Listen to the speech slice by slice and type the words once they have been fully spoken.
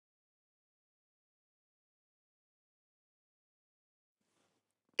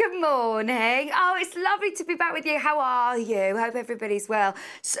Good morning. Oh, it's lovely to be back with you. How are you? Hope everybody's well.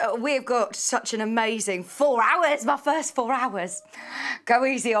 So we've got such an amazing 4 hours, my first 4 hours. Go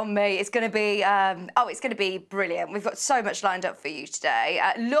easy on me. It's going to be, it's going to be brilliant. We've got so much lined up for you today.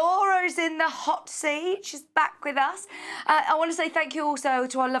 Laura's in the hot seat. She's back with us. I want to say thank you also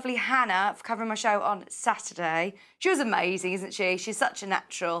to our lovely Hannah for covering my show on Saturday. She was amazing, isn't she? She's such a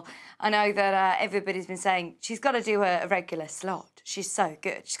natural. I know that everybody's been saying she's got to do a regular slot. She's so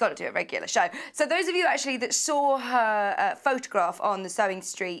good. She's got to do a regular show. So those of you actually that saw her photograph on the Sewing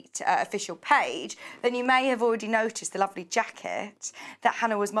Street official page, then you may have already noticed the lovely jacket that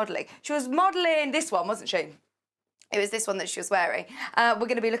Hannah was modelling. She was modelling this one, wasn't she? It was this one that she was wearing. We're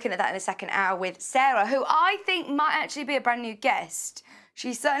going to be looking at that in the second hour with Sarah, who I think might actually be a brand new guest.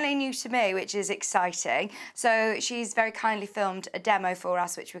 She's certainly new to me, which is exciting. So she's very kindly filmed a demo for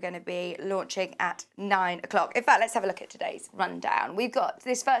us, which we're going to be launching at 9 o'clock. In fact, let's have a look at today's rundown. We've got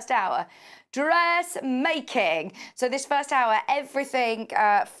this first hour, dressmaking. So this first hour, everything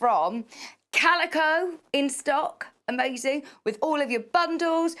from calico in stock, amazing, with all of your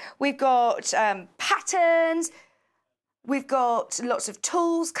bundles. We've got patterns. We've got lots of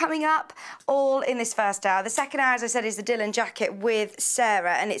tools coming up, all in this first hour. The second hour, as I said, is the Dylan jacket with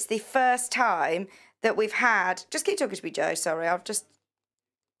Sarah, and it's the first time that we've had... Just keep talking to me, Joe, sorry, I'll just...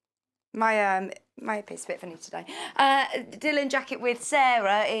 My earpiece is a bit funny today. Dylan jacket with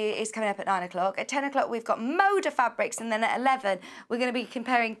Sarah is coming up at 9 o'clock. At 10 o'clock, we've got Moda fabrics, and then at 11, we're going to be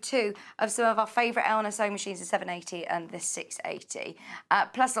comparing two of some of our favourite Elna sewing machines, the 780 and the 680.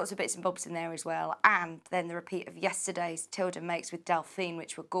 Plus lots of bits and bobs in there as well. And then the repeat of yesterday's Tilda makes with Delphine,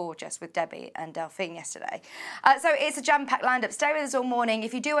 which were gorgeous with Debbie and Delphine yesterday. So it's a jam-packed lineup. Stay with us all morning.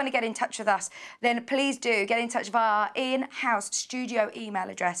 If you do want to get in touch with us, then please do get in touch via our in-house studio email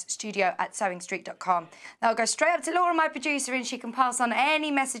address, studio@sewingstreet.com. That'll go straight up to Laura, my producer, and she can pass on any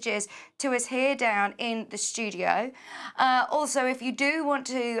messages to us here down in the studio. Also, if you do want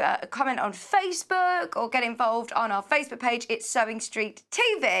to comment on Facebook or get involved on our Facebook page, it's Sewing Street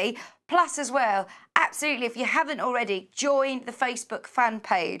TV. Plus, as well, absolutely, if you haven't already, join the Facebook fan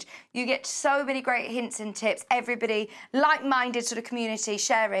page. You get so many great hints and tips. Everybody, like-minded sort of community,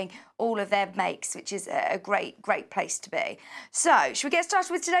 sharing all of their makes, which is a great, great place to be. So, should we get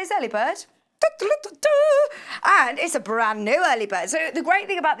started with today's early bird? And it's a brand new early bird. So the great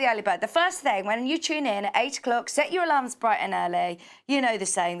thing about the early bird, the first thing, when you tune in at 8 o'clock, set your alarms bright and early. You know the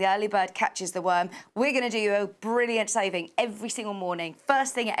saying, the early bird catches the worm. We're going to do you a brilliant saving every single morning,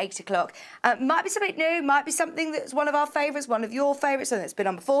 first thing at 8 o'clock. Might be something new, might be something that's one of our favourites, one of your favourites, something that's been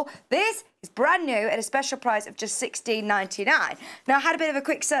on before. This is brand new at a special price of just $16.99. Now, I had a bit of a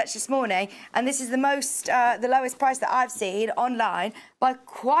quick search this morning, and this is the lowest price that I've seen online by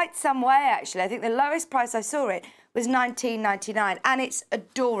quite some way, actually. I think the lowest price I saw it was $19.99, and it's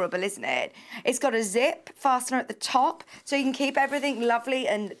adorable, isn't it? It's got a zip fastener at the top, so you can keep everything lovely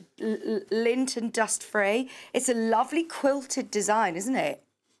and lint and dust-free. It's a lovely quilted design, isn't it?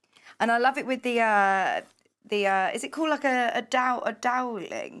 And I love it with the is it called like a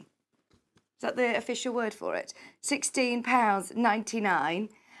doweling? Is that the official word for it? £16.99.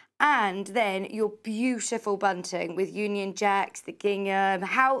 And then your beautiful bunting with Union Jacks, the gingham.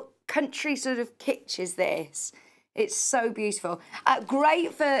 How country sort of kitsch is this? It's so beautiful.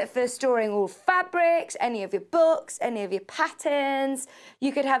 Great for storing all fabrics, any of your books, any of your patterns.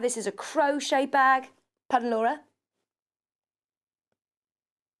 You could have this as a crochet bag. Pardon, Laura?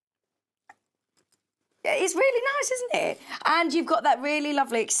 It's really nice, isn't it? And you've got that really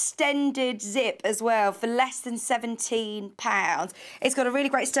lovely extended zip as well for less than £17. It's got a really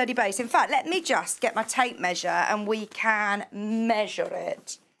great sturdy base. In fact, let me just get my tape measure and we can measure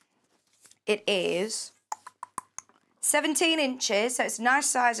it. It is 17 inches, so it's a nice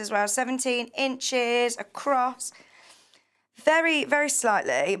size as well. 17 inches across, very, very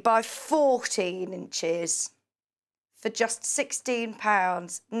slightly, by 14 inches. For just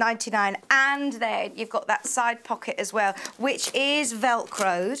 £16.99. And then you've got that side pocket as well, which is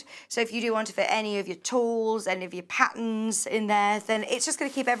Velcroed. So if you do want to fit any of your tools, any of your patterns in there, then it's just going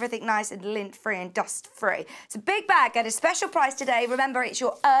to keep everything nice and lint-free and dust-free. It's a big bag at a special price today. Remember, it's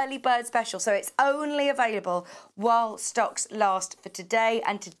your early bird special, so it's only available while stocks last for today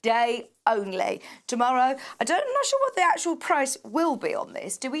and today only. Tomorrow, I'm not sure what the actual price will be on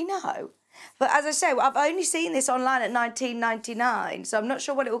this. Do we know? But as I say, I've only seen this online at $19.99, so I'm not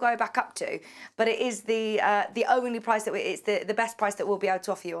sure what it will go back up to. But it is the only price that it's the best price that we'll be able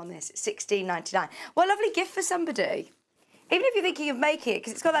to offer you on this. It's $16.99. What a lovely gift for somebody. Even if you're thinking of making it,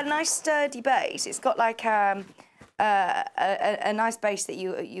 because it's got that nice sturdy base. It's got like a nice base that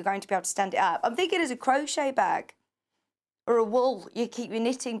you're going to be able to stand it up. I'm thinking as a crochet bag or a wool you keep your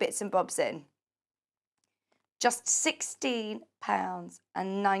knitting bits and bobs in. Just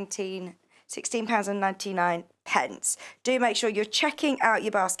 £16.99. Do make sure you're checking out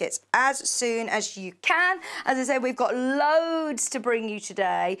your baskets as soon as you can. As I said, we've got loads to bring you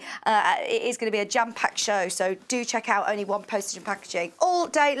today. It is going to be a jam-packed show, so do check out only one postage and packaging all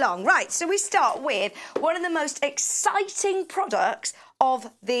day long. Right, so we start with one of the most exciting products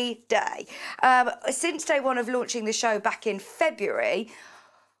of the day. Since day one of launching the show back in February,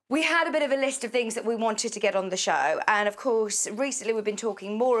 we had a bit of a list of things that we wanted to get on the show, and of course recently we've been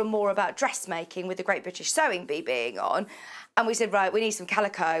talking more and more about dressmaking with the Great British Sewing Bee being on, and we said, right, we need some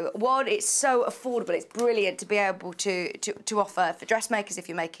calico. One, it's so affordable, it's brilliant to be able to offer for dressmakers if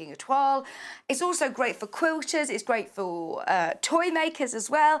you're making a toile. It's also great for quilters, it's great for toy makers as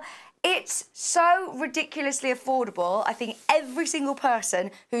well. It's so ridiculously affordable. I think every single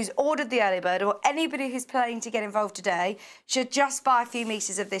person who's ordered the early bird or anybody who's planning to get involved today should just buy a few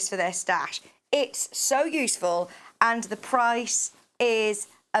meters of this for their stash. It's so useful and the price is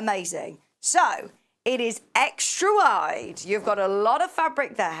amazing. So it is extra wide. You've got a lot of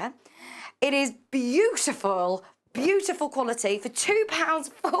fabric there. It is beautiful. Beautiful quality for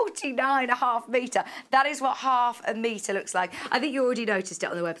 £2.49 a half metre. That is what half a metre looks like. I think you already noticed it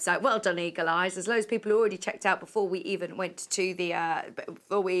on the website. Well done, Eagle Eyes. There's loads of people who already checked out before we even went to the,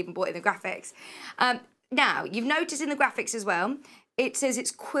 before we even bought in the graphics. Now, you've noticed in the graphics as well, it says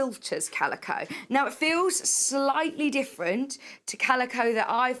it's quilter's calico. Now, it feels slightly different to calico that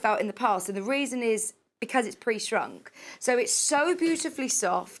I've felt in the past, and the reason is because it's pre-shrunk. So it's so beautifully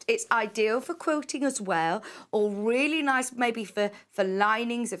soft. It's ideal for quilting as well, or really nice maybe for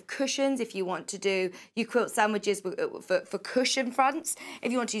linings of cushions if you want to do your quilt sandwiches for cushion fronts,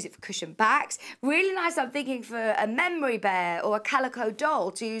 if you want to use it for cushion backs. Really nice, I'm thinking, for a memory bear or a calico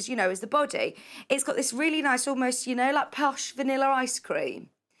doll to use, you know, as the body. It's got this really nice, almost, you know, like posh vanilla ice cream.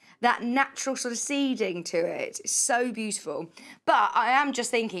 That natural sort of seeding to it. It's so beautiful. But I am just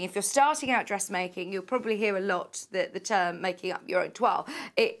thinking, if you're starting out dressmaking, you'll probably hear a lot the term making up your own toile.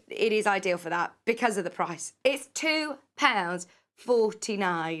 It is ideal for that because of the price. It's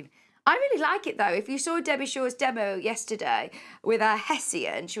 £2.49. I really like it though. If you saw Debbie Shaw's demo yesterday with a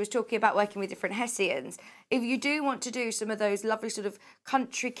Hessian, she was talking about working with different Hessians. If you do want to do some of those lovely sort of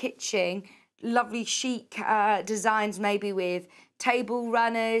country kitchen, lovely chic designs, maybe with table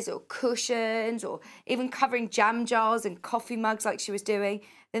runners or cushions or even covering jam jars and coffee mugs like she was doing,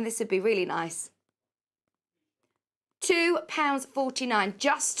 then this would be really nice. £2.49.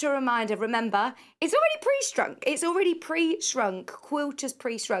 Just a reminder, remember, it's already pre-shrunk. It's already pre-shrunk, quilters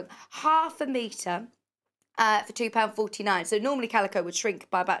pre-shrunk, half a metre. For £2.49. So normally calico would shrink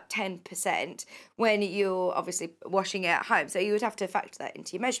by about 10% when you're obviously washing it at home. So you would have to factor that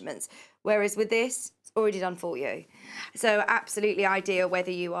into your measurements. Whereas with this, it's already done for you. So absolutely ideal whether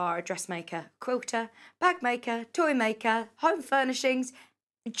you are a dressmaker, quilter, bag maker, toy maker, home furnishings,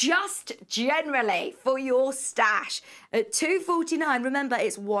 just generally for your stash. At £2.49, remember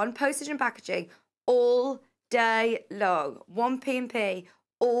it's one postage and packaging all day long. One P&P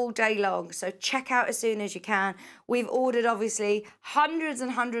all day long, so check out as soon as you can. We've ordered obviously hundreds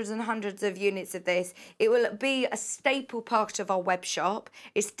and hundreds and hundreds of units of this. It will be a staple part of our web shop.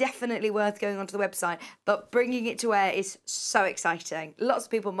 It's definitely worth going onto the website, but bringing it to air is so exciting. Lots of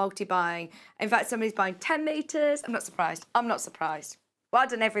people multi-buying. In fact, somebody's buying 10 metres. I'm not surprised. I'm not surprised. Well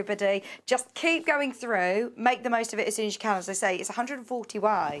done, everybody. Just keep going through. Make the most of it as soon as you can. As I say, it's 140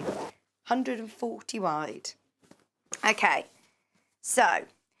 wide. 140 wide. Okay. So,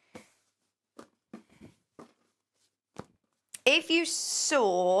 if you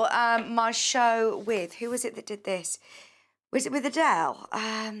saw my show with, who was it that did this? Was it with Adele?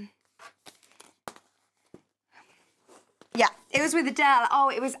 Yeah, it was with Adele. Oh,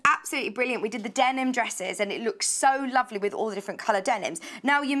 it was absolutely brilliant. We did the denim dresses and it looked so lovely with all the different colour denims.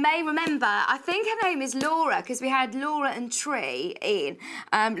 Now, you may remember, I think her name is Laura, because we had Laura and Tree in.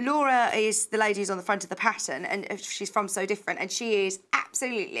 Laura is the lady who's on the front of the pattern, and she's from So Different, and she is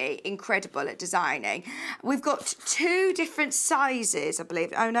absolutely incredible at designing. We've got two different sizes, I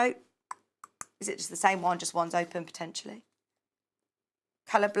believe. Oh, no. Is it just the same one? Just one's open, potentially.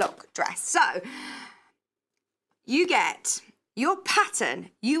 Colour block dress. So, you get your pattern,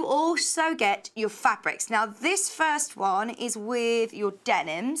 you also get your fabrics. Now, this first one is with your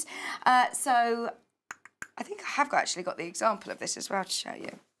denims. So, I think I have actually got the example of this as well to show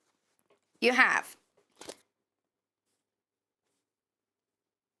you. You have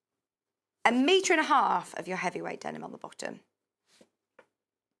 1.5 metres of your heavyweight denim on the bottom.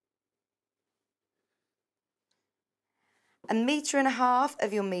 1.5 metres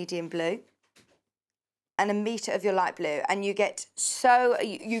of your medium blue. and 1 metre of your light blue, and you get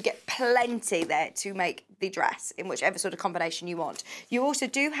you get plenty there to make the dress in whichever sort of combination you want. You also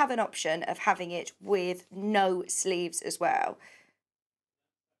do have an option of having it with no sleeves as well.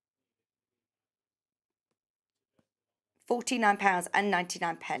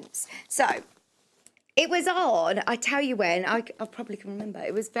 £49.99. So it was on, I tell you when, I probably can remember,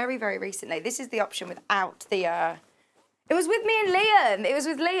 it was very, very recently. This is the option without the, it was with me and Liam. It was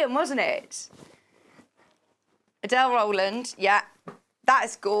with Liam, wasn't it? Adele Rowland, yeah. That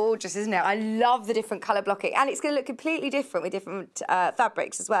is gorgeous, isn't it? I love the different colour blocking. And it's going to look completely different with different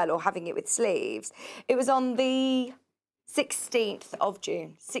fabrics as well, or having it with sleeves. It was on the 16th of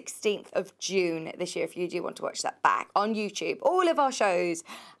June. 16th of June this year, if you do want to watch that back on YouTube. All of our shows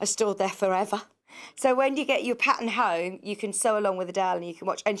are stored there forever. So when you get your pattern home, you can sew along with Adele and you can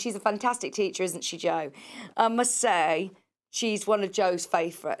watch. And she's a fantastic teacher, isn't she, Jo? I must say, she's one of Jo's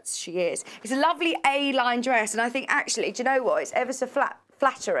favourites. She is. It's a lovely A-line dress. And I think, actually, do you know what? It's ever so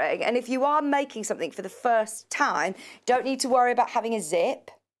flattering. And if you are making something for the first time, don't need to worry about having a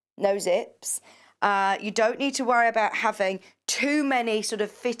zip. No zips. You don't need to worry about having too many sort of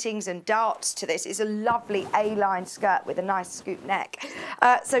fittings and darts to this. It's a lovely A-line skirt with a nice scoop neck.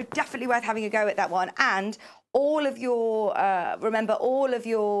 So definitely worth having a go at that one. And all of your, remember, all of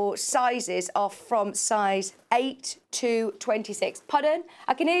your sizes are from size 8 to 26. Pardon?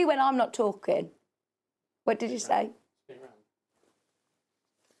 I can hear you when I'm not talking. What did you say?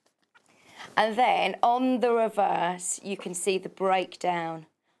 And then on the reverse, you can see the breakdown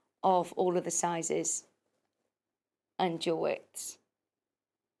of all of the sizes and your widths.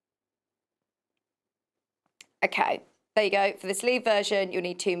 Okay, there you go. For the sleeve version, you'll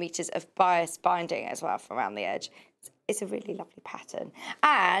need 2 meters of bias binding as well for around the edge. It's a really lovely pattern.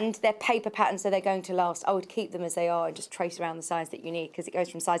 And they're paper patterns, so they're going to last. I would keep them as they are and just trace around the size that you need, because it goes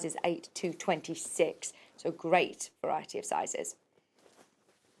from sizes 8 to 26. So a great variety of sizes.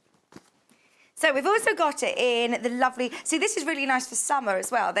 So we've also got it in the lovely, see, this is really nice for summer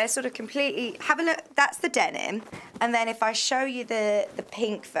as well. They're sort of completely, have a look, that's the denim. And then if I show you the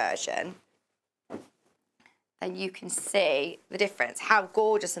pink version, then you can see the difference, how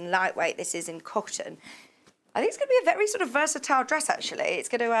gorgeous and lightweight this is in cotton. I think it's going to be a very sort of versatile dress, actually. It's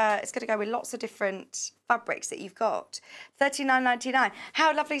going to go with lots of different fabrics that you've got. £39.99.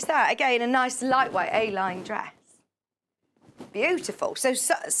 How lovely is that? Again, a nice lightweight A-line dress. Beautiful. So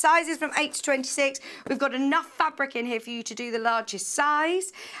sizes from 8 to 26. We've got enough fabric in here for you to do the largest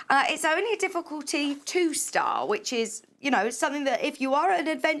size. It's only a difficulty 2-star, which is, you know, something that if you are an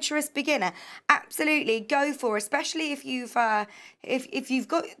adventurous beginner, absolutely go for. Especially if you've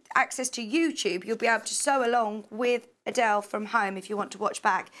got access to YouTube, you'll be able to sew along with Adele from home if you want to watch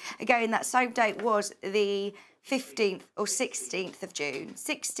back. Again, that same date was the 15th or 16th of June.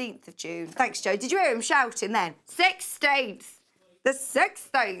 16th of June. Thanks, Jo. Did you hear him shouting then? 16th. The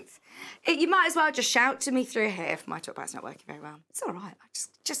 16th. You might as well just shout to me through here if my talkback's not working very well. It's all right.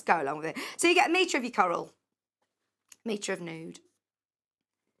 Just go along with it. So you get 1 metre of your coral, 1 metre of nude,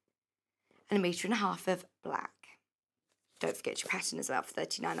 and 1.5 meters of black. Don't forget your pattern as well for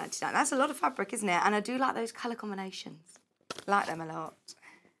 £39.99. That's a lot of fabric, isn't it? And I do like those colour combinations. Like them a lot.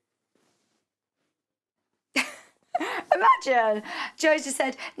 Imagine, Jo just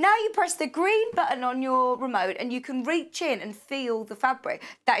said, now you press the green button on your remote and you can reach in and feel the fabric.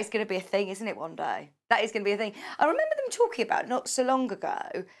 That is going to be a thing, isn't it, one day? That is going to be a thing. I remember them talking about, not so long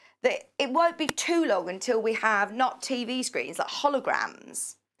ago, that it won't be too long until we have not TV screens, like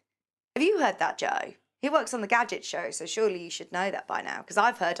holograms. Have you heard that, Jo? He works on the Gadget Show, so surely you should know that by now, because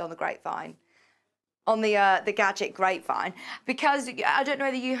I've heard on the grapevine. On the Gadget grapevine, because I don't know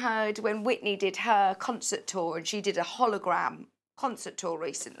whether you heard when Whitney did her concert tour and she did a hologram concert tour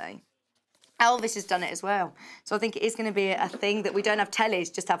recently. Elvis has done it as well. So I think it is going to be a thing that we don't have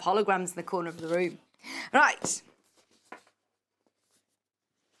tellies, just have holograms in the corner of the room. Right.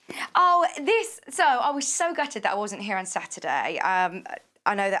 Oh, so I was so gutted that I wasn't here on Saturday.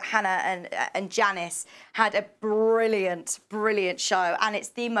 I know that Hannah and Janice had a brilliant, brilliant show, and it's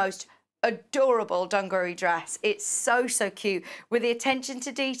the most adorable dungaree dress. It's so, so cute with the attention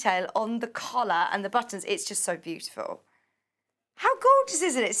to detail on the collar and the buttons. It's just so beautiful. How gorgeous,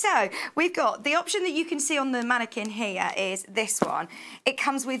 isn't it? So we've got the option that you can see on the mannequin here is this one. It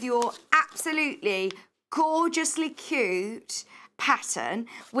comes with your absolutely gorgeously cute pattern,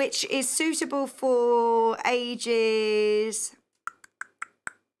 which is suitable for ages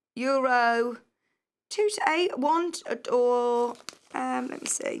Euro 2 to 8, 1 or let me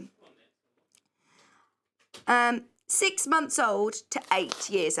see. 6 months old to 8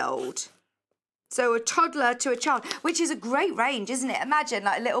 years old. So a toddler to a child, which is a great range, isn't it? Imagine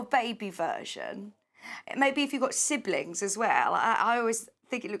like a little baby version. Maybe if you've got siblings as well. I always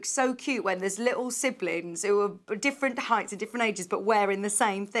think it looks so cute when there's little siblings who are different heights and different ages but wearing the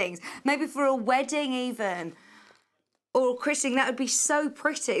same things. Maybe for a wedding even, or christening, that would be so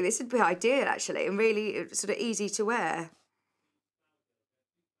pretty. This would be ideal actually, and really sort of easy to wear.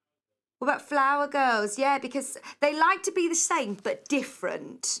 What about flower girls? Yeah, because they like to be the same but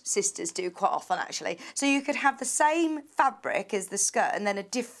different, sisters do quite often actually. So you could have the same fabric as the skirt and then a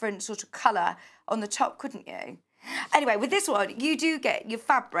different sort of colour on the top, couldn't you? Anyway, with this one, you do get your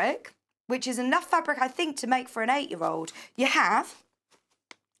fabric, which is enough fabric, I think, to make for an 8-year-old. You have 1.5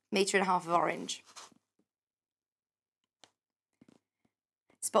 meters of orange.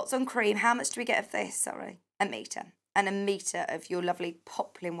 Spots on cream. How much do we get of this? Sorry, 1 metre. And 1 metre of your lovely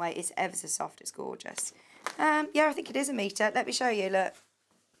poplin weight. It's ever so soft. It's gorgeous. Yeah, I think it is 1 metre. Let me show you. Look.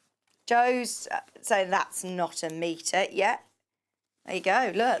 Joe's saying that's not 1 metre. Yeah. There you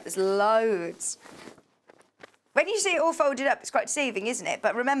go. Look, there's loads. When you see it all folded up, it's quite deceiving, isn't it?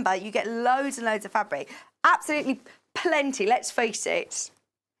 But remember, you get loads and loads of fabric. Absolutely plenty, let's face it.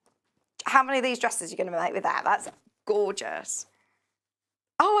 How many of these dresses are you going to make with that? That's gorgeous.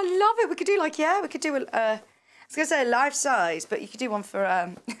 Oh, I love it. We could do like, yeah, we could do a, I was going to say a life size, but you could do one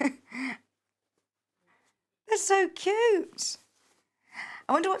for, they're so cute.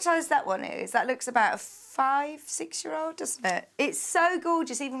 I wonder what size that one is. That looks about a 5-6-year-old, doesn't it? It's so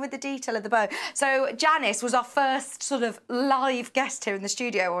gorgeous, even with the detail of the bow. So Janice was our first sort of live guest here in the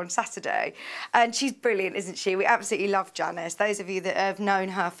studio on Saturday. And she's brilliant, isn't she? We absolutely love Janice. Those of you that have known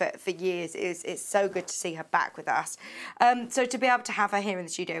her for years, it's so good to see her back with us. So to be able to have her here in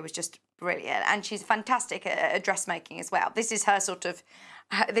the studio was just brilliant. And she's fantastic at dressmaking as well. This is her sort of...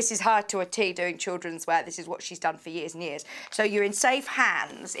 This is her to a T doing children's wear. This is what she's done for years and years. So you're in safe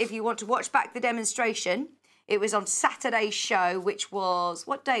hands. If you want to watch back the demonstration, it was on Saturday's show, which was,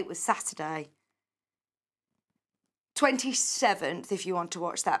 what date was Saturday? 27th, if you want to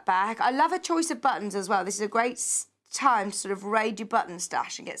watch that back. I love a choice of buttons as well. This is a great time to sort of raid your button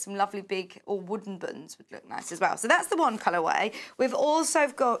stash and get some lovely big or wooden buttons would look nice as well. So that's the one colourway. We've also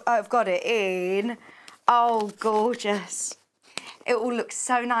got it in, oh, gorgeous. It all looks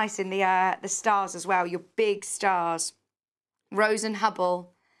so nice in the stars as well, your big stars. Rose and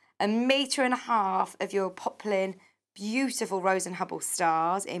Hubble, 1.5 meters of your poplin, beautiful Rose and Hubble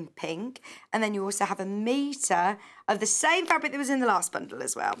stars in pink. And then you also have 1 metre of the same fabric that was in the last bundle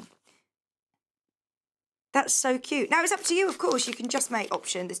as well. That's so cute. Now, it's up to you, of course. You can just make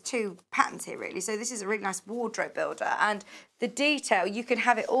option. There's 2 patterns here, really. So this is a really nice wardrobe builder. And the detail, you can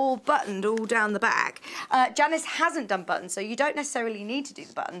have it all buttoned all down the back. Janice hasn't done buttons, so you don't necessarily need to do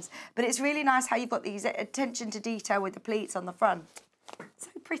the buttons. But it's really nice how you've got these attention to detail with the pleats on the front. So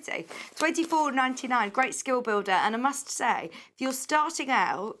pretty. $24.99, great skill builder. And I must say, if you're starting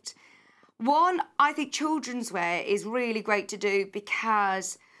out, one, I think children's wear is really great to do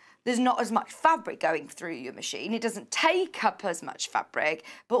because... there's not as much fabric going through your machine. It doesn't take up as much fabric,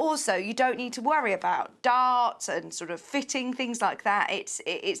 but also you don't need to worry about darts and sort of fitting, things like that.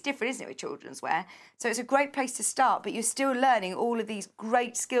 It's different, isn't it, with children's wear? So it's a great place to start, but you're still learning all of these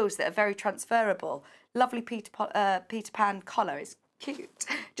great skills that are very transferable. Lovely Peter Pan collar is cute.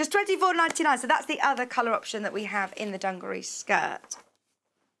 Just $24.99, so that's the other colour option that we have in the dungaree skirt.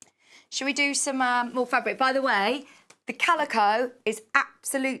 Should we do some more fabric? By the way, the calico is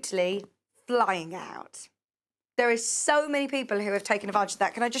absolutely flying out. There is so many people who have taken advantage of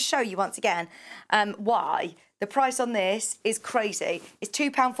that. Can I just show you once again why? The price on this is crazy. It's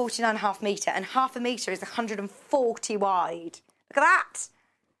 £2.49 1/2 metre, and 1/2 metre is 140 wide. Look at that.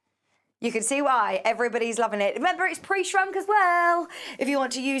 You can see why everybody's loving it. Remember, it's pre-shrunk as well. If you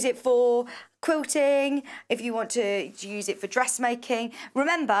want to use it for quilting, if you want to use it for dressmaking.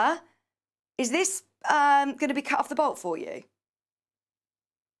 Remember, is this going to be cut off the bolt for you?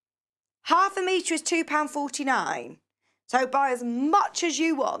 1/2 metre is £2.49. So buy as much as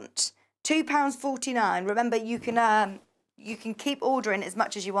you want. £2.49. Remember, you can keep ordering as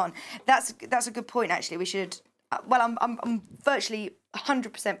much as you want. That's a good point actually. We should. Well, I'm virtually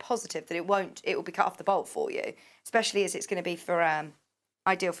 100% positive that it will be cut off the bolt for you, especially as it's going to be for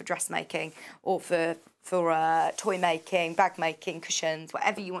ideal for dressmaking or for toy making, bag making, cushions,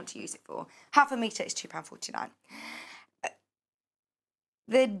 whatever you want to use it for. 1/2 metre is £2.49.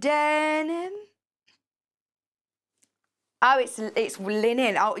 The denim. Oh, it's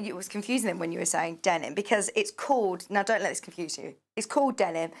linen. Oh, it was confusing them when you were saying denim because it's called. Now, don't let this confuse you. It's called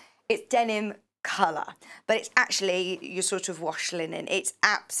denim. It's denim colour, but it's actually your sort of wash linen. It's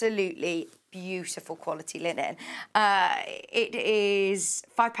absolutely beautiful quality linen. It is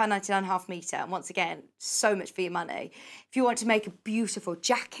 £5.99 half metre, and once again, so much for your money. If you want to make a beautiful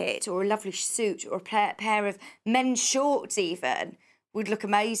jacket or a lovely suit or a pair of men's shorts even, would look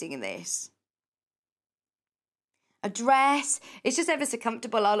amazing in this. A dress, it's just ever so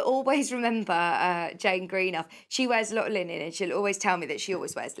comfortable. I'll always remember Jane Greenough. She wears a lot of linen, and she'll always tell me that she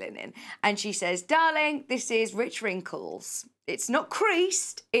always wears linen. And she says, darling, this is rich wrinkles. It's not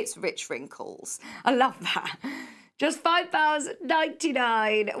creased, it's rich wrinkles. I love that. Just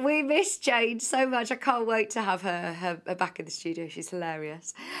 £5.99. We miss Jane so much. I can't wait to have her back in the studio. She's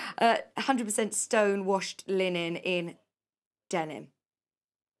hilarious. 100% stone washed linen in denim.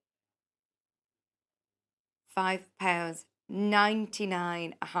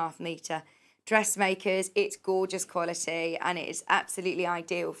 £5.99 a half metre. Dressmakers, it's gorgeous quality, and it is absolutely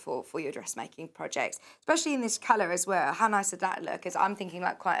ideal for your dressmaking projects, especially in this colour as well. How nice would that look? As I'm thinking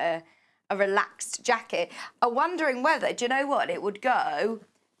like quite a relaxed jacket. I'm wondering whether, do you know what, it would go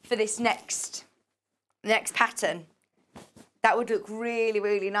for this next pattern. That would look really,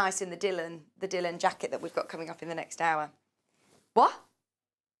 really nice in the Dylan jacket that we've got coming up in the next hour. What?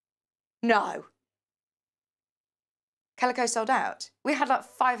 No. Calico sold out. We had like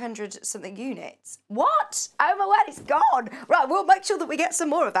 500 something units. What? Oh my word, it's gone. Right, we'll make sure that we get some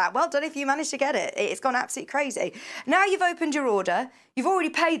more of that. Well done if you managed to get it. It's gone absolutely crazy. Now you've opened your order, you've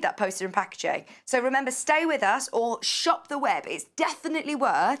already paid that postage and packaging. So remember, stay with us or shop the web. It's definitely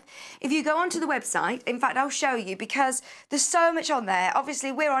worth. If you go onto the website, in fact, I'll show you because there's so much on there.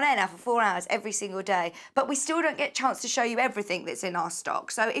 Obviously, we're on air now for 4 hours every single day, but we still don't get a chance to show you everything that's in our stock.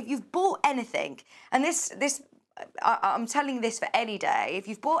 So if you've bought anything, and I'm telling you this for any day, if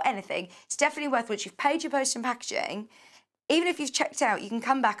you've bought anything, it's definitely worth once you've paid your postage and packaging. Even if you've checked out, you can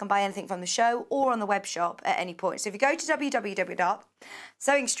come back and buy anything from the show or on the web shop at any point. So if you go to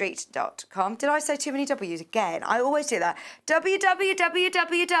www.sewingstreet.com, did I say too many W's again? I always do that.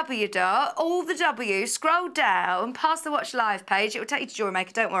 www. All the W's, scroll down, past the Watch Live page. It will take you to Jewelry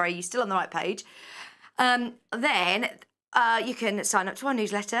Maker. Don't worry, you're still on the right page. You can sign up to our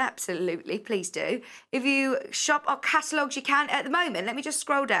newsletter, absolutely, please do. If you shop our catalogues, you can. At the moment, let me just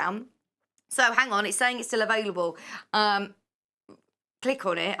scroll down. So hang on, it's saying it's still available. Click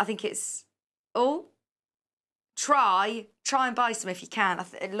on it. I think it's, try and buy some if you can.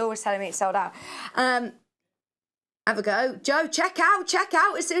 Laura's telling me it's sold out. Have a go. Joe, check out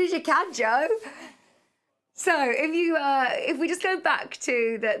as soon as you can, Joe. So if we just go back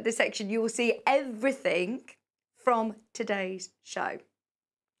to the section, you will see everything from today's show.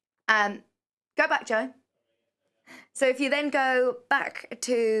 Go back, Joe. So if you then go back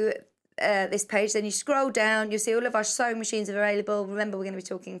to this page, then you scroll down, you'll see all of our sewing machines are available. Remember, we're going to be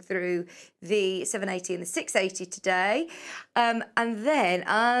talking through the 780 and the 680 today. And then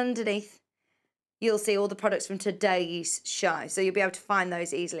underneath, you'll see all the products from today's show. So you'll be able to find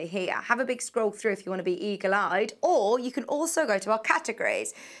those easily here. Have a big scroll through if you want to be eagle-eyed, or you can also go to our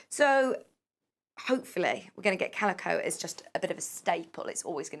categories. So hopefully we're going to get calico as just a bit of a staple. It's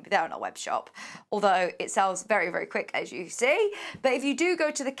always going to be there on our web shop, although it sells very, very quick, as you see. But if you do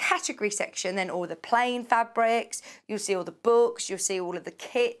go to the category section, then all the plain fabrics, you'll see all the books, you'll see all of the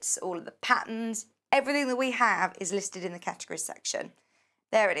kits, all of the patterns. Everything that we have is listed in the category section.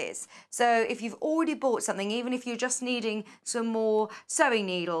 There it is. So if you've already bought something, even if you're just needing some more sewing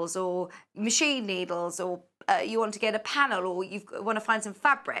needles or machine needles, or you want to get a panel, or you want to find some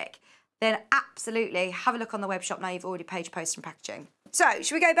fabric, then absolutely have a look on the web shop now you've already paid post and packaging. So,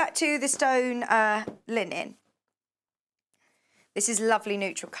 should we go back to the stone linen? This is lovely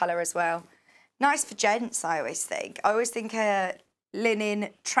neutral colour as well. Nice for gents, I always think. I always think linen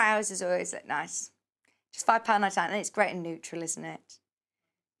trousers always look nice. Just £5.99, and it's great and neutral, isn't it?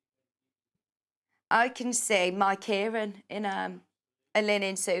 I can see Mike Kieran in a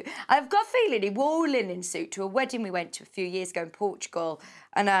linen suit. I've got a feeling he wore a linen suit to a wedding we went to a few years ago in Portugal.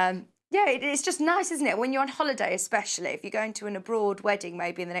 And yeah, it's just nice, isn't it? When you're on holiday, especially if you're going to an abroad wedding,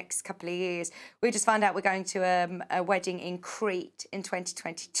 maybe in the next couple of years. We just found out we're going to a wedding in Crete in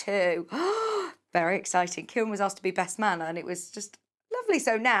 2022. Very exciting. Kieran was asked to be best man, and it was just lovely.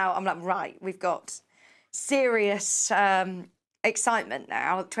 So now I'm like, right, we've got serious excitement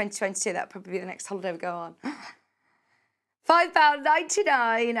now. 2022, that'll probably be the next holiday we go on.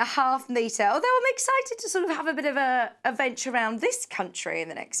 £5.99 a half metre. Although I'm excited to sort of have a bit of a venture around this country in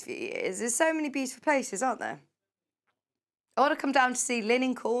the next few years. There's so many beautiful places, aren't there? I want to come down to see Lynn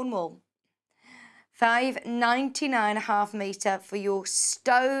in Cornwall. £5.99 a half metre for your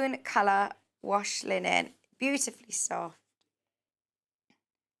stone colour wash linen. Beautifully soft.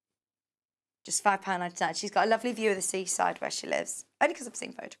 Just £5.99. She's got a lovely view of the seaside where she lives. Only because I've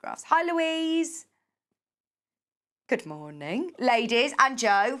seen photographs. Hi, Louise. Good morning, ladies and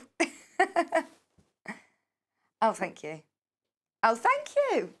Joe. Oh, thank you. Oh, thank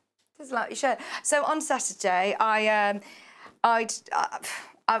you. Doesn't like your shirt. So on Saturday, I got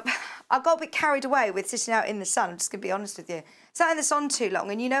a bit carried away with sitting out in the sun. I'm just going to be honest with you. Sat in the sun too long,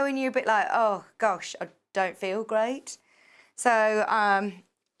 and you know when you're a bit like, oh, gosh, I don't feel great. So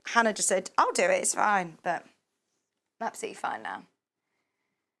Hannah just said, I'll do it, it's fine. But I'm absolutely fine now.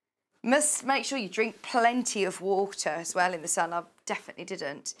 Must make sure you drink plenty of water as well in the sun. I definitely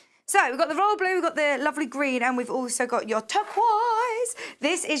didn't. So we've got the royal blue, we've got the lovely green, and we've also got your turquoise.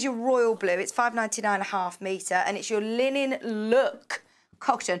 This is your royal blue. It's £5.99 a half metre, and it's your linen look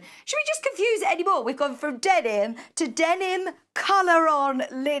cotton. Should we just confuse it anymore? We've gone from denim to denim colour on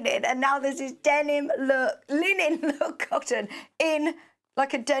linen, and now there's this denim look, linen look cotton in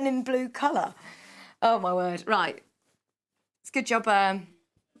like a denim blue colour. Oh my word, right. It's a good job.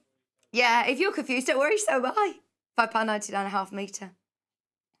 Yeah, if you're confused, don't worry, so am I. £5.99 a half metre.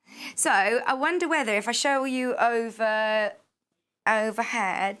 So I wonder whether if I show you overhead,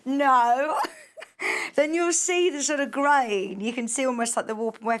 no, then you'll see the sort of grain. You can see almost like the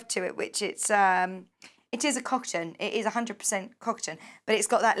warp and weft to it, which it is a cotton. It is 100% cotton, but it's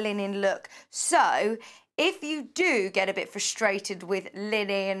got that linen look. So if you do get a bit frustrated with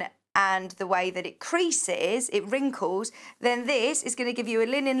linen and the way that it creases, it wrinkles, then this is going to give you a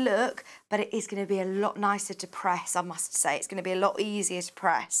linen look, but it is going to be a lot nicer to press, I must say. It's going to be a lot easier to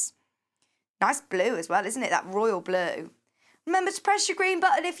press. Nice blue as well, isn't it? That royal blue. Remember to press your green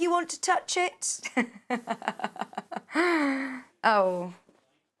button if you want to touch it. Oh.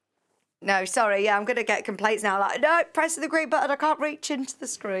 No, sorry, yeah, I'm going to get complaints now. Like, no, press the green button, I can't reach into the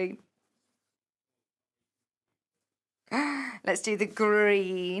screen. Let's do the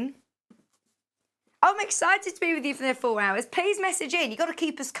green. I'm excited to be with you for the 4 hours. Please message in. You've got to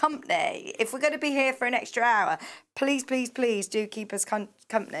keep us company. If we're going to be here for an extra hour, please, please, please do keep us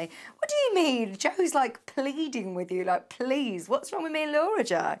company. What do you mean? Joe's like pleading with you, like, please. What's wrong with me and Laura,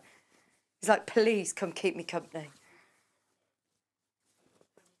 Joe? He's like, please come keep me company.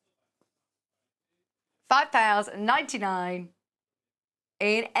 £5.99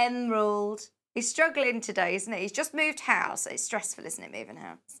 in emerald. He's struggling today, isn't he? He's just moved house. It's stressful, isn't it, moving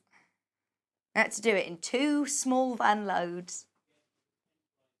house? I had to do it in 2 small van loads.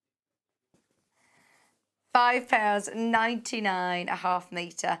 £5.99 a half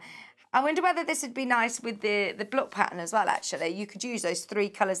metre. I wonder whether this would be nice with the block pattern as well, actually. You could use those 3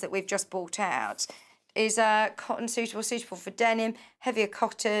 colours that we've just bought out. Is cotton suitable for denim, heavier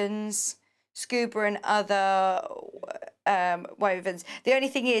cottons, scuba and other wovens. The only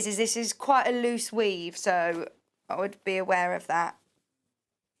thing is this is quite a loose weave, so I would be aware of that.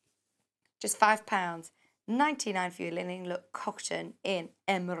 Just £5.99 for your linen look cotton in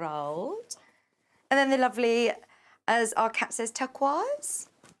emerald. And then the lovely, as our cat says, turquoise.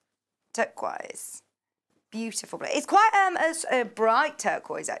 Turquoise. Beautiful. It's quite a bright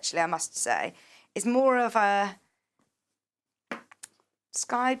turquoise, actually, I must say. It's more of a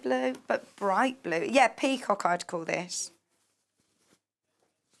sky blue, but bright blue. Yeah, peacock, I'd call this.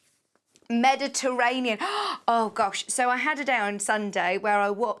 Mediterranean. Oh gosh, so I had a day on Sunday where I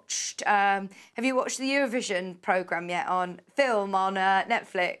watched, have you watched the Eurovision programme yet on film on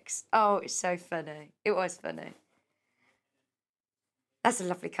Netflix? Oh, it's so funny. It was funny. That's a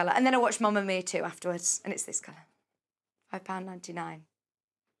lovely colour. And then I watched Mamma Mia 2 afterwards, and it's this colour. £5.99.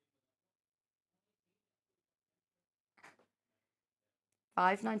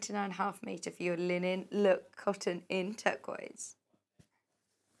 £5.99 half metre for your linen look cotton in turquoise.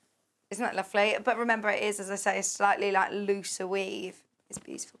 Isn't that lovely? But remember, it is, as I say, a slightly like looser weave. It's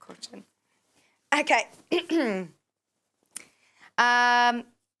beautiful cotton. Okay.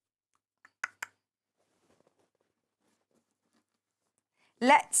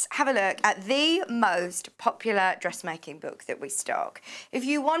 Let's have a look at the most popular dressmaking book that we stock. If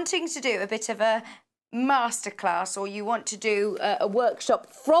you're wanting to do a bit of a masterclass or you want to do a workshop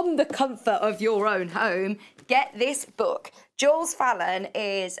from the comfort of your own home, get this book. Jules Fallon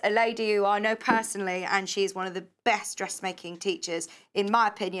is a lady who I know personally, and she's one of the best dressmaking teachers, in my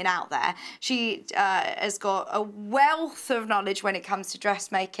opinion, out there. She has got a wealth of knowledge when it comes to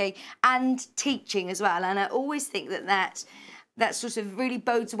dressmaking and teaching as well, and I always think that sort of really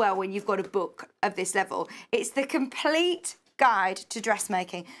bodes well when you've got a book of this level. It's the complete guide to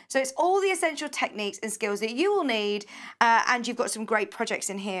dressmaking. So it's all the essential techniques and skills that you will need, and you've got some great projects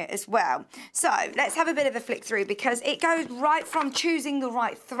in here as well. So let's have a bit of a flick through, because it goes right from choosing the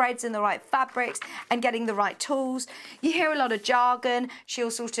right threads and the right fabrics and getting the right tools. You hear a lot of jargon. She'll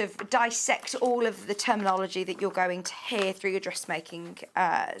sort of dissect all of the terminology that you're going to hear through your dressmaking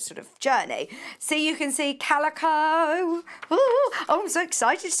sort of journey. So you can see calico. Ooh, I'm so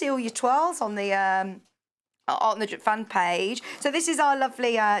excited to see all your twirls on the fan page. So this is our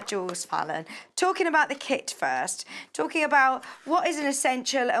lovely Jules Fallon talking about the kit first, talking about what is an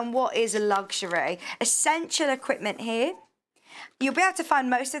essential and what is a luxury. Essential equipment here. You'll be able to find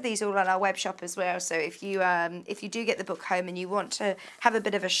most of these all on our web shop as well. So if you do get the book home and you want to have a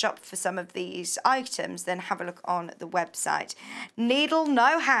bit of a shop for some of these items, then have a look on the website. Needle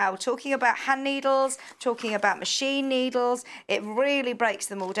know-how, talking about hand needles, talking about machine needles. It really breaks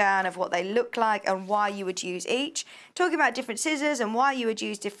them all down of what they look like and why you would use each. Talking about different scissors and why you would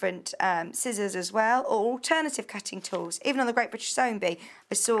use different scissors as well, or alternative cutting tools. Even on the Great British Sewing Bee,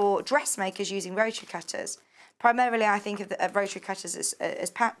 I saw dressmakers using rotary cutters. Primarily, I think of rotary cutters as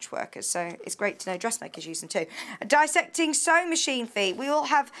patch workers, so it's great to know dressmakers use them too. Dissecting sewing machine feet. We all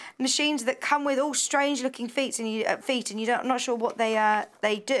have machines that come with all strange-looking feet, and you're not sure what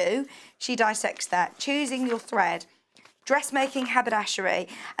they do. She dissects that. Choosing your thread. Dressmaking haberdashery.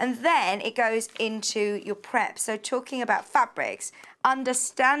 And then it goes into your prep. So talking about fabrics,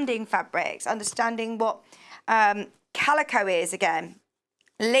 understanding what calico is again.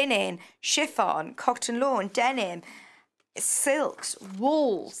 Linen, chiffon, cotton lawn, denim, silks,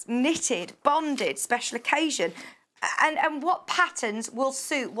 wools, knitted, bonded, special occasion, and what patterns will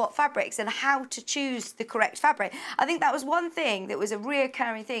suit what fabrics and how to choose the correct fabric. I think that was one thing that was a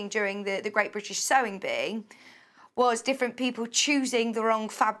reoccurring thing during the Great British Sewing Bee, was different people choosing the wrong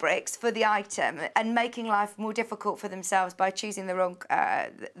fabrics for the item and making life more difficult for themselves by choosing the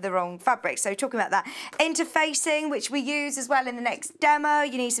wrong fabrics. So talking about that. Interfacing, which we use as well in the next demo.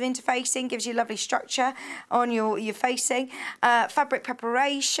 You need some interfacing, gives you lovely structure on your facing. Fabric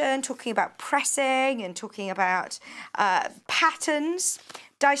preparation, talking about pressing and talking about patterns.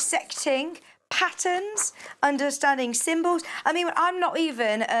 Dissecting patterns, understanding symbols. I mean, I'm not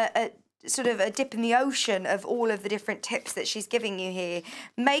even sort of a dip in the ocean of all of the different tips that she's giving you here.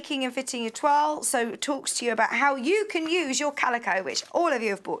 Making and fitting your twirl, so talks to you about how you can use your calico, which all of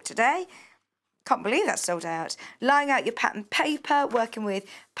you have bought today. Can't believe that's sold out. Laying out your pattern paper, working with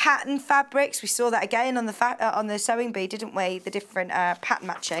pattern fabrics. We saw that again on the Sewing Bee, didn't we? The different pattern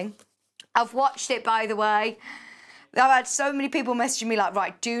matching. I've watched it, by the way. I've had so many people messaging me like,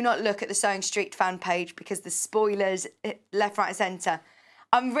 right, do not look at the Sewing Street fan page because the spoilers left, right and centre.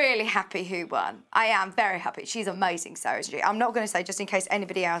 I'm really happy who won. I am very happy. She's amazing, Sarah. I'm not going to say, just in case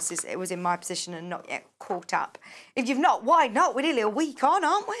anybody else was in my position and not yet caught up. If you've not, why not? We're nearly a week on,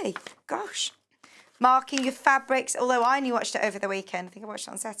 aren't we? Gosh. Marking your fabrics, although I only watched it over the weekend. I think I watched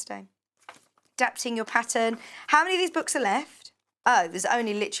it on Saturday. Adapting your pattern. How many of these books are left? Oh, there's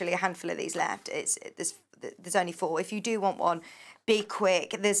only literally a handful of these left. There's only 4. If you do want one, be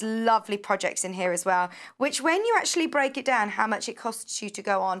quick. There's lovely projects in here as well, which when you actually break it down, how much it costs you to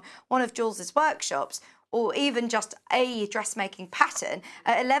go on one of Jules's workshops, or even just a dressmaking pattern,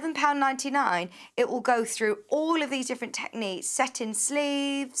 at £11.99, it will go through all of these different techniques, set-in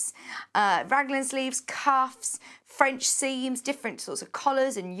sleeves, raglan sleeves, cuffs, French seams, different sorts of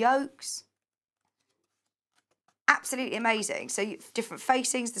collars and yokes. Absolutely amazing. So different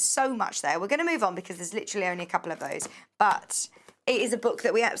facings, there's so much there. We're going to move on because there's literally only a couple of those, but it is a book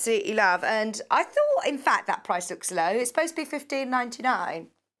that we absolutely love. And I thought, in fact, that price looks low. It's supposed to be £15.99.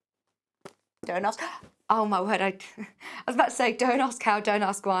 Don't ask. Oh, my word. I was about to say, don't ask how, don't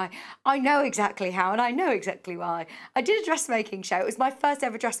ask why. I know exactly how, and I know exactly why. I did a dressmaking show. It was my first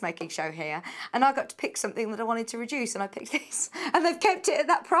ever dressmaking show here, and I got to pick something that I wanted to reduce, and I picked this. And they've kept it at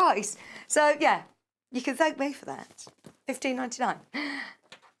that price. So, yeah, you can thank me for that. £15.99.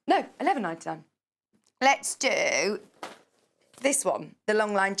 No, £11.99. Let's do this one, the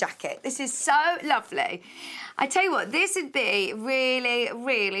long line jacket. This is so lovely. I tell you what, this would be really,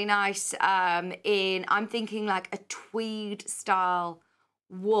 really nice I'm thinking like a tweed style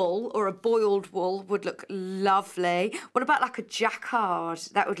wool, or a boiled wool would look lovely. What about like a jacquard?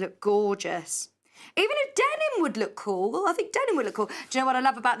 That would look gorgeous. Even a denim would look cool. I think denim would look cool. Do you know what I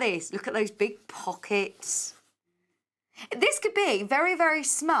love about this? Look at those big pockets. This could be very, very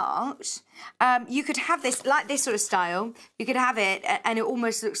smart. You could have this, like this sort of style. You could have it, and it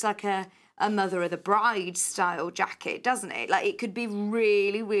almost looks like a mother of the bride style jacket, doesn't it? Like, it could be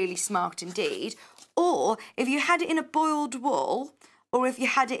really, really smart indeed. Or if you had it in a boiled wool, or if you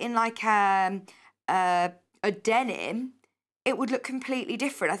had it in like a denim, it would look completely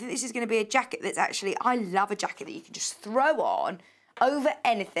different. I think this is going to be a jacket that's actually, I love a jacket that you can just throw on over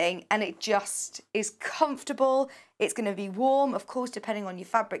anything and it just is comfortable. It's going to be warm, of course, depending on your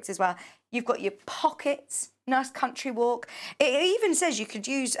fabrics as well. You've got your pockets, nice country walk. It even says you could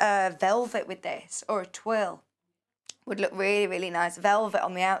use velvet with this or a twill. Would look really, really nice. Velvet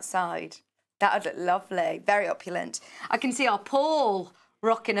on the outside. That would look lovely. Very opulent. I can see our Paul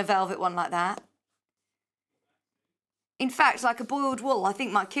rocking a velvet one like that. In fact, like a boiled wool. I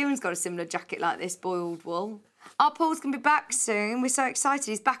think Mike Kieran's got a similar jacket like this, boiled wool. Our Paul's going to be back soon. We're so excited.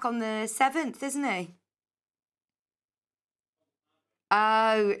 He's back on the 7th, isn't he?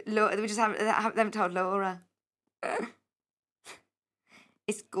 Oh, look, we just haven't told Laura.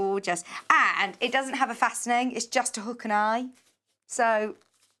 It's gorgeous. And it doesn't have a fastening. It's just a hook and eye. So,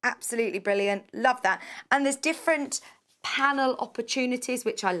 absolutely brilliant. Love that. And there's different panel opportunities,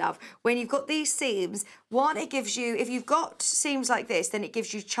 which I love. When you've got these seams, one, it gives you, if you've got seams like this, then it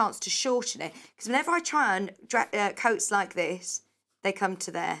gives you a chance to shorten it. Because whenever I try on coats like this, they come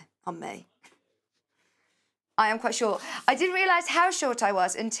to there on me. I am quite short. I didn't realise how short I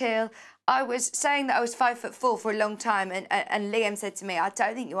was until I was saying that I was 5'4" for a long time, and Liam said to me, I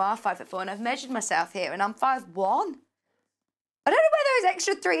don't think you are 5'4", and I've measured myself here, and I'm 5'1". I don't know where those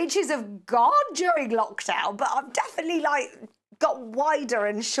extra 3 inches have gone during lockdown, but I've definitely, like, got wider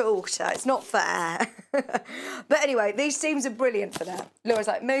and shorter. It's not fair. But anyway, these seams are brilliant for that. Laura's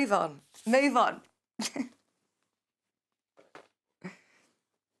like, move on, move on.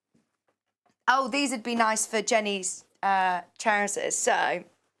 Oh, these would be nice for Jenny's trousers. So,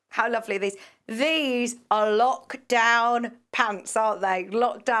 how lovely are these? These are lockdown pants, aren't they?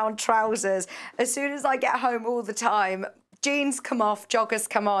 Lockdown trousers. As soon as I get home all the time, jeans come off, joggers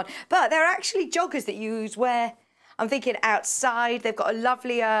come on. But they're actually joggers that you wear, I'm thinking, outside. They've got a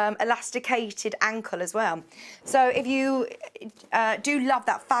lovely elasticated ankle as well. So if you do love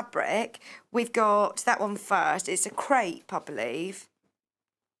that fabric, we've got that one first. It's a crepe, I believe.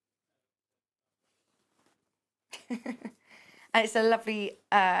 And it's a lovely,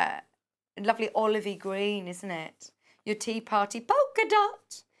 lovely olivey green, isn't it? Your tea party polka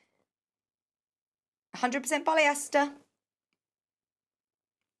dot. 100% polyester.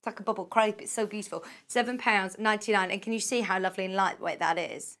 It's like a bubble crepe. It's so beautiful. £7.99. And can you see how lovely and lightweight that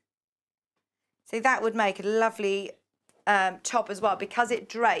is? So that would make a lovely top as well, because it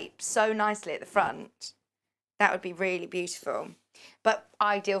drapes so nicely at the front. That would be really beautiful. But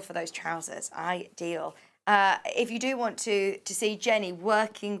ideal for those trousers. Ideal. If you do want to see Jenny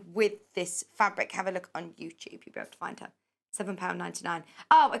working with this fabric, have a look on YouTube. You'll be able to find her. £7.99.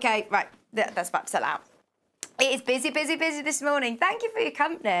 Oh, okay, right. That's about to sell out. It is busy, busy, busy this morning. Thank you for your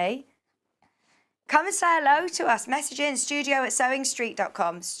company. Come and say hello to us. Message in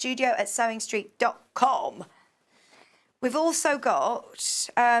studio@sewingstreet.com. Studio@sewingstreet.com. We've also got,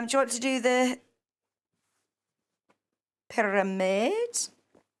 do you want to do the pyramid?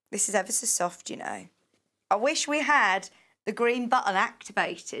 This is ever so soft, you know. I wish we had the green button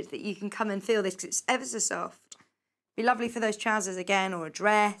activated that you can come and feel this, because it's ever so soft. Be lovely for those trousers again, or a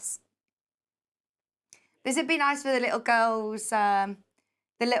dress. This would be nice for the little girl's, the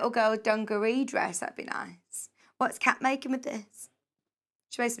little girl dungaree dress. That'd be nice. What's Kat making with this?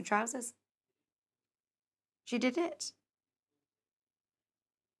 She made some trousers. She did it.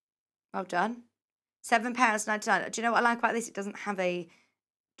 Well done. £7.99. Do you know what I like about this? It doesn't have a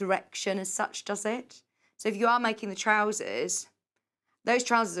direction as such, does it? So if you are making the trousers, those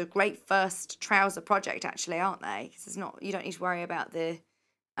trousers are a great first trouser project, actually, aren't they? Because it's not, you don't need to worry about the,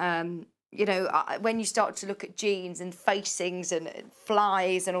 you know, when you start to look at jeans and facings and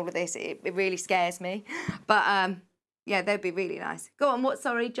flies and all of this, it really scares me. But, yeah, they'd be really nice. Go on, what,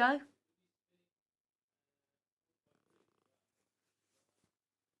 sorry, Joe?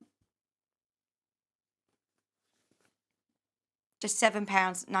 Just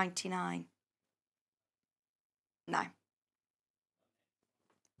 £7.99. No.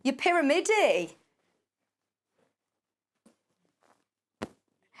 You're pyramiddy.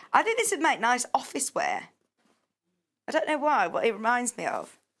 I think this would make nice office wear. I don't know why, what it reminds me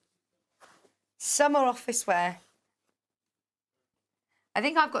of. Summer office wear. I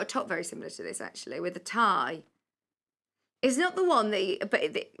think I've got a top very similar to this, actually, with a tie. It's not the one that,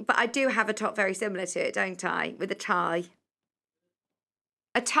 but I do have a top very similar to it, don't I? With a tie.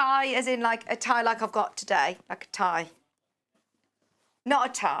 A tie as in like a tie like I've got today, like a tie. Not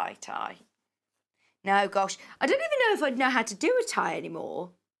a tie. No, gosh. I don't even know if I'd know how to do a tie anymore.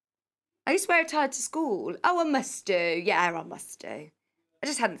 I used to wear a tie to school. Oh, I must do. Yeah, I must do. I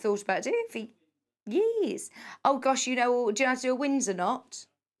just hadn't thought about doing it for years. Oh, gosh, you know, do you know how to do a Windsor knot?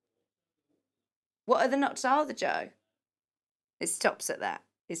 What other knots are there, Joe? It stops at that,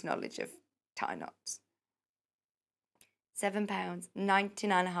 his knowledge of tie knots. £7,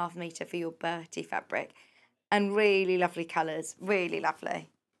 99.5 metre for your Bertie fabric. And really lovely colours, really lovely.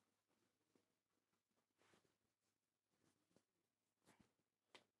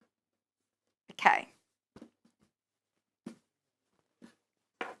 Okay.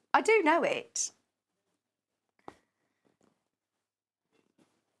 I do know it.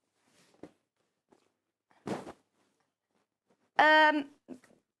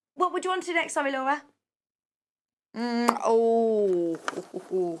 What would you want to do next, sorry, Laura? Oh,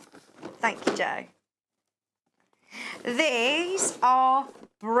 thank you, Joe. These are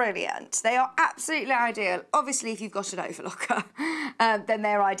brilliant. They are absolutely ideal. Obviously, if you've got an overlocker, then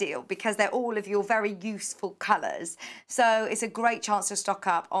they're ideal because they're all of your very useful colours. So it's a great chance to stock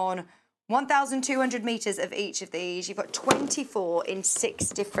up on 1,200 metres of each of these. You've got 24 in 6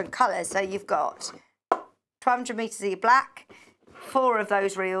 different colours. So you've got 1,200 metres of your black, 4 of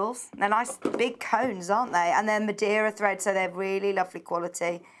those reels. They're nice big cones, aren't they? And they're Madeira thread, so they're really lovely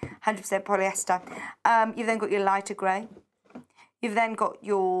quality. 100% polyester. You've then got your lighter grey. You've then got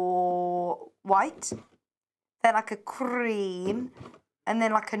your white, then like a cream, and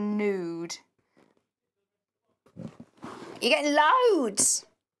then like a nude. You're getting loads.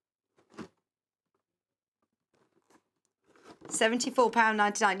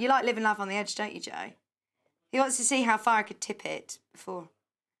 £74.99. You like living life on the edge, don't you, Joe? He wants to see how far I could tip it before.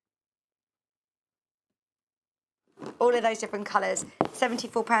 All of those different colours,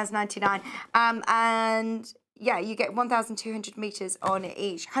 £74.99. And yeah, you get 1,200 metres on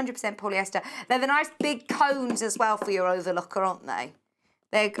each, 100% polyester. They're the nice big cones as well for your overlocker, aren't they?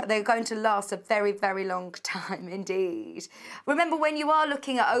 They're going to last a very, very long time indeed. Remember, when you are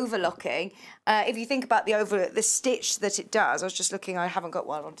looking at overlocking, if you think about the stitch that it does, I was just looking, I haven't got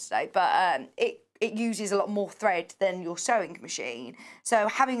one on today, but it uses a lot more thread than your sewing machine. So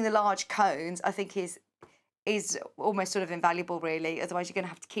having the large cones, I think, is almost sort of invaluable, really. Otherwise, you're going to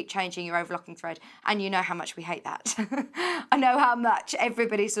have to keep changing your overlocking thread. And you know how much we hate that. I know how much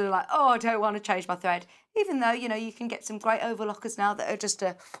everybody's sort of like, oh, I don't want to change my thread. Even though, you know, you can get some great overlockers now that are just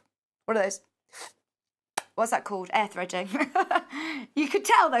what are those? What's that called? Air threading. You could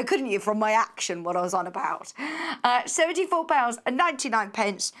tell, though, couldn't you, from my action, what I was on about.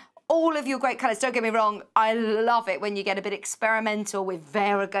 £74.99. All of your great colours. Don't get me wrong, I love it when you get a bit experimental with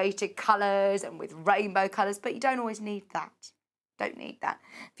variegated colours and with rainbow colours, but you don't always need that. Don't need that.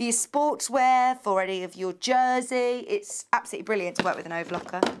 For your sportswear, for any of your jersey, it's absolutely brilliant to work with an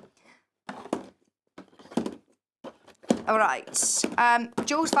overlocker. All right.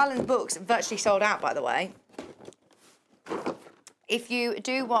 Jules Fallon's books are virtually sold out, by the way. If you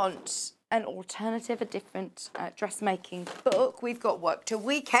do want an alternative, a different dressmaking book, we've got Work to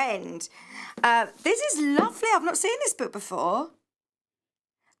Weekend. This is lovely. I've not seen this book before.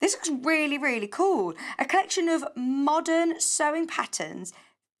 This looks really, really cool. A collection of modern sewing patterns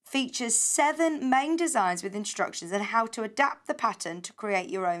features 7 main designs with instructions on how to adapt the pattern to create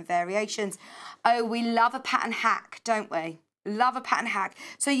your own variations. Oh, we love a pattern hack, don't we? Love a pattern hack.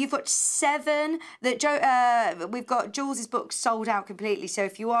 So you've got 7 that we've got Jules's book sold out completely. So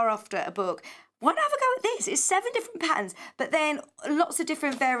if you are after a book, why not have a go at this? It's 7 different patterns, but then lots of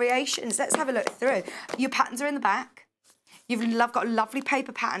different variations. Let's have a look through. Your patterns are in the back. You've got lovely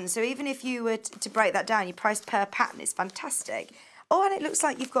paper patterns. So even if you were to break that down, your price per pattern is fantastic. Oh, and it looks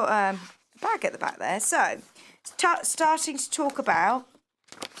like you've got a bag at the back there. So starting to talk about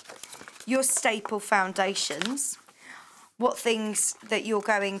your staple foundations. What things that you're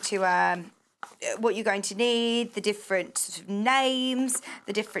going to, what you're going to need, the different sort of names,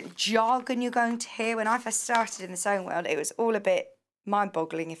 the different jargon you're going to hear. When I first started in the sewing world, it was all a bit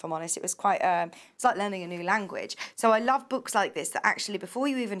mind-boggling, if I'm honest. It was quite, it's like learning a new language. So I love books like this that actually, before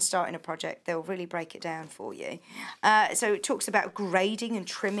you even start in a project, they'll really break it down for you. So it talks about grading and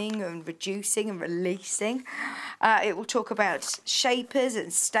trimming and reducing and releasing. It will talk about shapers and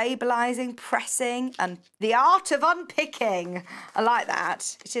stabilising, pressing, and the art of unpicking. I like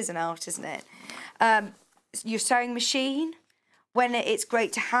that. It is an art, isn't it? Your sewing machine, when it's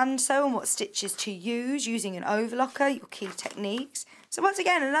great to hand sew and what stitches to use, using an overlocker, your key techniques. So once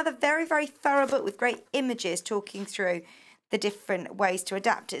again, another very, very thorough book with great images talking through the different ways to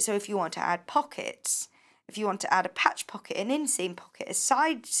adapt it. So if you want to add pockets, if you want to add a patch pocket, an inseam pocket, a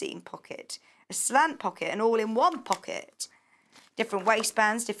side seam pocket, a slant pocket, an all-in-one pocket, different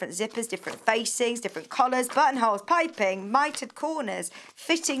waistbands, different zippers, different facings, different collars, buttonholes, piping, mitered corners,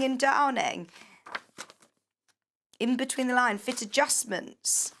 fitting and darning, in between the line, fit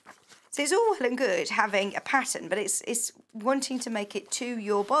adjustments. So it's all well and good having a pattern, but it's wanting to make it to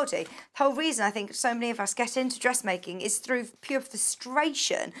your body. The whole reason I think so many of us get into dressmaking is through pure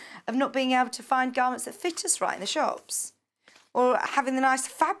frustration of not being able to find garments that fit us right in the shops, or having the nice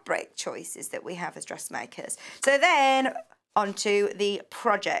fabric choices that we have as dressmakers. So then onto the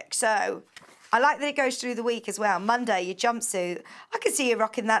project. So I like that it goes through the week as well. Monday, your jumpsuit. I can see you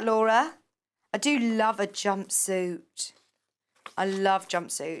rocking that, Laura. I do love a jumpsuit. I love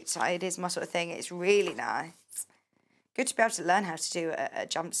jumpsuits. It is my sort of thing. It's really nice. Good to be able to learn how to do a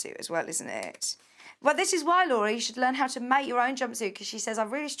jumpsuit as well, isn't it? Well, this is why, Laura, you should learn how to make your own jumpsuit, because she says,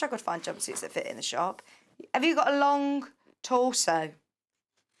 I've really struggled to find jumpsuits that fit in the shop. Have you got a long torso?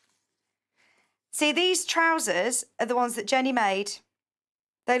 See, these trousers are the ones that Jenny made.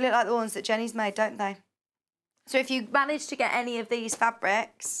 They look like the ones that Jenny's made, don't they? So if you manage to get any of these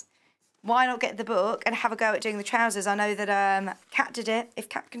fabrics, why not get the book and have a go at doing the trousers? I know that Kat did it. If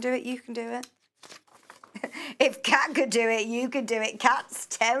Kat can do it, you can do it. If Kat could do it, you can do it. Kat's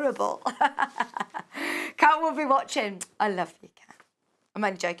terrible. Kat will be watching. I love you, Kat. I'm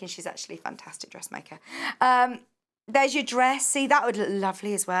only joking. She's actually a fantastic dressmaker. There's your dress. See, that would look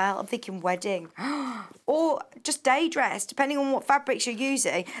lovely as well. I'm thinking wedding. Or just day dress, depending on what fabrics you're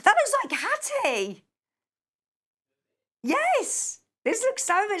using. That looks like Hattie. Yes. This looks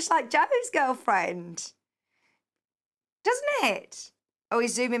so much like Joe's girlfriend. Doesn't it? Oh,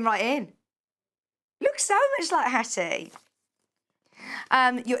 he's zooming right in. Looks so much like Hattie.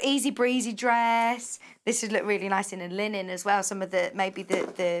 Your easy breezy dress. This would look really nice in a linen as well. Some of the, maybe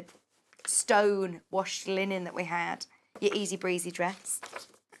the stone washed linen that we had. Your easy breezy dress.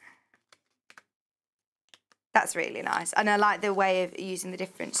 That's really nice. And I like the way of using the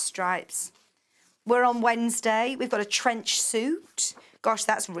different stripes. We're on Wednesday. We've got a trench suit. Gosh,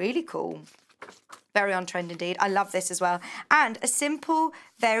 that's really cool. Very on trend indeed. I love this as well. And a simple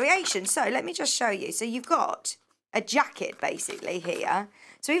variation. So let me just show you. So you've got a jacket basically here.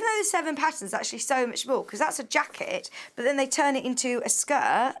 So even though there's 7 patterns, actually so much more, because that's a jacket, but then they turn it into a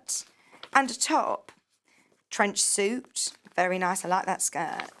skirt and a top. Trench suit. Very nice. I like that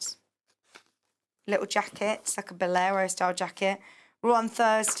skirt. Little jacket. It's like a bolero style jacket. We're on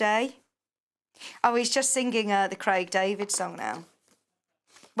Thursday. Oh, he's just singing the Craig David song now.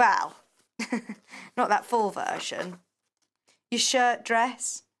 Well, not that full version. Your shirt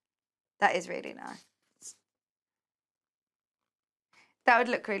dress. That is really nice. That would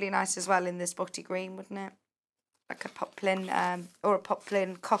look really nice as well in this botty green, wouldn't it? Like a poplin or a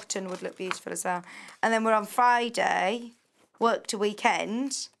poplin cotton would look beautiful as well. And then we're on Friday, work to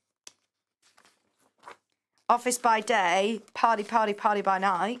weekend. Office by day, party, party, party by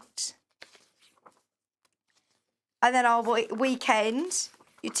night. And then our weekend,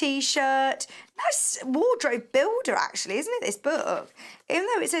 your T-shirt. Nice wardrobe builder, actually, isn't it, this book? Even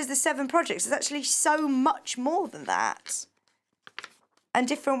though it says the 7 projects, there's actually so much more than that. And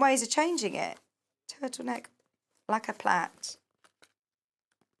different ways of changing it. Turtleneck, like a plait.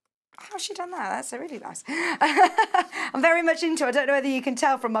 How's she done that? That's really nice. I'm very much into it. I don't know whether you can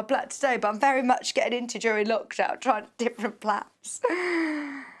tell from my plait today, but I'm very much getting into during lockdown, trying different plaits.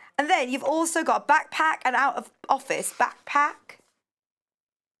 And then you've also got a backpack, an out-of-office backpack.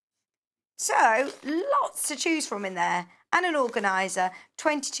 So, lots to choose from in there. And an organiser,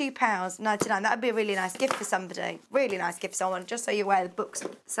 £22.99. That would be a really nice gift for somebody. Really nice gift for someone, just so you're aware the book's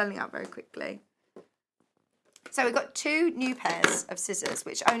selling out very quickly. So we've got 2 new pairs of scissors,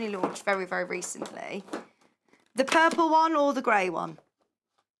 which only launched very, very recently. The purple one or the grey one?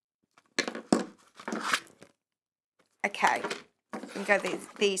 Okay. We can go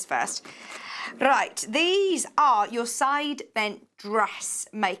these first. Right, these are your side bent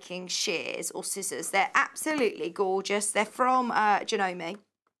dressmaking shears or scissors. They're absolutely gorgeous. They're from Janome.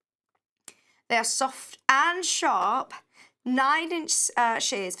 They are soft and sharp, 9-inch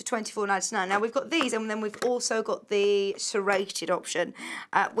shears for £24.99. Now we've got these, and then we've also got the serrated option,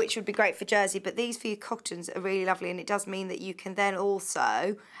 which would be great for jersey. But these for your cottons are really lovely, and it does mean that you can then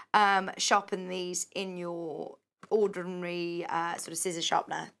also sharpen these in your ordinary sort of scissor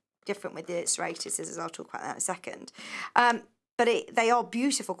sharpener. Different with the serrated scissors. I'll talk about that in a second. But they are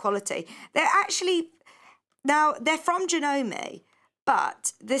beautiful quality. They're actually, now they're from Janome,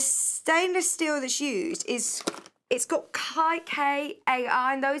 but the stainless steel that's used is, it's got KAI,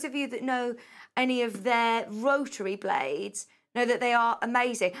 and those of you that know any of their rotary blades know that they are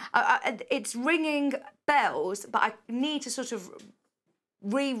amazing. It's ringing bells, but I need to sort of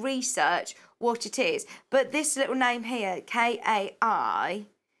research what it is. But this little name here, KAI,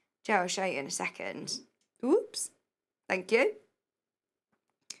 Joe, I'll show you in a second. Oops. Thank you.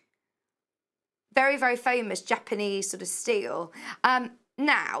 Very, very famous Japanese sort of steel.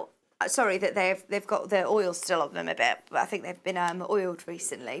 Now, sorry, that they've got the oil still on them a bit, but I think they've been oiled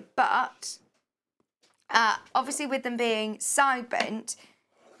recently. But obviously with them being side bent,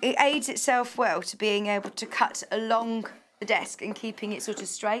 it aids itself well to being able to cut along the desk and keeping it sort of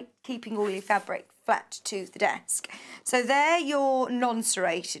straight, keeping all your fabric flat to the desk. So they're your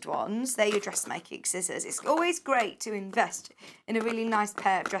non-serrated ones, they're your dressmaking scissors. It's always great to invest in a really nice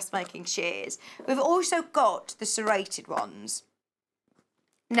pair of dressmaking shears. We've also got the serrated ones.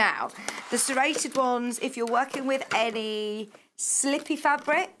 Now, the serrated ones, if you're working with any slippy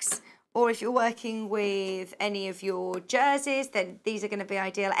fabrics, or if you're working with any of your jerseys, then these are going to be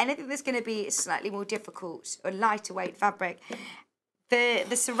ideal. Anything that's going to be slightly more difficult or lighter weight fabric, the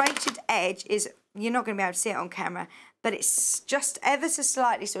serrated edge is, you're not going to be able to see it on camera, but it's just ever so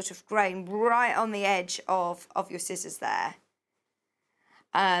slightly sort of grained right on the edge of your scissors there.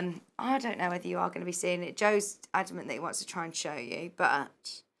 I don't know whether you are going to be seeing it. Joe's adamant that he wants to try and show you,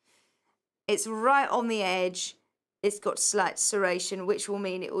 but it's right on the edge. It's got slight serration, which will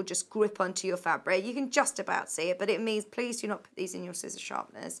mean it will just grip onto your fabric. You can just about see it, but it means please do not put these in your scissor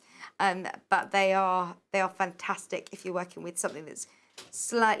sharpeners. But they are fantastic if you're working with something that's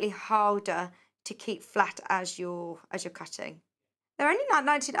slightly harder to keep flat as you're cutting. They're only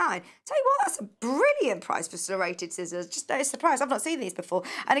 £9.99. Tell you what, that's a brilliant price for serrated scissors. Just notice the price. I've not seen these before.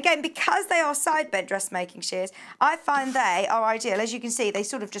 And again, because they are side bent dressmaking shears, I find they are ideal. As you can see, they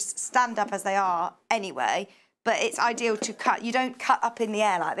sort of just stand up as they are anyway. But it's ideal to cut. You don't cut up in the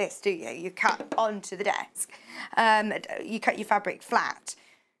air like this, do you? You cut onto the desk. You cut your fabric flat.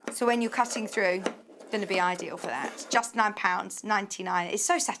 So when you're cutting through, it's going to be ideal for that. Just £9.99. It's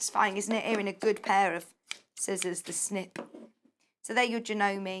so satisfying, isn't it? Hearing a good pair of scissors, the snip. So they're your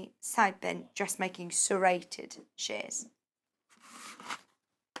Janome side bent dressmaking serrated shears.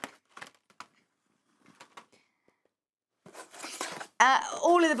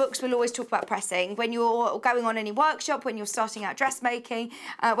 All of the books will always talk about pressing. When you're going on any workshop, when you're starting out dressmaking,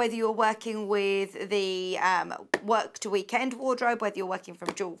 whether you're working with the work to weekend wardrobe, whether you're working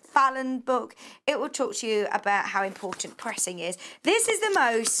from Jules Fallon book, it will talk to you about how important pressing is. This is the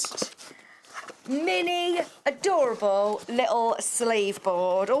most mini, adorable little sleeve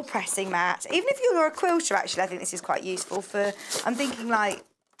board or pressing mat. Even if you're a quilter, actually, I think this is quite useful for, I'm thinking like,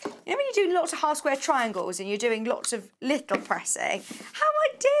 you know when you're doing lots of half square triangles and you're doing lots of little pressing, how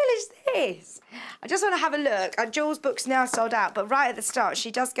ideal is this? I just want to have a look. Jules' book's now sold out, but right at the start she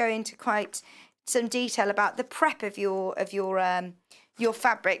does go into quite some detail about the prep of your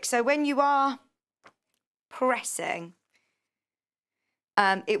fabric. So when you are pressing,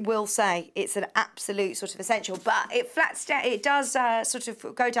 it will say it's an absolute sort of essential, but it flats down. It does sort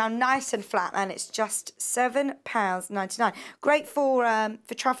of go down nice and flat, and it's just £7.99. Great for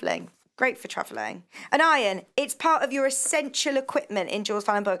travelling. Great for travelling. An iron. It's part of your essential equipment in Jules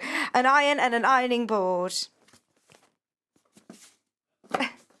Fallon book. An iron and an ironing board.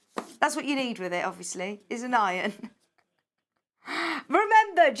 That's what you need with it, obviously, is an iron.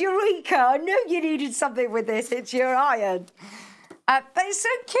 Remember, Eureka! I knew you needed something with this. It's your iron. But it's so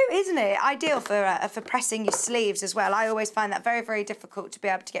cute, isn't it? Ideal for pressing your sleeves as well. I always find that very, very difficult to be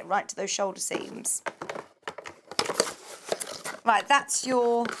able to get right to those shoulder seams. Right, that's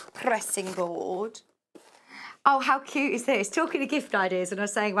your pressing board. Oh, how cute is this? Talking of gift ideas, and I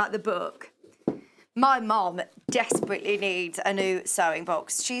was saying about the book. My mom desperately needs a new sewing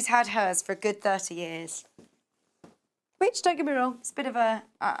box. She's had hers for a good 30 years. Which, don't get me wrong, it's a bit of a,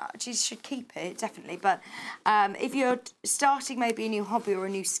 she should keep it, definitely. But if you're starting maybe a new hobby or a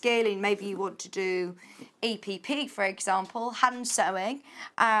new skill, and maybe you want to do EPP, for example, hand sewing,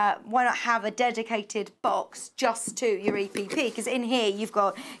 why not have a dedicated box just to your EPP? Because in here, you've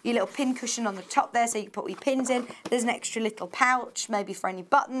got your little pin cushion on the top there, so you can put all your pins in. There's an extra little pouch, maybe for any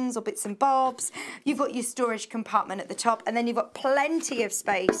buttons or bits and bobs. You've got your storage compartment at the top, and then you've got plenty of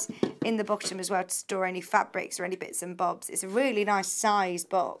space in the bottom as well to store any fabrics or any bits and bobs. It's a really nice size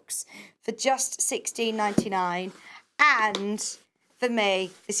box for just £16.99. And for me,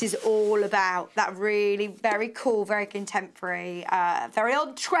 this is all about that really very cool, very contemporary, very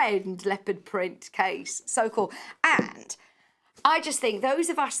on-trend leopard print case. So cool. And I just think those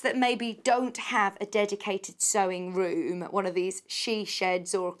of us that maybe don't have a dedicated sewing room, one of these she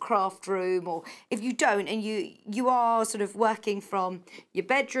sheds or a craft room, or if you don't and you are sort of working from your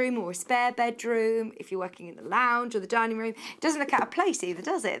bedroom or a spare bedroom, if you're working in the lounge or the dining room, it doesn't look out of place either,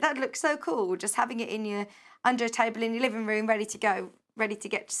 does it? That looks so cool, just having it in your under a table in your living room, ready to go, ready to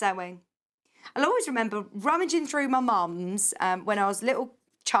get to sewing. I'll always remember rummaging through my mum's when I was a little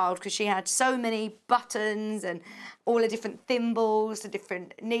child, because she had so many buttons and all the different thimbles, the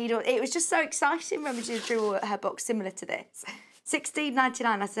different needles. It was just so exciting rummaging through her box, similar to this. 16.99.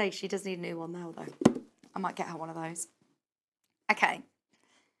 I say she does need a new one now, though. I might get her one of those. Okay.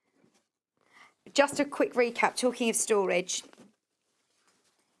 Just a quick recap, talking of storage.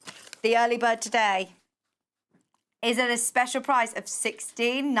 The early bird today is at a special price of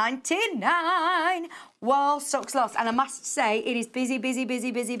 $16.99 while stocks last. And I must say, it is busy, busy, busy,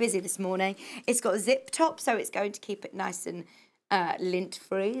 busy, busy this morning. It's got a zip top, so it's going to keep it nice and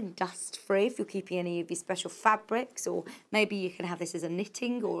lint-free and dust-free if you're keeping any of your special fabrics, or maybe you can have this as a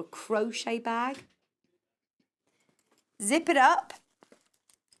knitting or a crochet bag. Zip it up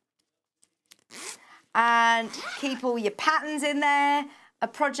and keep all your patterns in there. A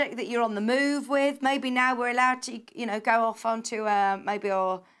project that you're on the move with. Maybe now we're allowed to, you know, go off onto maybe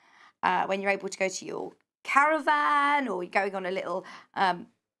or when you're able to go to your caravan, or you're going on a little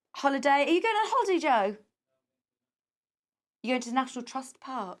holiday. Are you going on holiday, Joe? You're going to the National Trust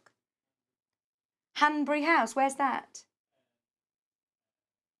Park. Hanbury House, where's that?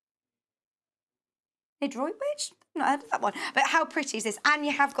 Near Droitwich? I've not heard of that one. But how pretty is this? And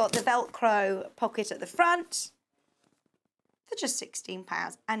you have got the Velcro pocket at the front. For just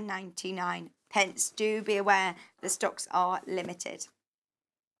 £16.99. Do be aware the stocks are limited.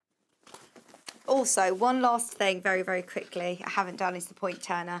 Also, one last thing very, very quickly I haven't done is the point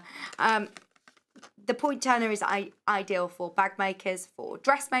turner. The point turner is ideal for bag makers, for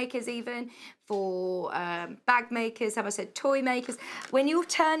dressmakers even, for bag makers, have I said toy makers. When you're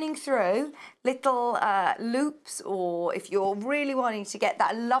turning through little loops, or if you're really wanting to get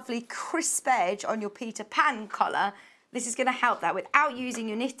that lovely crisp edge on your Peter Pan collar, this is going to help that without using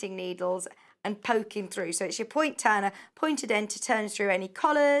your knitting needles and poking through. So it's your point turner, pointed end to turn through any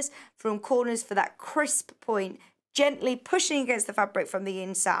collars, from corners for that crisp point, gently pushing against the fabric from the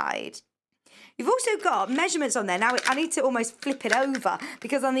inside. You've also got measurements on there. Now I need to almost flip it over,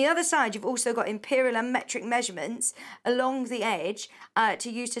 because on the other side you've also got imperial and metric measurements along the edge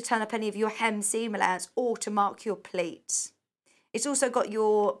to use to turn up any of your hem seam allowance or to mark your pleats. It's also got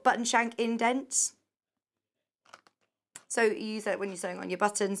your button shank indents. So you use that when you're sewing on your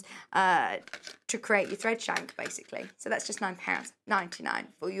buttons to create your thread shank, basically. So that's just £9.99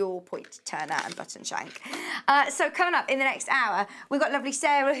 for your point turner and button shank. So coming up in the next hour, we've got lovely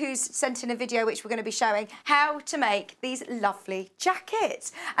Sarah, who's sent in a video which we're going to be showing how to make these lovely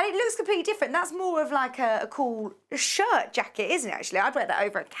jackets. And it looks completely different. That's more of like a cool shirt jacket, isn't it, actually? I'd wear that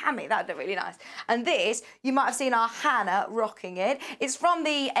over a cami. That'd look really nice. And this, you might have seen our Hannah rocking it. It's from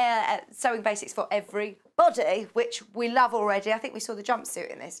the Sewing Basics for Everybody, which we love already. I think we saw the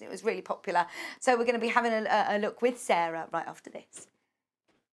jumpsuit in this and it was really popular. So we're going to be having a look with Sarah right after this.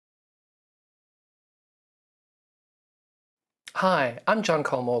 Hi, I'm John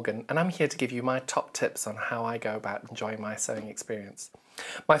Cole Morgan and I'm here to give you my top tips on how I go about enjoying my sewing experience.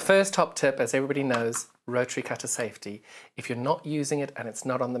 My first top tip, as everybody knows, rotary cutter safety. If you're not using it and it's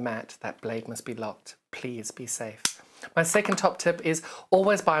not on the mat, that blade must be locked. Please be safe. My second top tip is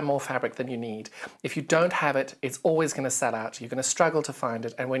always buy more fabric than you need. If you don't have it, it's always going to sell out. You're going to struggle to find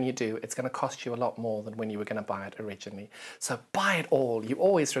it, and when you do, it's going to cost you a lot more than when you were going to buy it originally. So buy it all. You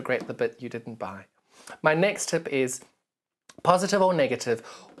always regret the bit you didn't buy. My next tip is, positive or negative,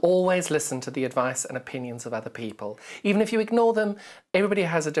 always listen to the advice and opinions of other people. Even if you ignore them, everybody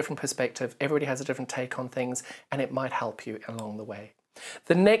has a different perspective, everybody has a different take on things, and it might help you along the way.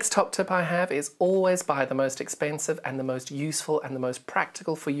 The next top tip I have is always buy the most expensive and the most useful and the most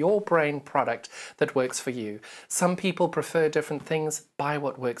practical for your brain product that works for you. Some people prefer different things. Buy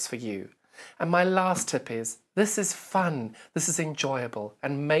what works for you. And my last tip is, this is fun, this is enjoyable,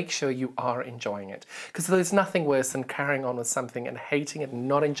 and make sure you are enjoying it. Because there's nothing worse than carrying on with something and hating it and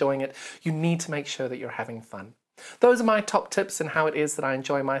not enjoying it. You need to make sure that you're having fun. Those are my top tips and how it is that I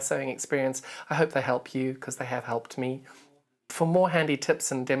enjoy my sewing experience. I hope they help you, because they have helped me. For more handy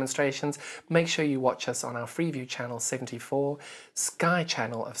tips and demonstrations, make sure you watch us on our Freeview channel 74, Sky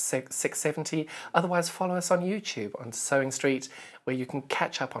channel of 670, otherwise follow us on YouTube on Sewing Street, where you can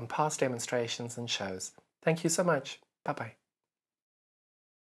catch up on past demonstrations and shows. Thank you so much. Bye-bye.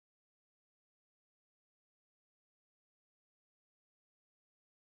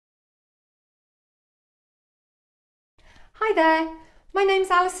 Hi there, my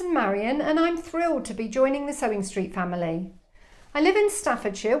name's Alison Marion and I'm thrilled to be joining the Sewing Street family. I live in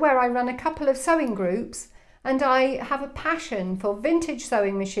Staffordshire, where I run a couple of sewing groups, and I have a passion for vintage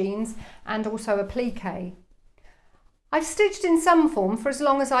sewing machines and also applique. I've stitched in some form for as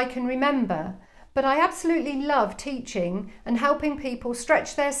long as I can remember, but I absolutely love teaching and helping people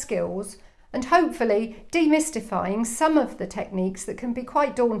stretch their skills and hopefully demystifying some of the techniques that can be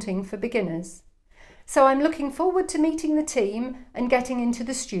quite daunting for beginners. So I'm looking forward to meeting the team and getting into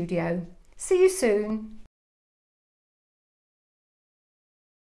the studio. See you soon.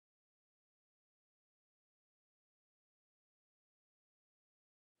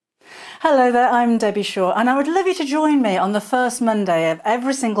 Hello there, I'm Debbie Shaw and I would love you to join me on the first Monday of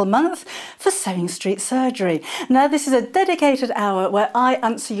every single month for Sewing Street Surgery. Now this is a dedicated hour where I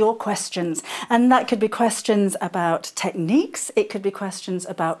answer your questions, and that could be questions about techniques, it could be questions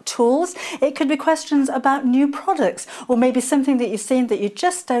about tools, it could be questions about new products, or maybe something that you've seen that you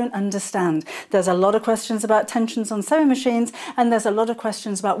just don't understand. There's a lot of questions about tensions on sewing machines, and there's a lot of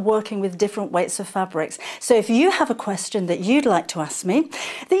questions about working with different weights of fabrics. So if you have a question that you'd like to ask me,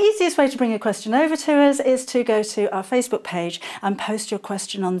 the easiest way to bring a question over to us is to go to our Facebook page and post your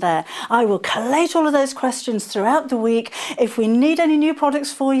question on there. I will collate all of those questions throughout the week. If we need any new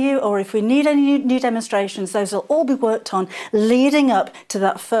products for you, or if we need any new demonstrations, those will all be worked on leading up to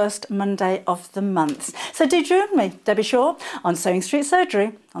that first Monday of the month. So do join me, Debbie Shaw, on Sewing Street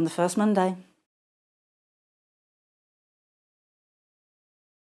Surgery on the first Monday.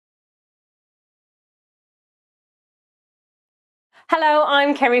 Hello,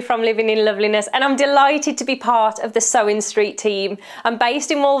 I'm Kerry from Living in Loveliness and I'm delighted to be part of the Sewing Street team. I'm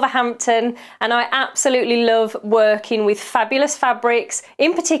based in Wolverhampton and I absolutely love working with fabulous fabrics.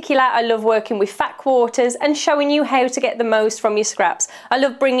 In particular, I love working with fat quarters and showing you how to get the most from your scraps. I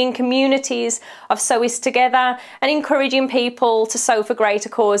love bringing communities of sewists together and encouraging people to sew for greater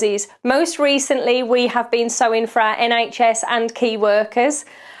causes. Most recently, we have been sewing for our NHS and key workers.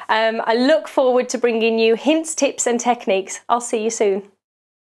 I look forward to bringing you hints, tips and techniques. I'll see you soon.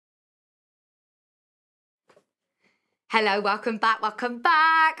 Hello, welcome back, welcome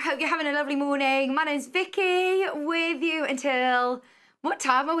back. Hope you're having a lovely morning. My name's Vicky, with you until, what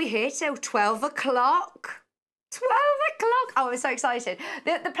time are we here till? 12 o'clock? 12 o'clock. Oh, I'm so excited.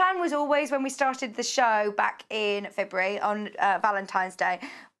 The plan was always, when we started the show back in February on Valentine's Day,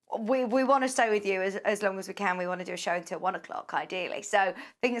 we want to stay with you as long as we can. We want to do a show until 1 o'clock, ideally. So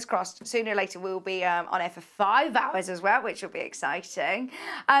fingers crossed, sooner or later we'll be on air for 5 hours as well, which will be exciting.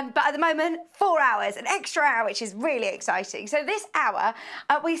 But at the moment, 4 hours, an extra hour, which is really exciting. So this hour,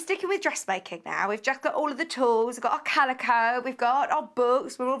 we're sticking with dressmaking now. We've just got all of the tools, we've got our calico, we've got our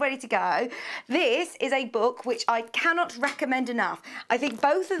books, we're all ready to go. This is a book which I cannot recommend enough. I think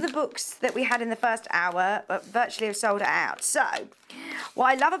both of the books that we had in the first hour virtually have sold out. So what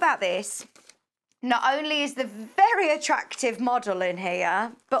I love about this, not only is the very attractive model in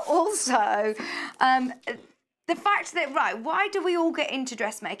here, but also the fact that, right, why do we all get into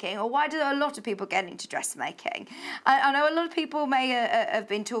dressmaking, or why do a lot of people get into dressmaking? I know a lot of people may have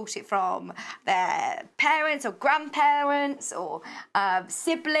been taught it from their parents or grandparents or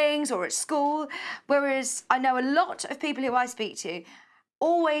siblings or at school, whereas I know a lot of people who I speak to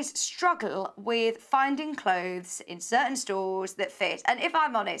always struggle with finding clothes in certain stores that fit. And if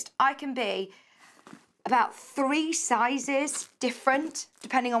I'm honest, I can be about 3 sizes different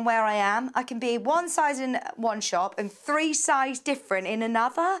depending on where I am. I can be 1 size in one shop and 3 size different in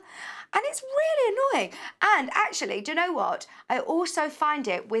another. And it's really annoying. And actually, do you know what? I also find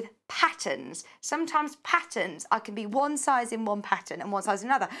it with patterns. Sometimes patterns, I can be 1 size in one pattern and 1 size in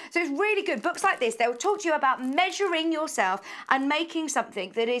another. So it's really good. Books like this, they'll talk to you about measuring yourself and making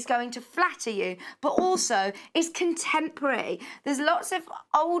something that is going to flatter you, but also is contemporary. There's lots of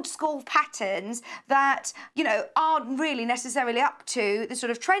old school patterns that, you know, aren't really necessarily up to the sort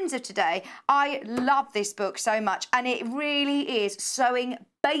of trends of today. I love this book so much, and it really is sewing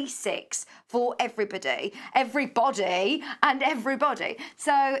basics for everybody and everybody.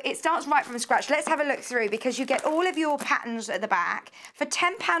 So it starts right from scratch. Let's have a look through, because you get all of your patterns at the back for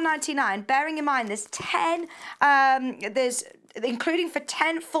 £10.99. Bearing in mind there's 10, there's including for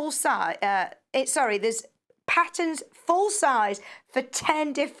 10 full size. There's patterns full size for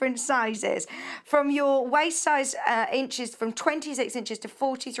 10 different sizes, from your waist size inches from 26 inches to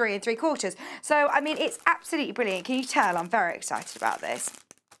 43 3/4. So I mean, it's absolutely brilliant. Can you tell I'm very excited about this?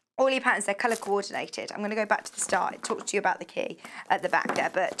 All your patterns, they're colour coordinated. I'm going to go back to the start and talk to you about the key at the back there,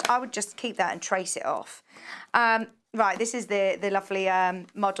 but I would just keep that and trace it off. Right, this is the lovely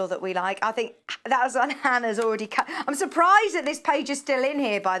model that we like. I think that was on Hannah's already cut. I'm surprised that this page is still in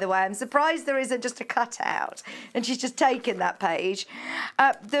here, by the way. I'm surprised there isn't just a cutout and she's just taken that page.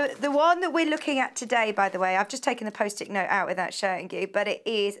 The one that we're looking at today, by the way, I've just taken the post-it note out without showing you, but it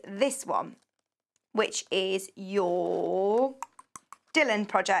is this one, which is your Dylan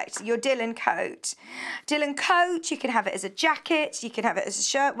project, your Dylan coat. Dylan coat, you can have it as a jacket, you can have it as a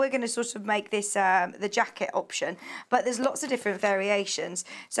shirt. We're going to sort of make this the jacket option, but there's lots of different variations.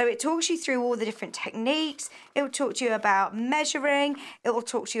 So it talks you through all the different techniques. It will talk to you about measuring. It will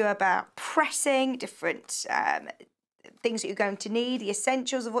talk to you about pressing, different things that you're going to need, the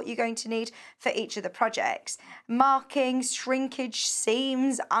essentials of what you're going to need for each of the projects. Markings, shrinkage,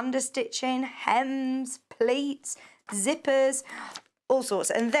 seams, understitching, hems, pleats, zippers, all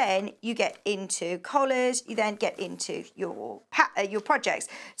sorts. And then you get into collars, you then get into your projects.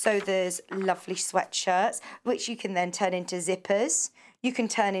 So there's lovely sweatshirts, which you can then turn into zippers. You can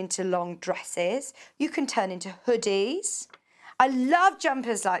turn into long dresses. You can turn into hoodies. I love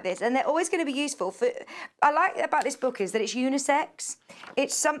jumpers like this, and they're always going to be useful. I like about this book is that it's unisex.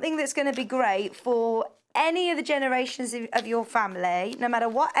 It's something that's going to be great for any of the generations of your family, no matter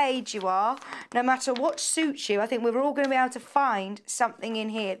what age you are, no matter what suits you. I think we're all going to be able to find something in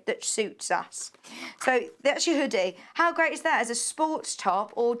here that suits us. So that's your hoodie. How great is that as a sports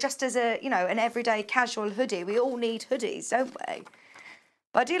top, or just as a, you know, an everyday casual hoodie? We all need hoodies, don't we?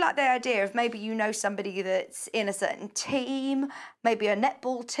 But I do like the idea of maybe you know somebody that's in a certain team, maybe a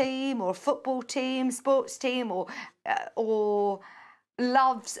netball team or a football team, sports team, or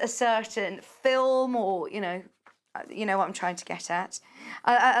loves a certain film, or you know what I'm trying to get at.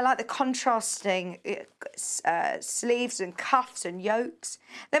 I like the contrasting sleeves and cuffs and yokes.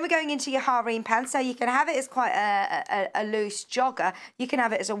 Then we're going into your harem pants, so you can have it as quite a loose jogger. You can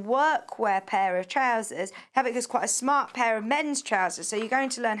have it as a workwear pair of trousers. Have it as quite a smart pair of men's trousers. So you're going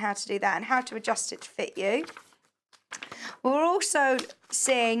to learn how to do that and how to adjust it to fit you. We're also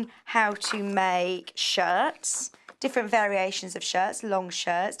seeing how to make shirts, different variations of shirts, long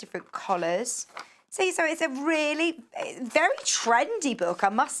shirts, different collars. See, so it's a really very trendy book, I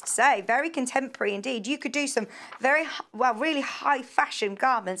must say, very contemporary indeed. You could do some really high fashion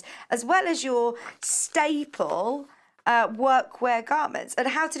garments, as well as your staple workwear garments, and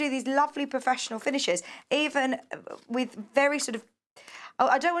how to do these lovely professional finishes, even with very sort of,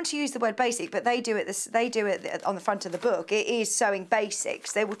 I don't want to use the word basic, but they do it on the front of the book. It is Sewing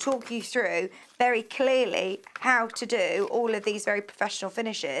Basics. They will talk you through very clearly how to do all of these very professional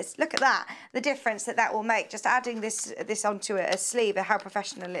finishes. Look at that, the difference that will make, just adding this onto a sleeve, and how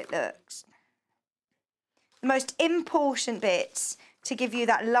professional it looks. The most important bits to give you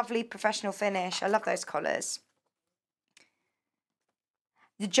that lovely professional finish. I love those collars.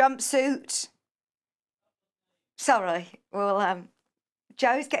 The jumpsuit. Sorry, well,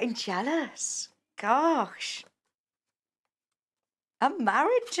 Joe's getting jealous. Gosh. I'm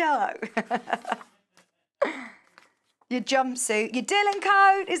married, Joe. Your jumpsuit. Your Dylan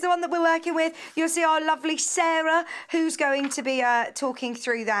coat is the one that we're working with. You'll see our lovely Sarah, who's going to be talking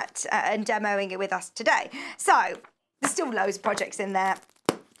through that and demoing it with us today. So, there's still loads of projects in there.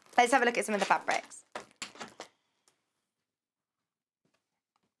 Let's have a look at some of the fabrics.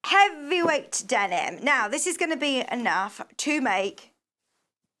 Heavyweight denim. Now, this is going to be enough to make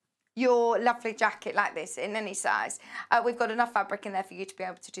your lovely jacket like this in any size. We've got enough fabric in there for you to be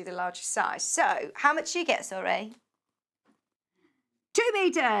able to do the largest size. So, how much do you get, sorry? 2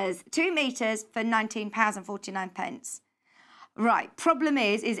 metres. 2 metres for £19.49. Right, problem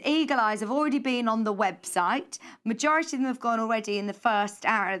is Eagle Eyes have already been on the website. Majority of them have gone already in the first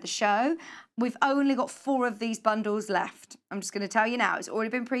hour of the show. We've only got 4 of these bundles left. I'm just going to tell you now, it's already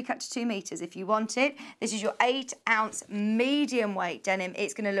been pre-cut to 2 metres. If you want it, this is your 8-ounce medium weight denim.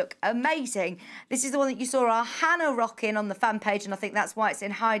 It's going to look amazing. This is the one that you saw our Hannah rocking on the fan page, and I think that's why it's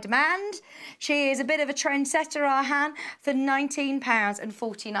in high demand. She is a bit of a trendsetter, our Han, for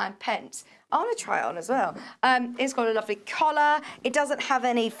 £19.49. I want to try it on as well. It's got a lovely collar. It doesn't have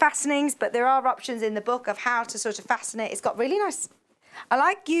any fastenings, but there are options in the book of how to sort of fasten it. It's got really nice. I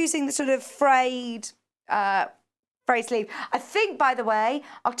like using the sort of frayed sleeve. I think, by the way,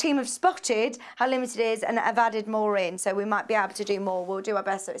 our team have spotted how limited it is and have added more in, so we might be able to do more. We'll do our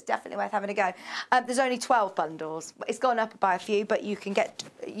best, so it's definitely worth having a go. There's only 12 bundles. It's gone up by a few, but you can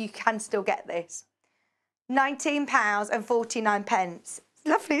still get this. £19.49. It's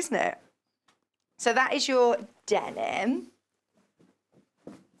lovely, isn't it? So that is your denim.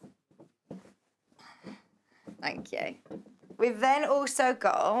 Thank you. We've then also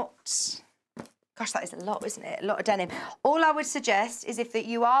got, gosh, that is a lot, isn't it? A lot of denim. All I would suggest is if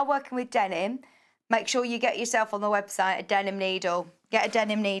you are working with denim, make sure you get yourself on the website a denim needle. Get a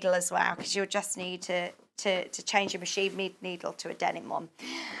denim needle as well, because you'll just need to change your machine needle to a denim one.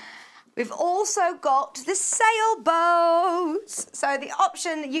 We've also got the sailboats. So the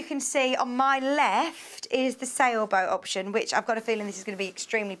option that you can see on my left is the sailboat option, which I've got a feeling this is going to be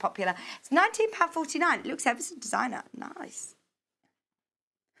extremely popular. It's £19.49. It looks ever so designer. Nice.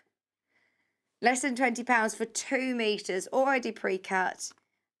 Less than £20 for 2 metres, already pre-cut,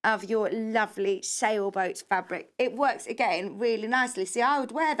 of your lovely sailboat fabric. It works, again, really nicely. See, I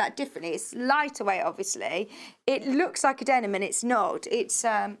would wear that differently. It's lighter weight, obviously. It looks like a denim and it's not. It's...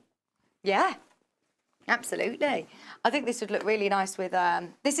 yeah, absolutely. I think this would look really nice with...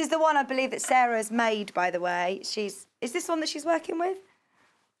 this is the one I believe that Sarah's made, by the way. Is this one that she's working with?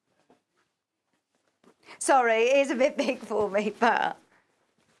 Sorry, it is a bit big for me, but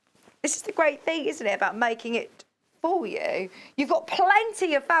this is the great thing, isn't it, about making it for you. You've got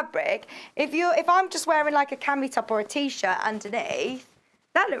plenty of fabric. If I'm just wearing like a cami top or a t-shirt underneath,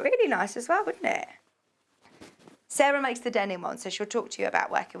 that'd look really nice as well, wouldn't it? Sarah makes the denim one, so she'll talk to you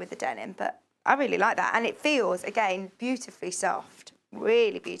about working with the denim, but I really like that. And it feels, again, beautifully soft,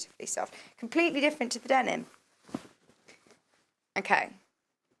 really beautifully soft. Completely different to the denim. Okay,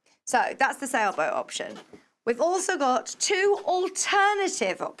 so that's the sailboat option. We've also got two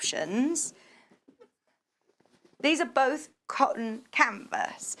alternative options. These are both cotton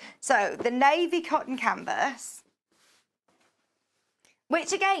canvas. So the navy cotton canvas,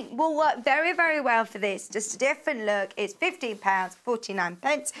 which again will work very, very well for this. Just a different look. It's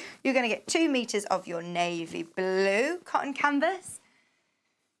 £15.49. You're going to get 2 meters of your navy blue cotton canvas.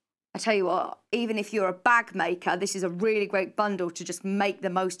 I tell you what, even if you're a bag maker, this is a really great bundle to just make the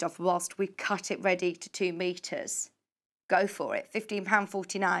most of whilst we cut it ready to 2 meters. Go for it,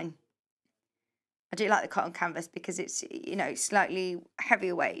 £15.49. I do like the cotton canvas because it's, you know, slightly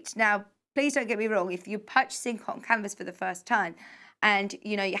heavier weight. Now, please don't get me wrong, if you're purchasing cotton canvas for the first time and,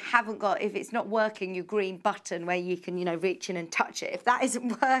 you know, you haven't got, if it's not working, your green button where you can, you know, reach in and touch it, if that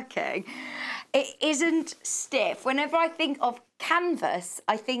isn't working, it isn't stiff. Whenever I think of canvas,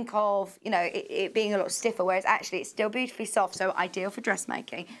 I think of, you know, it being a lot stiffer, whereas actually it's still beautifully soft, so ideal for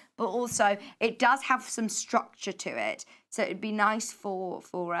dressmaking, but also it does have some structure to it, so it'd be nice for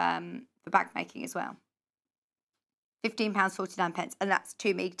bag making as well. £15.49, and that's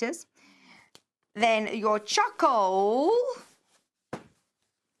 2 meters. Then your charcoal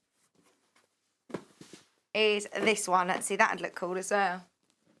is this one. Let's see, that'd look cool as well.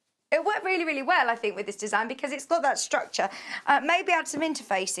 It worked really, really well, I think, with this design because it's got that structure. Maybe add some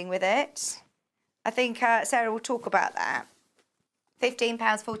interfacing with it. I think Sarah will talk about that.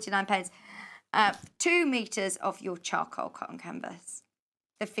 £15.49. 2 meters of your charcoal cotton canvas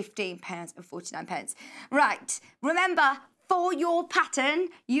for £15.49. Right, remember, for your pattern,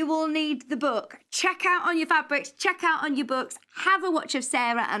 you will need the book. Check out on your fabrics, check out on your books, have a watch of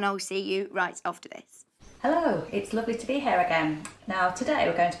Sarah, and I'll see you right after this. Hello, it's lovely to be here again. Now today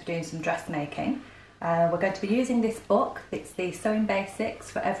we're going to be doing some dressmaking. We're going to be using this book. It's the Sewing Basics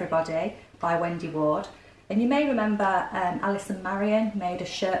for Everybody by Wendy Ward. And you may remember Alice and Marion made a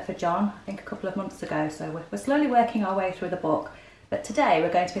shirt for John, I think a couple of months ago, so we're slowly working our way through the book. But today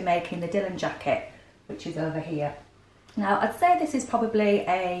we're going to be making the Dylan jacket, which is over here. Now I'd say this is probably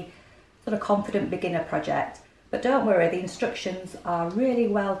a sort of confident beginner project. But don't worry, the instructions are really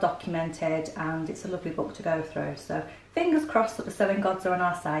well documented and it's a lovely book to go through. So fingers crossed that the sewing gods are on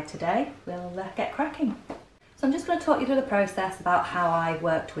our side today. We'll get cracking. So I'm just going to talk you through the process about how I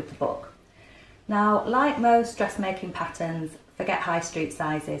worked with the book. Now, like most dressmaking patterns, forget high street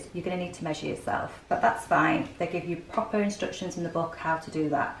sizes. You're going to need to measure yourself, but that's fine. They give you proper instructions in the book how to do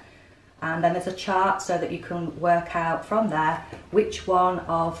that. And then there's a chart so that you can work out from there which one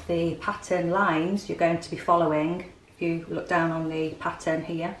of the pattern lines you're going to be following. If you look down on the pattern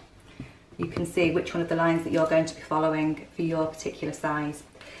here, you can see which one of the lines that you're going to be following for your particular size.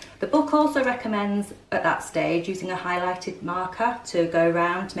 The book also recommends at that stage using a highlighted marker to go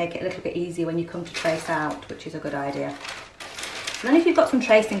around to make it a little bit easier when you come to trace out, which is a good idea. And then if you've got some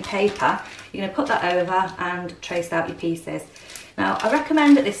tracing paper, you're going to put that over and trace out your pieces. Now, I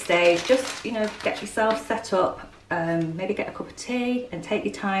recommend at this stage, just, you know, get yourself set up, maybe get a cup of tea and take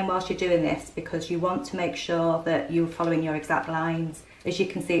your time whilst you're doing this because you want to make sure that you're following your exact lines. As you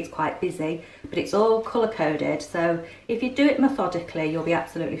can see, it's quite busy, but it's all colour-coded, so if you do it methodically, you'll be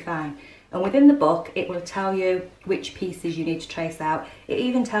absolutely fine. And within the book, it will tell you which pieces you need to trace out. It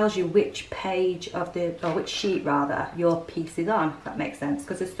even tells you which page of the, or which sheet rather, your piece is on, if that makes sense,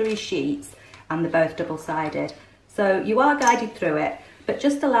 because there's 3 sheets and they're both double-sided. So you are guided through it, but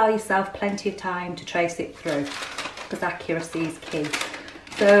just allow yourself plenty of time to trace it through, because accuracy is key.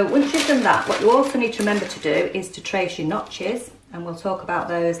 So once you've done that, what you also need to remember to do is to trace your notches, and we'll talk about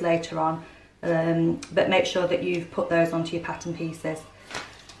those later on, but make sure that you've put those onto your pattern pieces.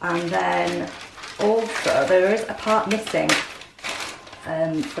 And then also there is a part missing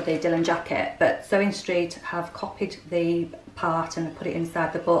for the Dylan jacket, but Sewing Street have copied the part and put it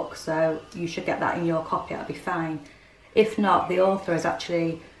inside the book, so you should get that in your copy, that'll be fine. If not, the author has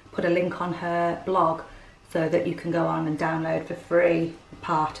actually put a link on her blog so that you can go on and download for free the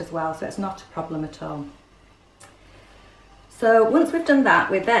part as well, so it's not a problem at all. So once we've done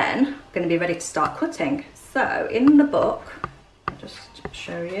that, we're then going to be ready to start cutting. So in the book, I'll just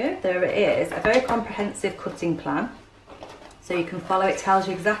show you, there is a very comprehensive cutting plan. So you can follow, it tells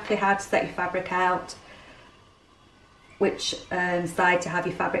you exactly how to set your fabric out. which side to have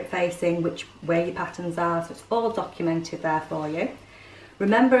your fabric facing, where your patterns are, so it's all documented there for you.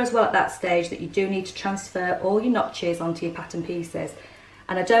 Remember as well at that stage that you do need to transfer all your notches onto your pattern pieces.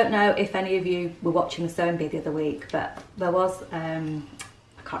 And I don't know if any of you were watching the sewing bee the other week, but there was, I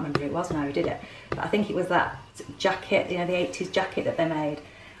can't remember who it was now who did it, but I think it was that jacket, you know, the 80s jacket that they made.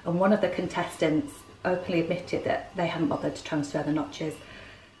 And one of the contestants openly admitted that they hadn't bothered to transfer the notches.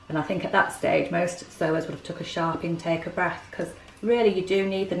 And I think at that stage, most sewers would have took a sharp intake of breath, because really you do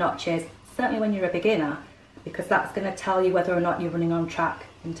need the notches, certainly when you're a beginner, because that's going to tell you whether or not you're running on track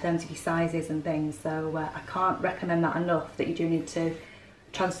in terms of your sizes and things. So I can't recommend that enough, that you do need to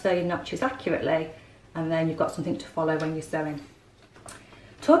transfer your notches accurately, and then you've got something to follow when you're sewing.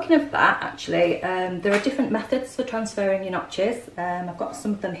 Talking of that, actually, there are different methods for transferring your notches. I've got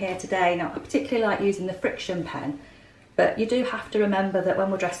some of them here today. Now, I particularly like using the friction pen, but you do have to remember that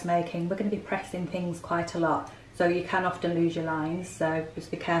when we're dressmaking, we're going to be pressing things quite a lot, so you can often lose your lines, so just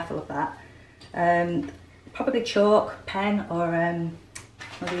be careful of that. Probably chalk, pen, or one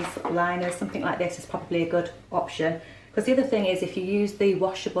of these liners, something like this is probably a good option. Because the other thing is, if you use the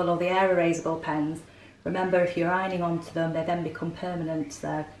washable or the air erasable pens, remember if you're ironing onto them, they then become permanent,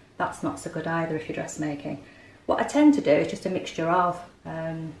 so that's not so good either if you're dressmaking. What I tend to do is just a mixture of,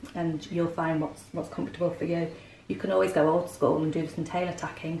 and you'll find what's comfortable for you. You can always go old school and do some tailor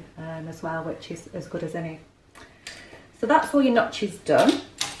tacking as well, which is as good as any. So that's all your notches done.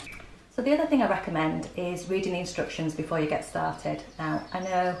 So the other thing I recommend is reading the instructions before you get started. Now, I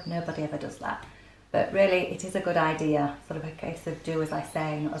know nobody ever does that, but really it is a good idea, sort of a case of do as I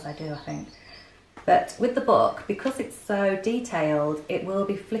say, not as I do, I think. But with the book, because it's so detailed, it will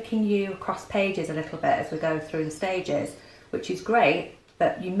be flicking you across pages a little bit as we go through the stages, which is great,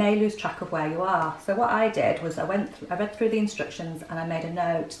 but you may lose track of where you are. So what I did was I read through the instructions and I made a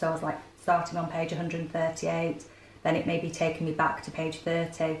note. So I was like starting on page 138, then it may be taking me back to page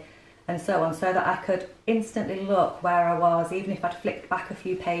 30, and so on, so that I could instantly look where I was. Even if I'd flicked back a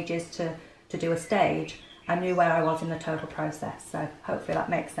few pages to do a stage, I knew where I was in the total process. So hopefully that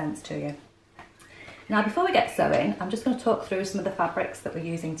makes sense to you. Now, before we get sewing, I'm just going to talk through some of the fabrics that we're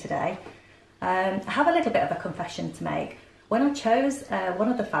using today. I have a little bit of a confession to make. When I chose one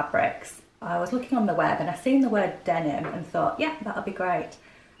of the fabrics, I was looking on the web and I seen the word denim and thought, yeah, that'll be great.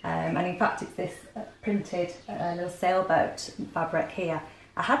 And in fact, it's this printed little sailboat fabric here.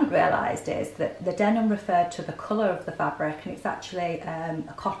 I hadn't realised is that the denim referred to the colour of the fabric, and it's actually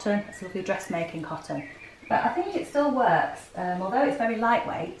a cotton. It's a lovely dressmaking cotton. But I think it still works, although it's very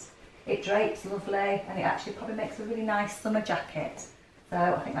lightweight. It drapes lovely, and it actually probably makes a really nice summer jacket. So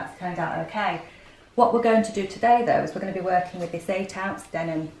I think that's turned out okay. What we're going to do today though is we're going to be working with this 8-ounce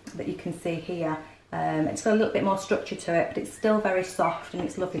denim that you can see here. It's got a little bit more structure to it, but it's still very soft and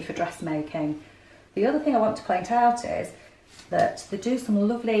it's lovely for dressmaking. The other thing I want to point out is that they do some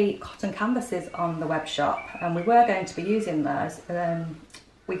lovely cotton canvases on the web shop, and we were going to be using those.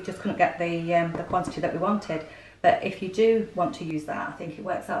 We just couldn't get the quantity that we wanted. But if you do want to use that, I think it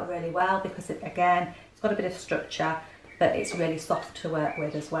works out really well, because again, it's got a bit of structure, but it's really soft to work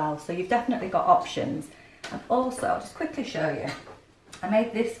with as well. So you've definitely got options. And also, I'll just quickly show you, I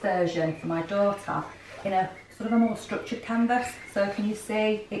made this version for my daughter in a sort of a more structured canvas. So can you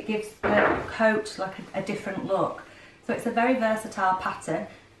see, it gives the coat like a different look. So it's a very versatile pattern.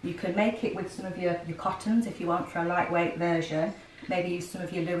 You can make it with some of your cottons if you want for a lightweight version. Maybe use some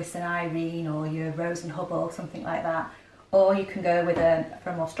of your Lewis and Irene or your Rose and Hubble, something like that. Or you can go with for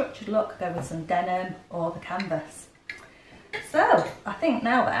a more structured look, go with some denim or the canvas. So I think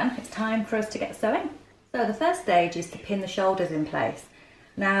now then it's time for us to get sewing. So the first stage is to pin the shoulders in place.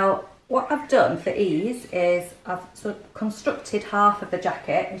 Now what I've done for ease is I've sort of constructed half of the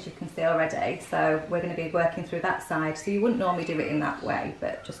jacket, as you can see already. So we're going to be working through that side. So you wouldn't normally do it in that way,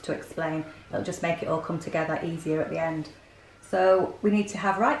 but just to explain, it'll just make it all come together easier at the end. So we need to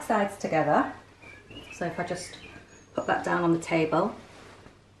have right sides together. So if I just put that down on the table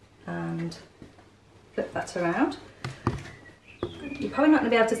and flip that around. You're probably not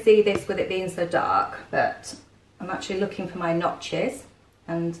going to be able to see this with it being so dark, but I'm actually looking for my notches,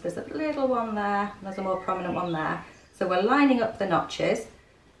 and there's a little one there, and there's a more prominent one there. So we're lining up the notches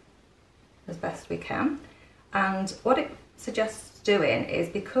as best we can. And what it suggests doing is,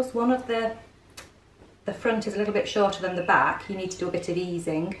 because one of the front is a little bit shorter than the back, you need to do a bit of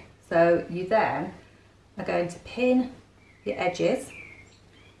easing. So you then are going to pin your edges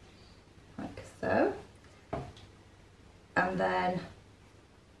like so, and then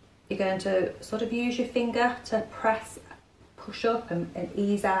you're going to sort of use your finger to press, push up and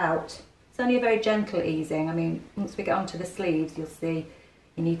ease out. It's only a very gentle easing. I mean, once we get onto the sleeves, you'll see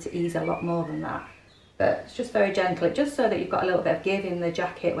you need to ease a lot more than that. but it's just very gentle. It's just so that you've got a little bit of give in the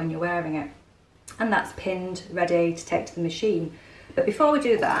jacket when you're wearing it. And that's pinned, ready to take to the machine. But before we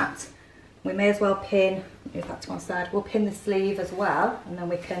do that, we may as well pin, move that to one side, we'll pin the sleeve as well, and then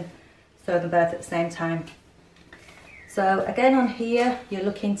we can sew them both at the same time. So again, on here, you're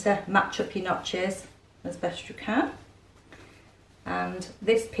looking to match up your notches as best you can. And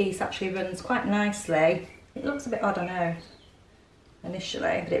this piece actually runs quite nicely. It looks a bit odd, I know,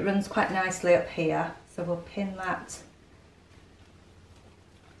 initially, but it runs quite nicely up here. So we'll pin that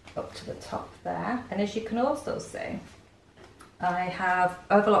up to the top there. And as you can also see, I have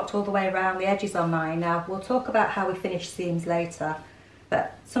overlocked all the way around the edges on mine. Now, we'll talk about how we finish seams later,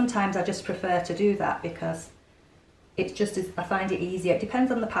 but sometimes I just prefer to do that because it's just, I find it easier. It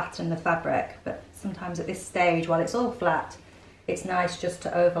depends on the pattern, the fabric, but sometimes at this stage, while it's all flat, it's nice just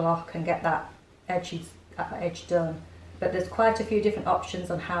to overlock and get that edge done. But there's quite a few different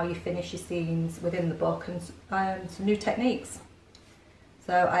options on how you finish your seams within the book, and some new techniques.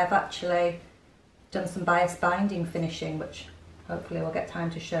 So I have actually done some bias binding finishing, which hopefully we'll get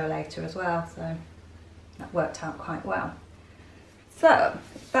time to show later as well, so that worked out quite well. So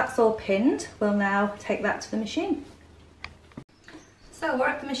that's all pinned. We'll now take that to the machine. So we're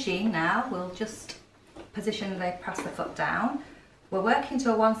at the machine now. We'll just position the presser foot down. We're working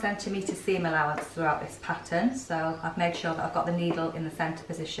to a 1 centimetre seam allowance throughout this pattern, so I've made sure that I've got the needle in the centre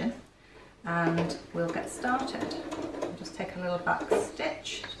position, and we'll get started. We'll just take a little back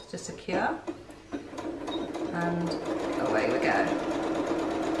stitch to secure, and away we go.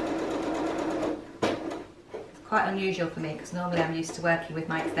 It's quite unusual for me because normally I'm used to working with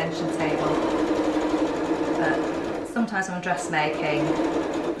my extension table, but sometimes when I'm dressmaking,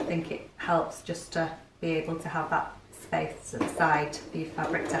 I think it helps just to be able to have that space at the side for your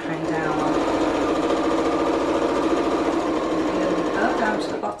fabric to hang down on. Here we go, down to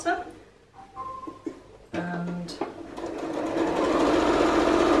the bottom, and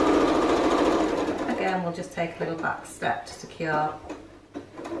again we'll just take a little back step to secure,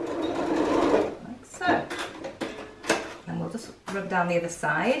 like so, and we'll just rub down the other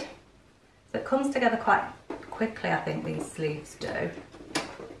side. So it comes together quite quickly, I think these sleeves do.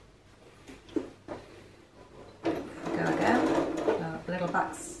 Again, a little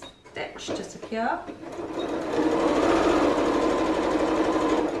back stitch to secure.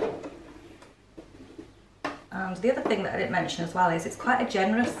 And the other thing that I didn't mention as well is it's quite a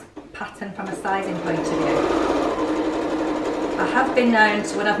generous pattern from a sizing point of view. I have been known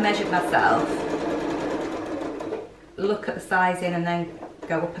to, when I've measured myself, look at the sizing and then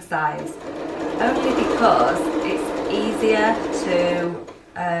go up a size, only because it's easier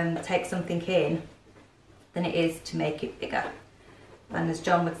to take something in than it is to make it bigger. And as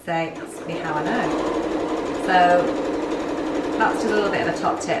John would say, that's me how I know. So that's just a little bit of a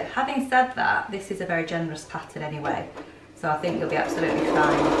top tip. Having said that, this is a very generous pattern anyway, so I think you'll be absolutely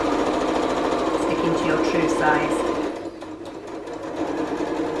fine sticking to your true size.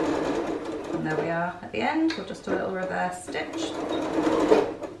 And there we are at the end. We'll just do a little reverse stitch.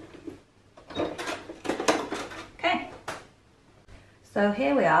 Okay, so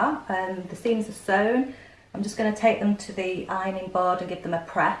here we are. The seams are sewn. I'm just going to take them to the ironing board and give them a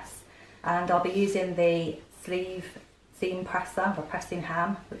press, and I'll be using the sleeve seam presser, or pressing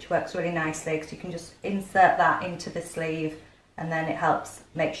ham, which works really nicely because you can just insert that into the sleeve, and then it helps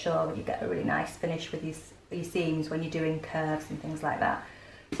make sure that you get a really nice finish with your seams when you're doing curves and things like that.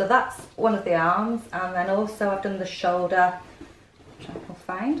 So that's one of the arms, and then also I've done the shoulder, which I can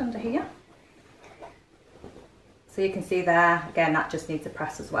find under here. So you can see there, again, that just needs a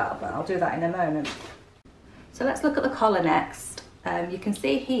press as well, but I'll do that in a moment. So let's look at the collar next. You can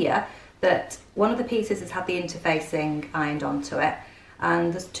see here that one of the pieces has had the interfacing ironed onto it,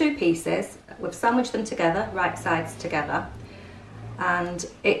 and there's two pieces. We've sandwiched them together, right sides together, and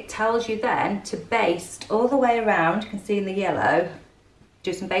it tells you then to baste all the way around. You can see in the yellow,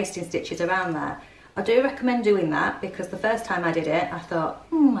 do some basting stitches around there. I do recommend doing that because the first time I did it, I thought,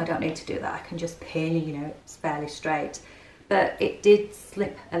 I don't need to do that. I can just pin, you know, it's fairly straight. But it did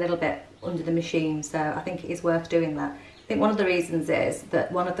slip a little bit under the machine, so I think it is worth doing that. I think one of the reasons is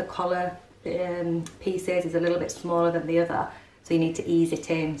that one of the collar pieces is a little bit smaller than the other, so you need to ease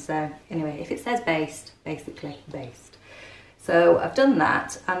it in. So anyway, if it says baste, basically baste. So I've done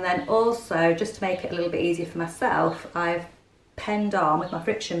that, and then also, just to make it a little bit easier for myself, I've penned on with my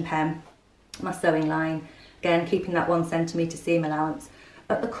friction pen my sewing line, again keeping that 1 centimetre seam allowance.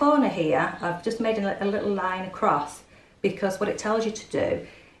 At the corner here, I've just made a little line across, because what it tells you to do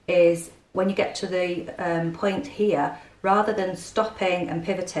is when you get to the point here, rather than stopping and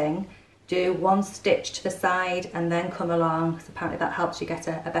pivoting, do one stitch to the side and then come along, because apparently that helps you get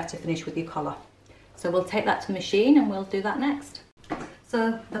a better finish with your collar. So we'll take that to the machine and we'll do that next.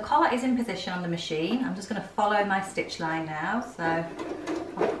 So the collar is in position on the machine. I'm just going to follow my stitch line now. So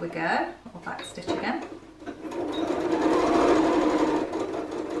off we go, or back stitch again.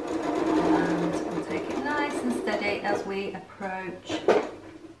 And we'll take it nice and steady as we approach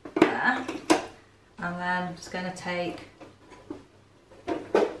there. And then I'm just going to take,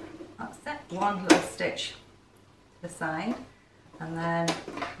 that's it, one little stitch to the side and then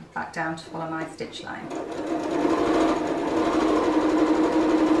back down to follow my stitch line.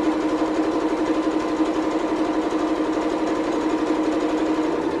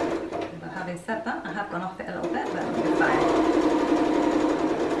 But having said that, I have gone off it a little bit, but it'll be fine.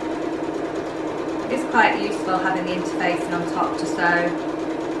 It's quite useful having the interfacing on top to sew.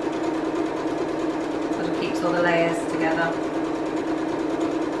 Keeps all the layers together.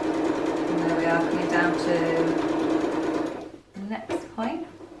 And there we are, coming down to the next point.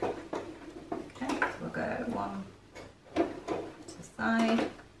 Okay, so we'll go one to the side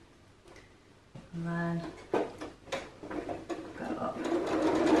and then go up.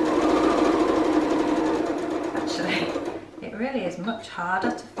 Actually, it really is much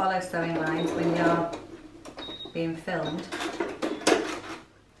harder to follow sewing lines when you're being filmed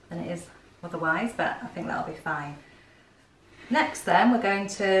than it is otherwise, but I think that'll be fine. Next then, we're going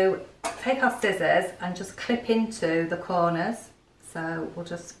to take our scissors and just clip into the corners. So we'll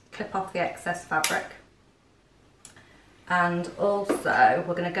just clip off the excess fabric. And also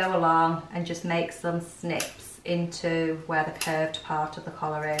we're going to go along and just make some snips into where the curved part of the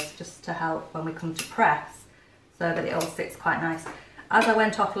collar is, just to help when we come to press, so that it all sits quite nice. As I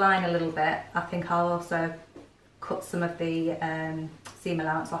went offline a little bit, I think I'll also cut some of the seam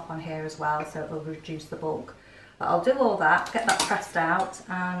allowance off on here as well, so it will reduce the bulk. But I'll do all that, get that pressed out,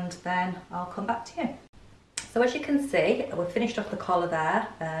 and then I'll come back to you. So as you can see, we've finished off the collar there,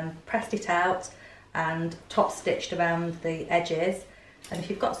 pressed it out and top stitched around the edges. And if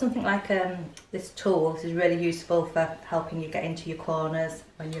you've got something like this tool, this is really useful for helping you get into your corners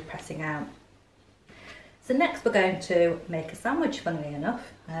when you're pressing out. So next we're going to make a sandwich, funnily enough.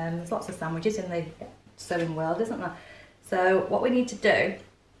 There's lots of sandwiches in the sewing world, isn't there? So what we need to do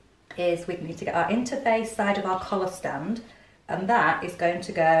is we need to get our interface side of our collar stand, and that is going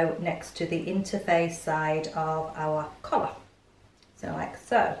to go next to the interface side of our collar. So like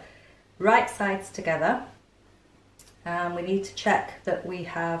so, right sides together, and we need to check that we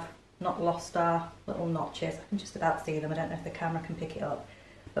have not lost our little notches. I can just about see them, I don't know if the camera can pick it up.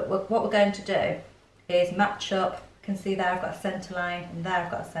 But what we're going to do is match up. You can see there I've got a centre line, and there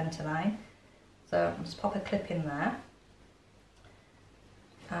I've got a centre line. So I'll just pop a clip in there,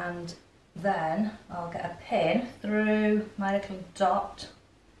 and then I'll get a pin through my little dot,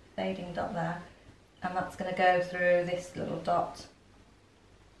 fading dot there, and that's going to go through this little dot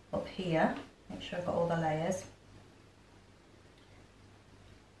up here. Make sure I've got all the layers,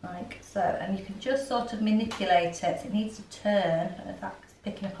 like so, and you can just sort of manipulate it. So it needs to turn, I don't know if that's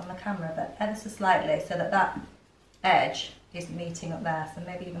picking up on the camera, but ever so slightly, so that that edge is meeting up there. So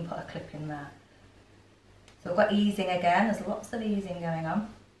maybe even put a clip in there. So we've got easing again, there's lots of easing going on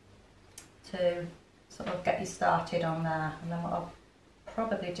to sort of get you started on there. And then what I'll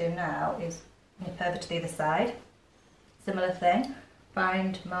probably do now is nip over to the other side, similar thing,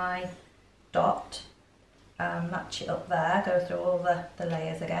 find my dot and match it up there, go through all the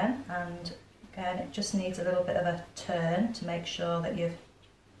layers again, and again it just needs a little bit of a turn to make sure that you've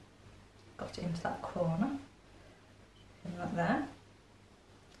got it into that corner, and like there.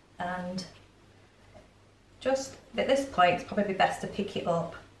 And just at this point it's probably best to pick it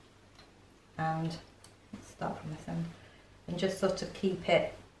up and let's start from this end and just sort of keep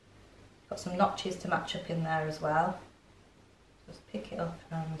it, got some notches to match up in there as well. Just pick it up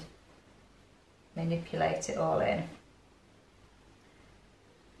and manipulate it all in.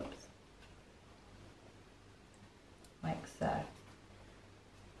 Oops. Like so.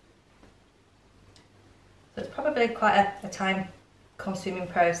 So it's probably quite a time consuming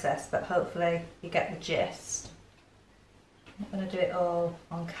process, but hopefully you get the gist. I'm not going to do it all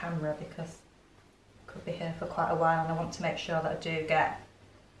on camera because I could be here for quite a while, and I want to make sure that I do get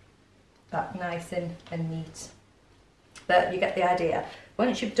that nice and neat. But you get the idea.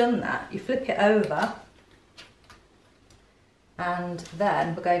 Once you've done that, you flip it over, and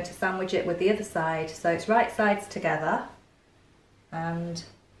then we're going to sandwich it with the other side. So it's right sides together, and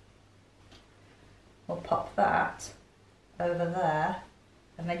we'll pop that over there,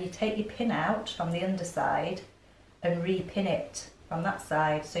 and then you take your pin out from the underside and re-pin it from that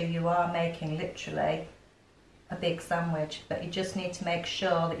side, so you are making literally a big sandwich. But you just need to make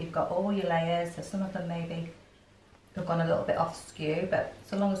sure that you've got all your layers. So some of them may be have gone a little bit off skew, but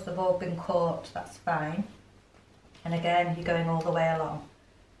so long as they've all been caught, that's fine. And again, you're going all the way along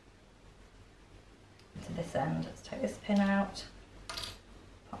to this end. Let's take this pin out,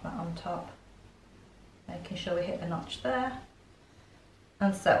 pop that on top, making sure we hit the notch there,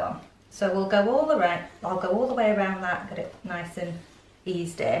 and so on. So we'll go all around, I'll go all the way around that, get it nice and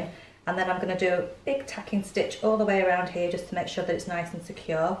eased in, and then I'm going to do a big tacking stitch all the way around here just to make sure that it's nice and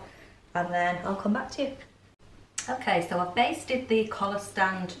secure, and then I'll come back to you. Okay, so I've basted the collar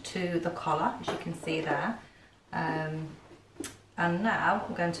stand to the collar, as you can see there, and now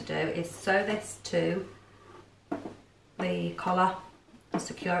what we're going to do is sew this to the collar and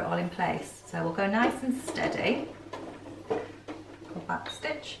secure it all in place. So we'll go nice and steady, pull back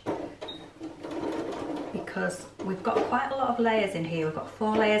stitch, because we've got quite a lot of layers in here. We've got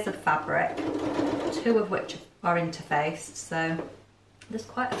 4 layers of fabric, 2 of which are interfaced, so there's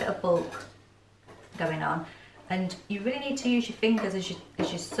quite a bit of bulk going on, and you really need to use your fingers as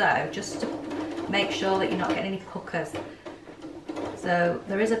you sew, just to make sure that you're not getting any puckers. So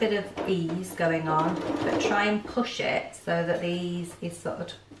there is a bit of ease going on, but try and push it so that the ease is sort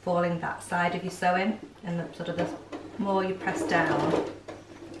of falling that side of your sewing, and the more you press down,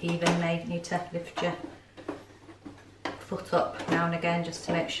 you even may need to lift your foot up now and again just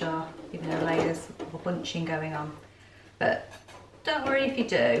to make sure you've no layers of bunching going on. But don't worry if you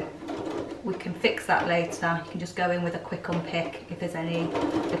do, we can fix that later. You can just go in with a quick unpick if there's any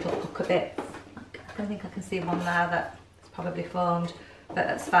little pucker bits. I don't think I can see one there that's probably formed, but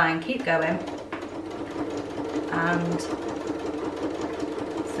that's fine, keep going, and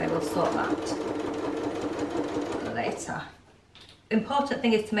so we'll sort that later. Important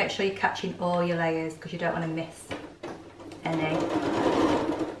thing is to make sure you're catching all your layers, because you don't want to miss any.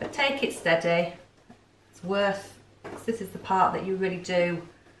 But take it steady, it's worth, because this is the part that you really do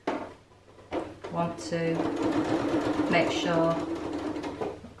want to make sure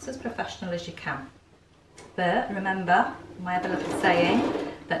looks as professional as you can. But remember my other little saying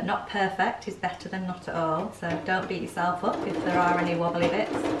that not perfect is better than not at all, so don't beat yourself up if there are any wobbly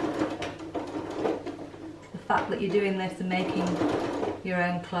bits. The fact that you're doing this and making your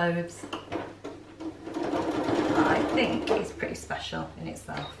own clothes, I think is pretty special in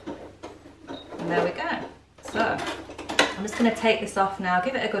itself. And there we go. So I'm just going to take this off now,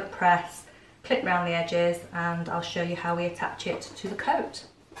 give it a good press, clip round the edges, and I'll show you how we attach it to the coat.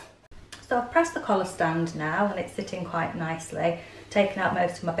 So I've pressed the collar stand now and it's sitting quite nicely, taken out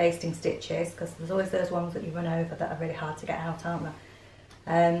most of my basting stitches, because there's always those ones that you run over that are really hard to get out, aren't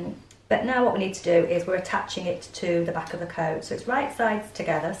there? But now what we need to do is we're attaching it to the back of the coat. So it's right sides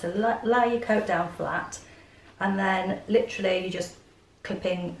together, so lie your coat down flat, and then literally you're just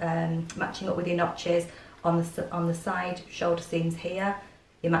clipping, matching up with your notches on the side shoulder seams here.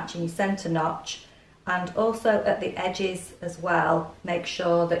 You're matching your centre notch, and also at the edges as well, make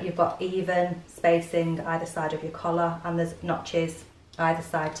sure that you've got even spacing either side of your collar, and there's notches either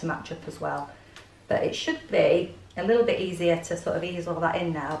side to match up as well. But it should be a little bit easier to sort of ease all that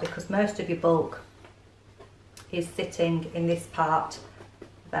in now, because most of your bulk is sitting in this part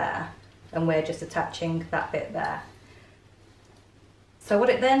there, and we're just attaching that bit there. So what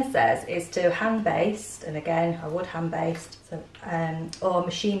it then says is to hand baste, and again I would hand baste, so, or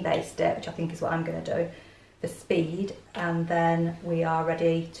machine baste it, which I think is what I'm going to do for speed, and then we are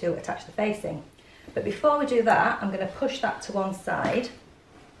ready to attach the facing. But before we do that, I'm going to push that to one side,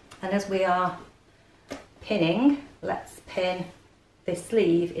 and as we are pinning, let's pin the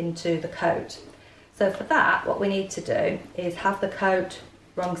sleeve into the coat. So for that, what we need to do is have the coat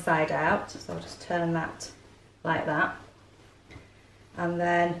wrong side out, so I'll just turn that like that, and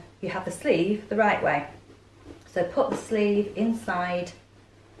then you have the sleeve the right way. So put the sleeve inside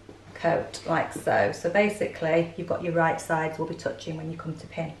the coat like so. So basically you've got your right sides will be touching when you come to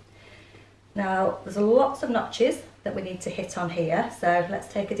pin. Now there's lots of notches that we need to hit on here, so let's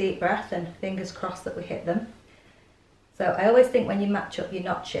take a deep breath and fingers crossed that we hit them. So I always think when you match up your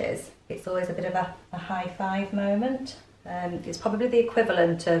notches, it's always a bit of a high five moment. It's probably the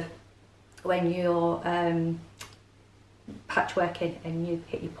equivalent of when you're patchworking and you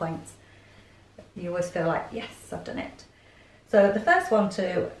hit your points. You always feel like, yes, I've done it. So the first one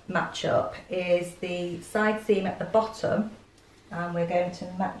to match up is the side seam at the bottom, and we're going to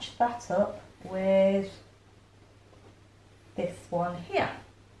match that up with this one here,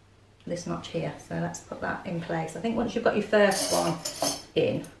 this notch here. So let's put that in place. I think once you've got your first one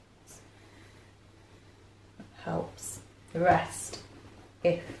in, that helps. The rest,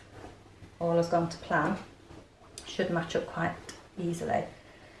 if all has gone to plan, should match up quite easily.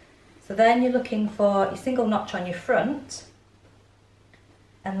 So then you're looking for your single notch on your front,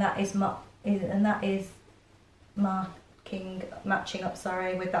 and that is matching up,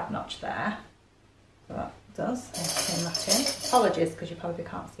 sorry, with that notch there. So that does, and pin that in. Apologies, because you probably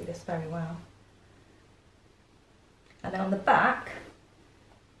can't see this very well. And then on the back,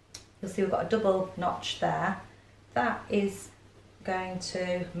 you'll see we've got a double notch there. That is going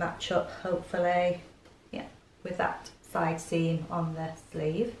to match up, hopefully, yeah, with that side seam on the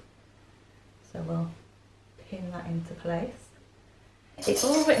sleeve. So we'll pin that into place. It's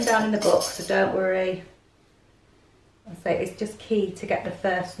all written down in the book, so don't worry. I say it's just key to get the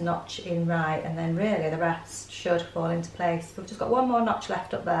first notch in right, and then really the rest should fall into place. We've just got one more notch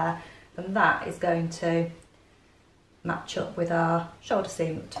left up there, and that is going to match up with our shoulder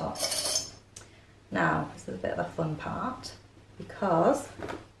seam at the top. Now, this is a bit of a fun part, because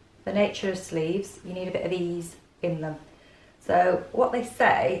the nature of sleeves, you need a bit of ease in them. So what they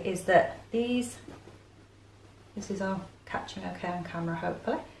say is that this is all catching okay on camera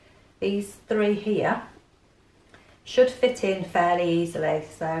hopefully, these three here should fit in fairly easily,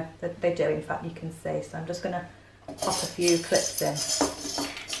 so they do, in fact you can see. So I'm just going to pop a few clips in.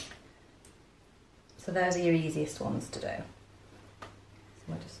 So those are your easiest ones to do. So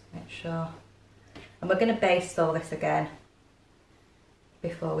we'll just make sure. And we're going to baste all this again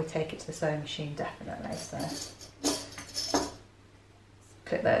before we take it to the sewing machine, definitely. So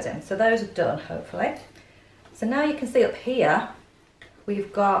clip those in. So those are done, hopefully. So now you can see up here,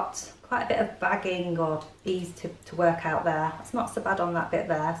 we've got quite a bit of bagging or ease to work out there. It's not so bad on that bit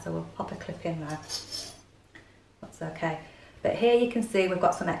there, so we'll pop a clip in there. That's okay. But here you can see we've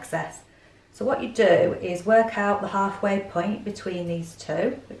got some excess. So what you do is work out the halfway point between these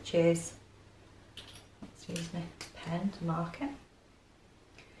two, which is, let's use my pen to mark it.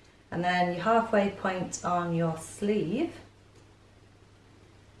 And then your halfway point on your sleeve,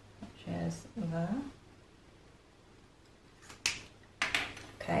 which is there.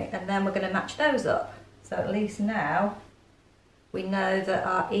 Okay, and then we're going to match those up. So at least now we know that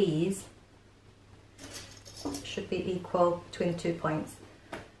our ease should be equal between the 2 points.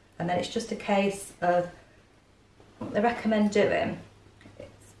 And then it's just a case of what they recommend doing.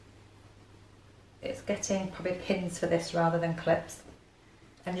 It's getting probably pins for this rather than clips.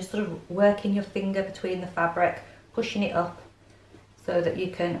 And just sort of working your finger between the fabric, pushing it up so that you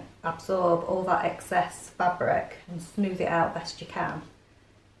can absorb all that excess fabric and smooth it out best you can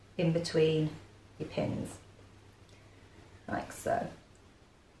in between your pins, like so.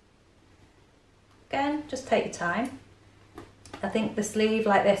 Again, just take your time. I think the sleeve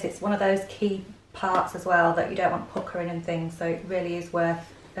like this, it's one of those key parts as well that you don't want puckering and things, so it really is worth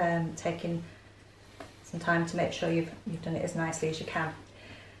taking some time to make sure you've done it as nicely as you can.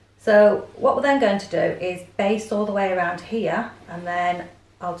 So what we're then going to do is baste all the way around here, and then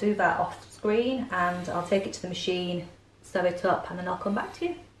I'll do that off screen and I'll take it to the machine, sew it up, and then I'll come back to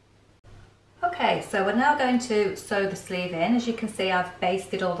you. Okay, so we're now going to sew the sleeve in. As you can see, I've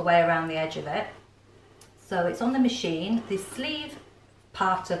basted all the way around the edge of it. So it's on the machine. The sleeve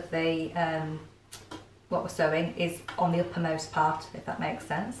part of the what we're sewing is on the uppermost part, if that makes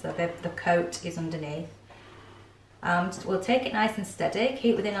sense. So the coat is underneath. And we'll take it nice and steady,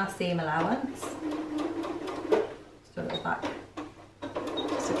 keep within our seam allowance. Just a little back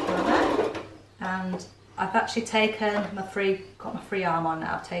secure there. And I've actually taken got my free arm on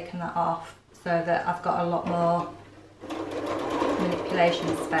now, I've taken that off so that I've got a lot more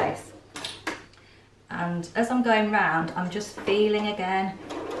manipulation space. And as I'm going round, I'm just feeling again,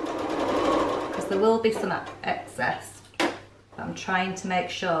 because there will be some excess, but I'm trying to make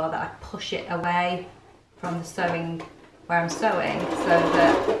sure that I push it away from the sewing where I'm sewing so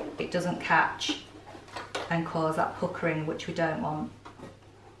that it doesn't catch and cause that puckering, which we don't want.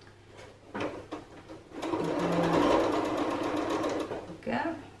 There we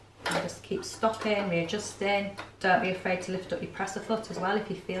go. And just keep stopping, readjusting. Don't be afraid to lift up your presser foot as well if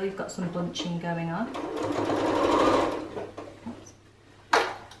you feel you've got some bunching going on.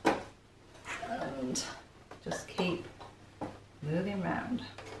 And just keep moving round.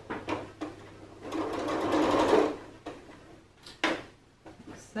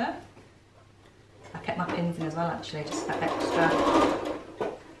 So, I kept my pins in as well actually, just for extra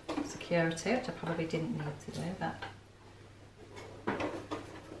security, which I probably didn't need to do, but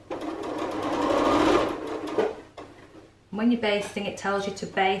when you're basting, it tells you to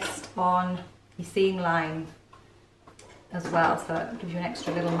baste on your seam line as well, so it gives you an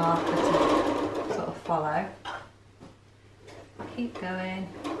extra little marker to sort of follow. Keep going.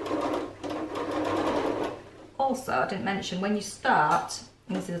 Also, I didn't mention, when you start,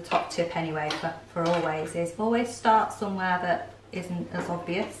 and this is a top tip anyway for always, is always start somewhere that isn't as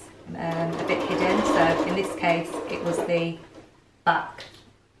obvious, a bit hidden. So in this case, it was the back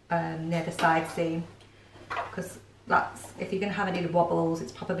near the side seam. because that's, if you're going to have any wobbles,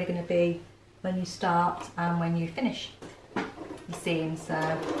 it's probably going to be when you start and when you finish your seam. So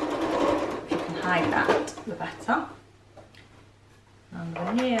if you can hide that, the better. And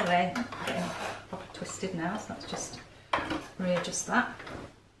we're nearly getting proper twisted now, so let's just readjust that.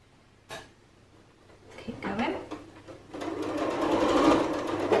 Keep going.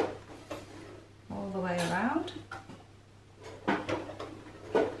 All the way around.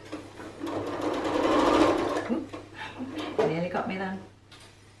 Oop, nearly got me then.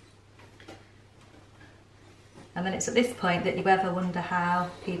 And then it's at this point that you ever wonder how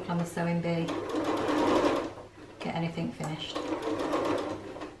people on the sewing bee get anything finished.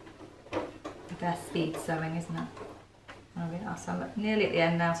 Their speed sewing, isn't it? There we are. So I'm nearly at the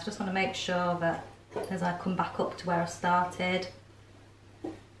end now, so I just want to make sure that as I come back up to where I started,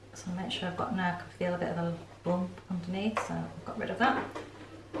 so I'll make sure I've got, now I can feel a bit of a bump underneath, so I've got rid of that.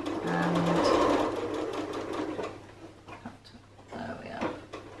 And there we are.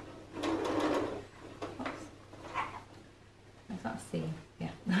 Oops. Is that a seam?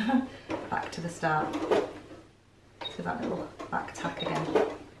 Yeah. Back to the start. So that little back tack again.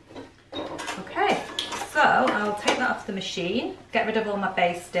 Okay, so I'll take that off the machine, get rid of all my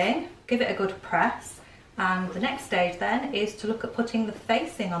basting, give it a good press, and the next stage then is to look at putting the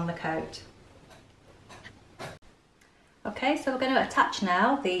facing on the coat. Okay, so we're going to attach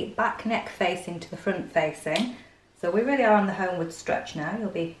now the back neck facing to the front facing. So we really are on the homeward stretch now, you'll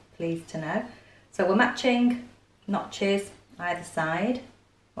be pleased to know. So we're matching notches either side,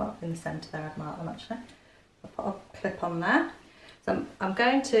 well in the centre there I've marked them actually. I'll put a clip on there. So I'm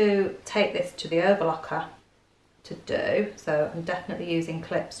going to take this to the overlocker to do, so I'm definitely using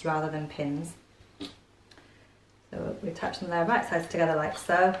clips rather than pins. So we attach them there right sides together like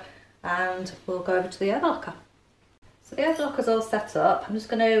so, and we'll go over to the overlocker. So the overlocker's all set up. I'm just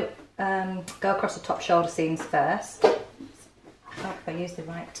going to go across the top shoulder seams first. I hope I use the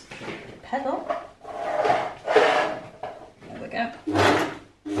right pedal. There we go.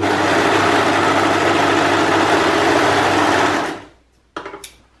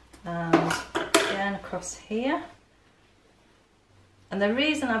 And again across here. And the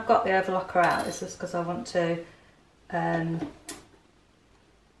reason I've got the overlocker out is just because I want to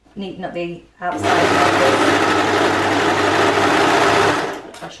neaten up the outside.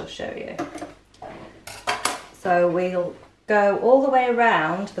 I shall show you. So we'll go all the way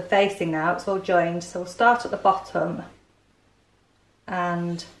around the facing now, it's all joined, so we'll start at the bottom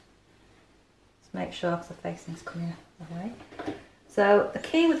and just make sure because the facing's coming away. So the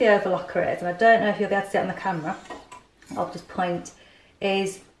key with the overlocker is, and I don't know if you'll be able to see it on the camera, I'll just point,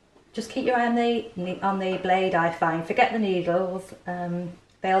 is just keep your eye on the blade, I find. Forget the needles,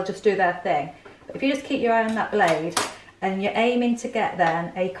 they'll just do their thing. But if you just keep your eye on that blade and you're aiming to get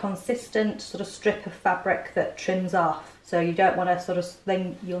then a consistent sort of strip of fabric that trims off. So you don't want to sort of,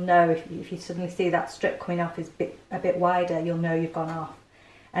 then you'll know if you suddenly see that strip coming off is a bit wider, you'll know you've gone off.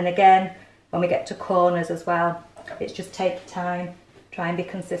 And again, when we get to corners as well, it's just take your time, try and be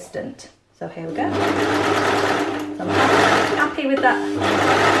consistent. So here we go. So I'm happy with that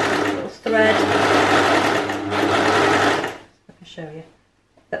little thread. I can show you.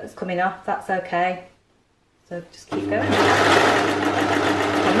 That's coming off, that's okay. So just keep going.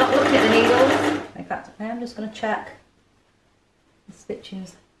 I'm not looking at the needles. In fact, I'm just going to check the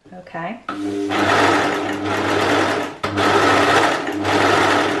stitching's okay. It's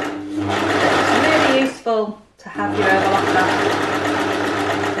really useful to have your overlocker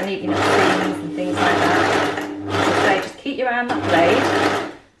for neatening up seams and things like that. So just keep your eye on that blade.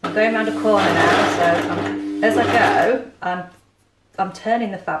 I'm going around a corner now, so as I go, I'm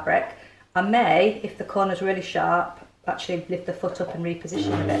turning the fabric. I may, if the corner's really sharp, actually lift the foot up and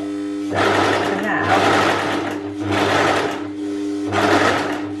reposition a bit. So for now,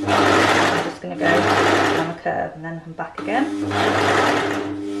 I'm just going to go down a curve and then I'm back again.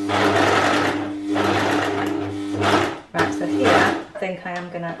 Right, so here I think I am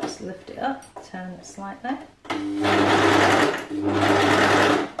going to just lift it up, turn it slightly.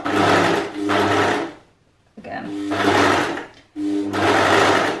 Again.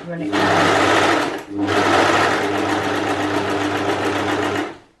 Run it down.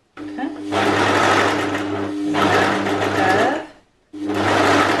 Okay. Curve.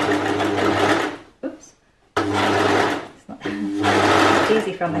 Oops. It's not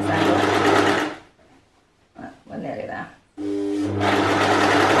easy from this angle. Right, we're nearly there.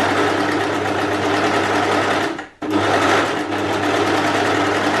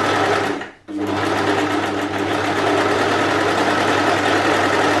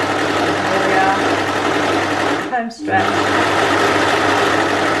 Stretch.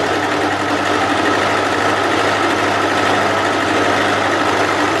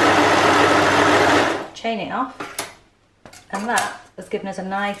 off, and that has given us a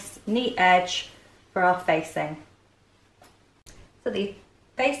nice neat edge for our facing. So the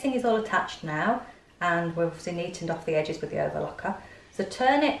facing is all attached now, and we've obviously neatened off the edges with the overlocker. So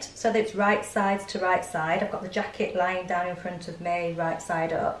turn it so that it's right sides to right side. I've got the jacket lying down in front of me, right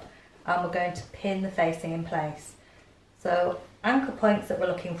side up, and we're going to pin the facing in place. So anchor points that we're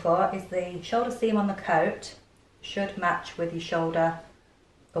looking for is the shoulder seam on the coat should match with your shoulder,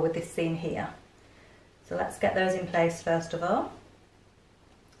 or with this seam here. So let's get those in place first of all,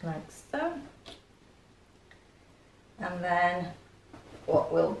 like so. And then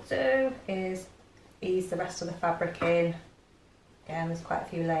what we'll do is ease the rest of the fabric in. Again, there's quite a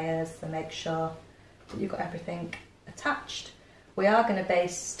few layers, so make sure that you've got everything attached. We are going to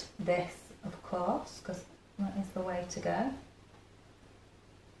baste this, of course, because that is the way to go.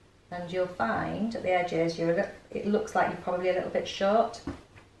 And you'll find at the edges, it looks like you're probably a little bit short.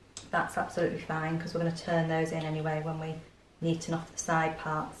 That's absolutely fine, because we're going to turn those in anyway when we neaten off the side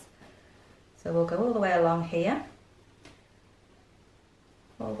parts. So we'll go all the way along here,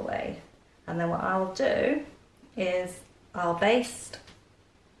 all the way. And then what I'll do is I'll baste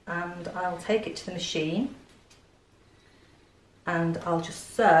and I'll take it to the machine, and I'll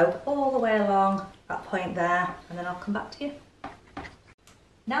just sew all the way along that point there, and then I'll come back to you.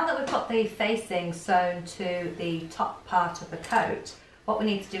 Now that we've got the facing sewn to the top part of the coat, what we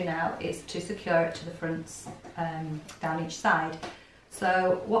need to do now is to secure it to the fronts down each side.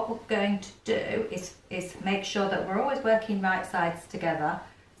 So what we're going to do is make sure that we're always working right sides together.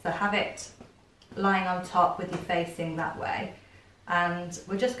 So have it lying on top with your facing that way. And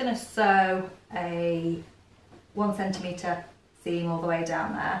we're just going to sew a 1 centimetre seam all the way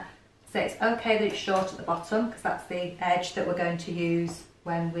down there. So it's okay that it's short at the bottom, because that's the edge that we're going to use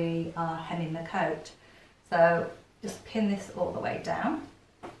when we are hemming the coat. So just pin this all the way down.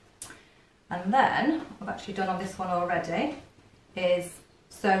 And then, what I've actually done on this one already, is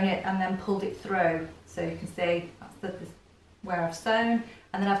sewn it and then pulled it through. So you can see that's where I've sewn,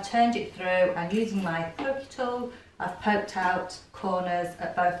 and then I've turned it through, and using my pokey tool, I've poked out corners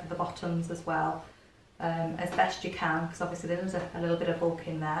at both of the bottoms as well, as best you can, because obviously there's a little bit of bulk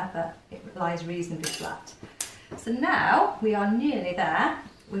in there, but it lies reasonably flat. So now we are nearly there.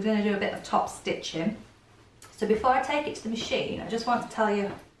 We're going to do a bit of top stitching. So before I take it to the machine, I just want to tell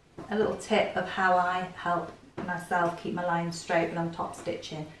you a little tip of how I help myself keep my lines straight when I'm top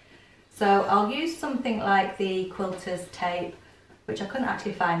stitching. So I'll use something like the quilter's tape, which I couldn't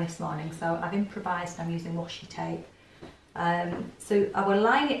actually find this morning, so I've improvised. I'm using washi tape. So I will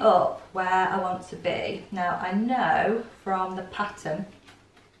line it up where I want to be. Now I know from the pattern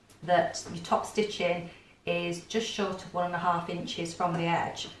that your top stitching is just short of 1.5 inches from the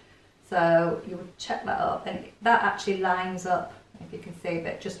edge. So you would check that up, and that actually lines up, if you can see,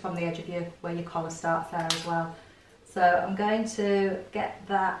 but just from the edge of where your collar starts there as well. So I'm going to get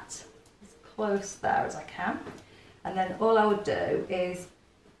that as close there as I can, and then all I would do is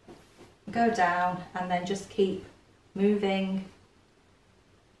go down and then just keep moving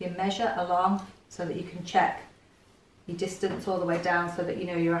your measure along so that you can check your distance all the way down so that you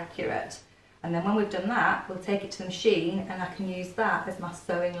know you're accurate. And then when we've done that, we'll take it to the machine, and I can use that as my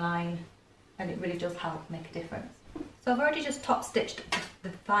sewing line, and it really does help make a difference. So I've already just top stitched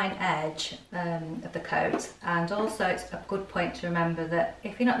the fine edge of the coat, and also it's a good point to remember that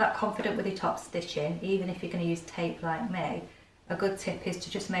if you're not that confident with your top stitching, even if you're going to use tape like me, a good tip is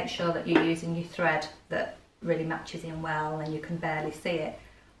to just make sure that you're using your thread that really matches in well and you can barely see it.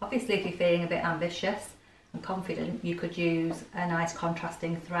 Obviously, if you're feeling a bit ambitious and confident, you could use a nice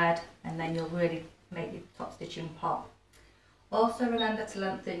contrasting thread, and then you'll really make your top stitching pop. Also remember to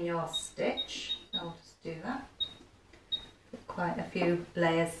lengthen your stitch. I'll just do that. Quite a few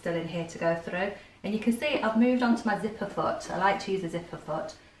layers still in here to go through, and you can see I've moved on to my zipper foot. I like to use a zipper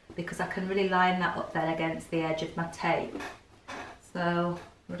foot because I can really line that up then against the edge of my tape. So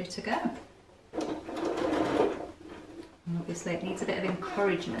ready to go. And obviously it needs a bit of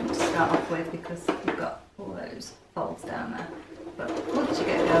encouragement to start off with because you've got all those folds down there, but once you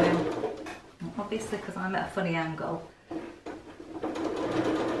get going, obviously because I'm at a funny angle,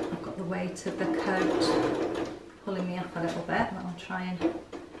 I've got the weight of the coat pulling me up a little bit, but I'll try and...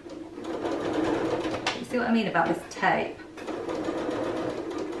 You see what I mean about this tape?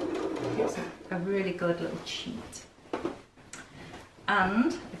 It's a really good little cheat.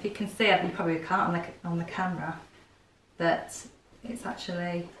 And if you can see, you probably can't on the camera, that it's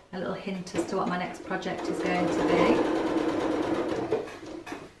actually a little hint as to what my next project is going to be.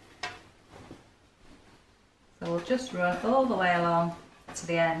 So we'll just run all the way along to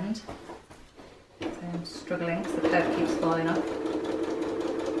the end. So I'm struggling because the coat keeps falling off.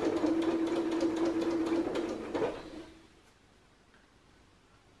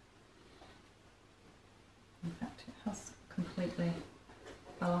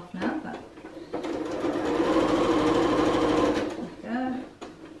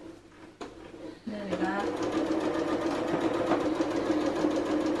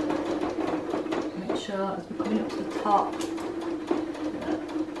 top.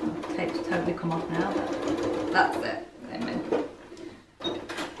 The tape's totally come off now, but that's it. Amen.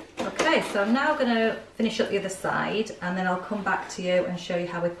 Okay, so I'm now going to finish up the other side and then I'll come back to you and show you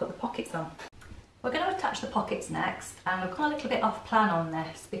how we put the pockets on. We're going to attach the pockets next, and I've gone a little bit off plan on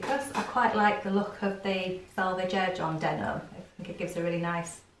this because I quite like the look of the selvage edge on denim. I think it gives a really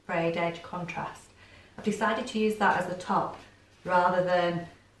nice frayed edge contrast. I've decided to use that as the top rather than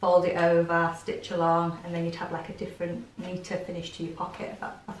fold it over, stitch along, and then you'd have like a different, neater finish to your pocket.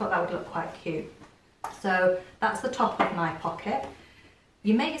 I thought that would look quite cute. So that's the top of my pocket.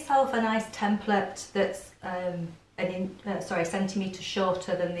 You make yourself a nice template that's a centimetre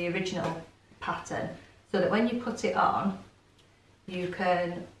shorter than the original pattern, so that when you put it on, you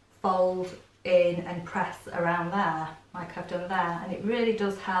can fold in and press around there, like I've done there, and it really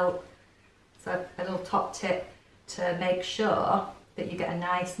does help. So a little top tip to make sure that you get a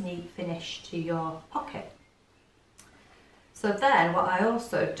nice neat finish to your pocket. So then what I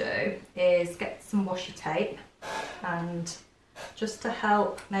also do is get some washi tape, and just to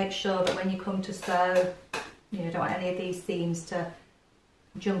help make sure that when you come to sew, you don't want any of these seams to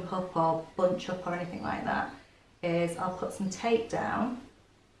jump up or bunch up or anything like that, is I'll put some tape down,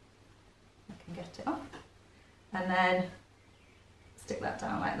 I can get it off, and then stick that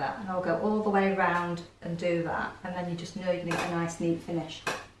down like that, and I'll go all the way around and do that, and then you just know you're going to get a nice neat finish.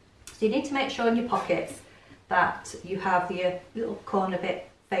 So you need to make sure in your pockets that you have your little corner bit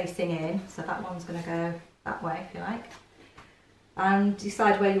facing in, so that one's going to go that way if you like, and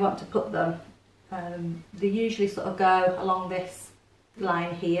decide where you want to put them. They usually sort of go along this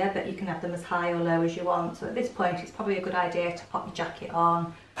line here, but you can have them as high or low as you want. So at this point it's probably a good idea to pop your jacket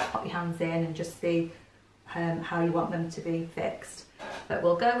on, pop your hands in and just see how you want them to be fixed. But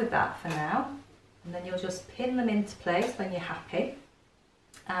we'll go with that for now, and then you'll just pin them into place when you're happy,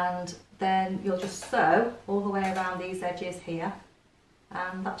 and then you'll just sew all the way around these edges here,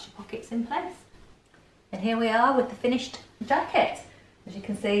 and that's your pockets in place. And here we are with the finished jacket. As you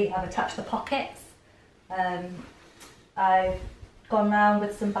can see, I've attached the pockets. I've gone round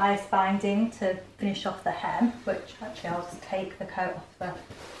with some bias binding to finish off the hem, which actually I'll just take the coat off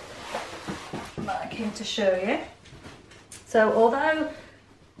the marking to show you. So although,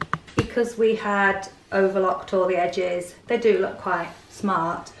 because we had overlocked all the edges, they do look quite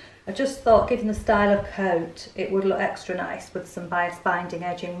smart, I just thought given the style of coat it would look extra nice with some bias binding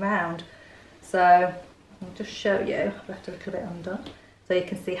edging round. So I'll just show you, I've left a little bit undone so you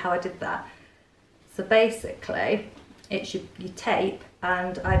can see how I did that. So basically it's your tape,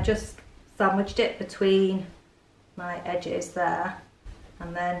 and I've just sandwiched it between my edges there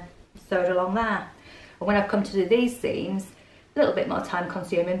and then sewed along there. And when I've come to do these seams, a little bit more time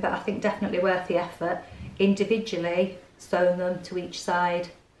consuming, but I think definitely worth the effort, individually sewing them to each side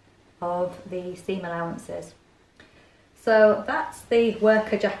of the seam allowances. So that's the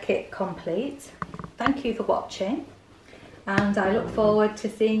worker jacket complete. Thank you for watching, and I look forward to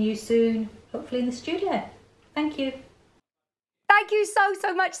seeing you soon, hopefully in the studio. Thank you. Thank you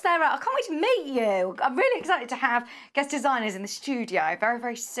so much, Sarah. I can't wait to meet you. I'm really excited to have guest designers in the studio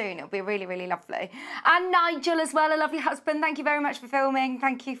very soon. It'll be really lovely. And Nigel as well, a lovely husband. Thank you very much for filming.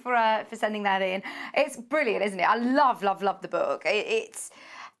 Thank you for sending that in. It's brilliant, isn't it? I love the book.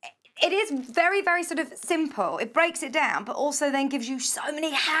 It is very sort of simple. It breaks it down, but also then gives you so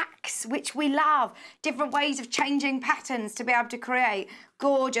many hacks, which we love. Different ways of changing patterns to be able to create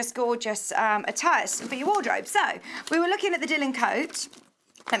gorgeous attires for your wardrobe. So we were looking at the Dylan coat.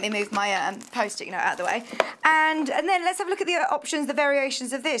 Let me move my post-it note out of the way. And then let's have a look at the options, the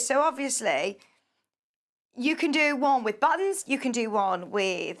variations of this. So obviously, you can do one with buttons, you can do one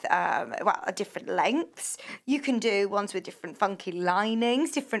with, different lengths, you can do ones with different funky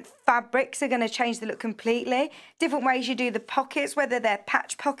linings, different fabrics are going to change the look completely, different ways you do the pockets, whether they're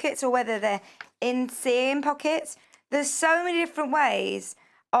patch pockets or whether they're inseam pockets. There's so many different ways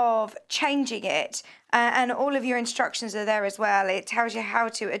of changing it, and all of your instructions are there as well. It tells you how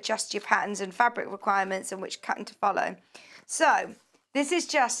to adjust your patterns and fabric requirements and which cutting to follow. So this is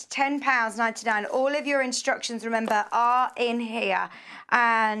just £10.99. All of your instructions, remember, are in here.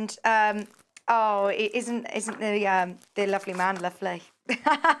 And isn't the lovely man lovely?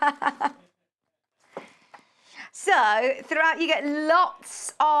 So throughout you get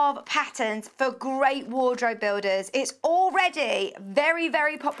lots of patterns for great wardrobe builders. It's already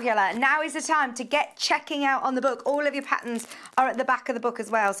very popular. Now is the time to get checking out on the book. All of your patterns are at the back of the book as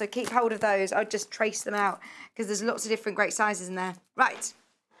well, so keep hold of those. I'll just trace them out because there's lots of different great sizes in there. Right.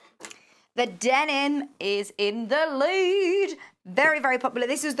 The denim is in the lead. Very, very popular.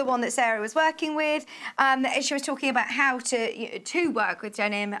 This is the one that Sarah was working with. She was talking about how to work with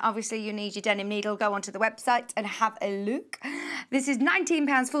denim. Obviously, you need your denim needle. Go onto the website and have a look. This is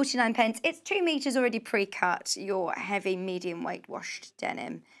 £19.49. It's 2 meters already pre-cut. Your heavy, medium weight washed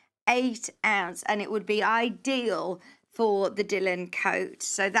denim, 8 ounce, and it would be ideal for the Dylan coat.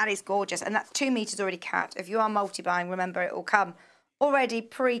 So that is gorgeous, and that's 2 meters already cut. If you are multi-buying, remember it will come already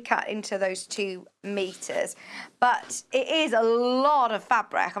pre-cut into those 2 meters, but it is a lot of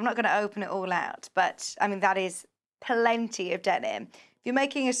fabric. I'm not going to open it all out, but I mean, that is plenty of denim. If you're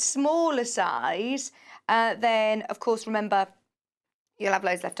making a smaller size, then of course, remember, you'll have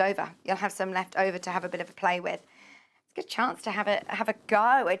loads left over. You'll have some left over to have a bit of a play with. It's a good chance to have a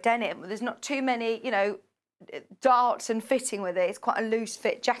go at denim. There's not too many, you know, darts and fitting with it. It's quite a loose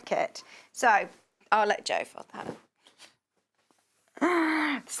fit jacket. So I'll let Joe fill that up.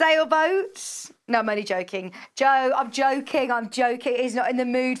 Sailboats. No, I'm only joking. Joe, I'm joking. He's not in the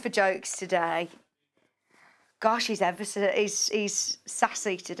mood for jokes today. Gosh, he's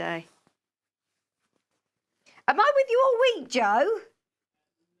sassy today. Am I with you all week, Joe?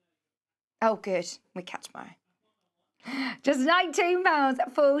 Oh, good. We catch tomorrow. Just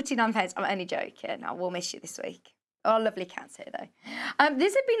 £19.49. I'm only joking. I will miss you this week. Oh, lovely cats here, though.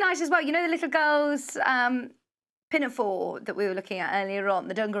 This would be nice as well. You know the little girls' pinafore that we were looking at earlier on,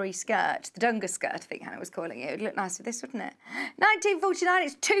 the dungaree skirt, the dunga skirt, I think Hannah was calling it. It would look nice with this, wouldn't it? £19.49,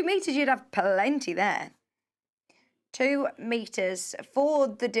 it's 2 meters, you'd have plenty there. 2 meters for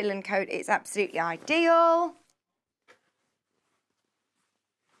the Dylan coat, it's absolutely ideal.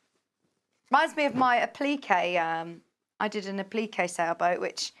 Reminds me of my applique, I did an applique sailboat,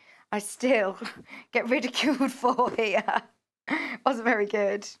 which I still get ridiculed for here. Wasn't very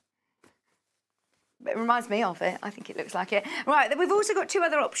good. It reminds me of it. I think it looks like it. Right, we've also got 2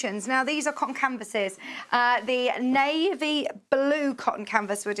 other options. Now, these are cotton canvases. The navy blue cotton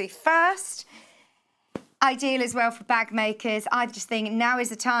canvas will do first. Ideal as well for bag makers. I just think now is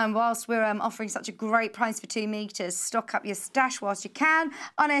the time, whilst we're offering such a great price for 2 meters, stock up your stash whilst you can.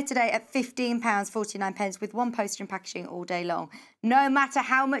 On air today at £15.49 with 1 poster and packaging all day long. No matter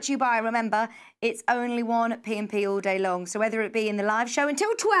how much you buy, remember, it's only 1 P&P all day long. So whether it be in the live show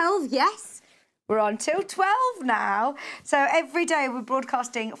until 12, yes, we're on till 12 now. So every day we're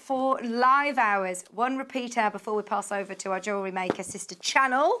broadcasting 4 live hours, 1 repeat hour before we pass over to our jewellery maker sister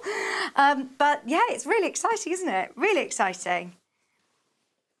channel. But yeah, it's really exciting, isn't it? Really exciting.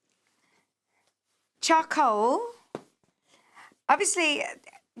 Charcoal. Obviously,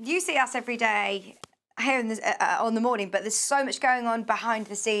 you see us every day here in on the morning, but there's so much going on behind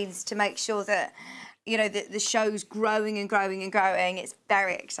the scenes to make sure that, you know, the show's growing and growing and growing. It's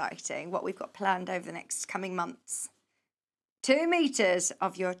very exciting what we've got planned over the next coming months. 2 meters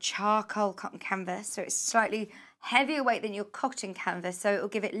of your charcoal cotton canvas, so it's slightly heavier weight than your cotton canvas, so it'll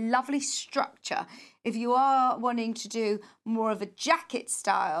give it lovely structure. If you are wanting to do more of a jacket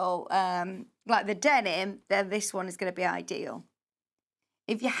style, like the denim, then this one is going to be ideal.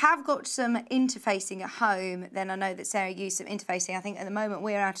 If you have got some interfacing at home, then I know that Sarah used some interfacing. I think at the moment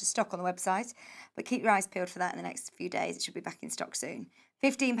we're out of stock on the website, but keep your eyes peeled for that in the next few days. It should be back in stock soon.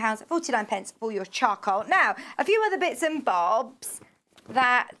 £15.49 for your charcoal. Now, a few other bits and bobs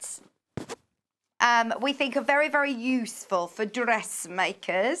that we think are very, very useful for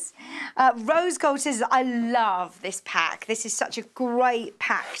dressmakers. Rose gold scissors. I love this pack. This is such a great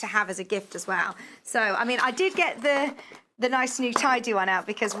pack to have as a gift as well. So, I mean, I did get the nice new tidy one out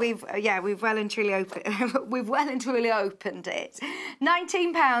because we've well and truly opened it.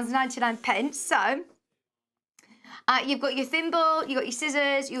 £19.99. So you've got your thimble, you've got your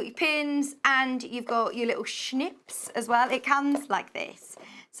scissors, you've got your pins, and you've got your little schnips as well. It comes like this.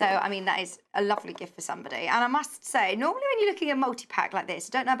 So, I mean, that is a lovely gift for somebody. And I must say, normally when you're looking at a multi-pack like this,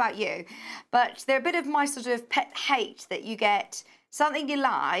 I don't know about you, but they're a bit of my sort of pet hate that you get something you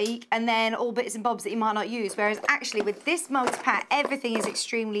like and then all bits and bobs that you might not use. Whereas actually with this multi-pack, everything is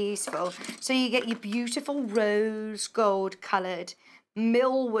extremely useful. So you get your beautiful rose gold coloured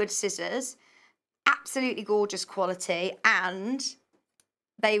millwood scissors, absolutely gorgeous quality, and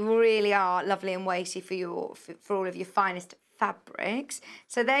they really are lovely and weighty for all of your finest fabrics.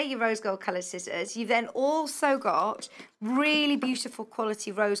 So they're your rose gold coloured scissors. You've then also got really beautiful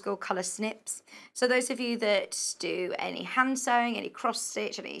quality rose gold colour snips. So those of you that do any hand sewing, any cross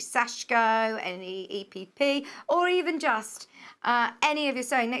stitch, any sash go, any EPP, or even just any of your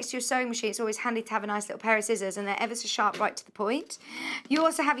sewing next to your sewing machine, it's always handy to have a nice little pair of scissors, and they're ever so sharp, right to the point. You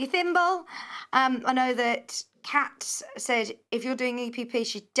also have your thimble. I know that Kat said if you're doing EPP,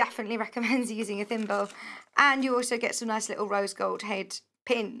 she definitely recommends using a thimble. And you also get some nice little rose gold head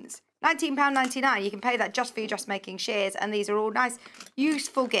pins. £19.99. You can pay that just for your dressmaking shares, and these are all nice,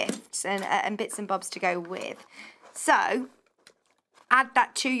 useful gifts and bits and bobs to go with. So, add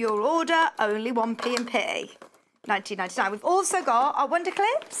that to your order, only 1p&p, £19.99. We've also got our Wonder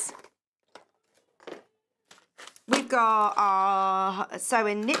Clips. We've got our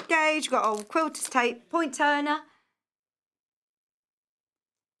sewing knit gauge, we've got our quilter's tape, point turner,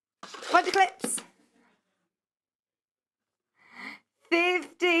 Wonder Clips.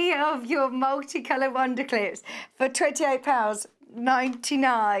 50 of your multicolour Wonder Clips for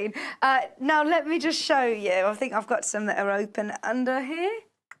 £28.99. Now let me just show you. I think I've got some that are open under here.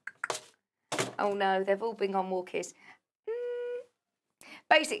 Oh no, they've all been on walkies.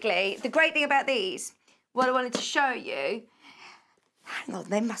 Basically, the great thing about these, what I wanted to show you, hang on,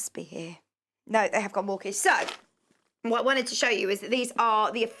 they must be here. No, they have got walkies. So, what I wanted to show you is that these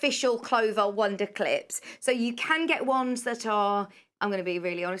are the official Clover Wonder Clips. So you can get ones that are, I'm going to be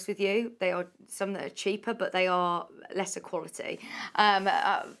really honest with you, they are some that are cheaper, but they are lesser quality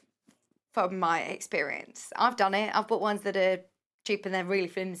from my experience. I've done it. I've bought ones that are cheap and they're really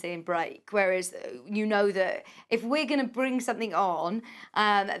flimsy and break, whereas you know that if we're going to bring something on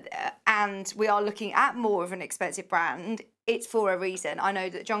and we are looking at more of an expensive brand, it's for a reason. I know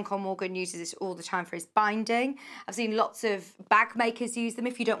that John Cole Morgan uses this all the time for his binding. I've seen lots of bag makers use them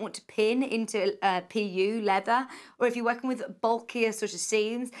if you don't want to pin into PU leather, or if you're working with bulkier sort of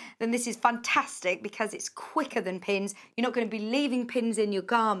seams, then this is fantastic because it's quicker than pins. You're not going to be leaving pins in your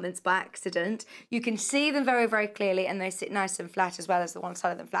garments by accident. You can see them very, very clearly, and they sit nice and flat as well as the one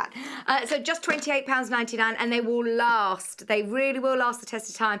side of them flat. So just £28.99, and they will last. They really will last the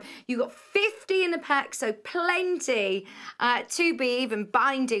test of time. You've got 50 in the pack, so plenty to be even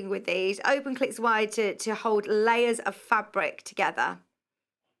binding with these. Open clicks wide to hold layers of fabric together.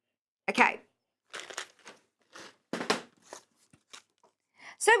 Okay.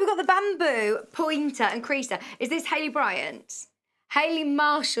 So we've got the bamboo pointer and creaser. Is this Hayley Bryant? Hayley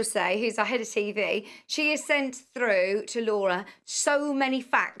Marshall, who's our head of TV, she has sent through to Laura so many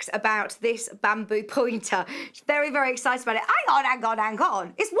facts about this bamboo pointer. She's very, very excited about it. Hang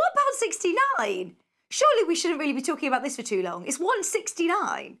on. It's £1.69. Surely we shouldn't really be talking about this for too long. It's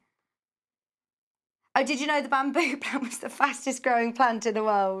 £1.69. Oh, did you know the bamboo plant was the fastest growing plant in the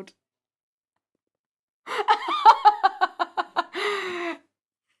world?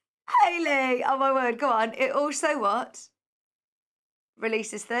 Hayley, oh my word, go on. It also what?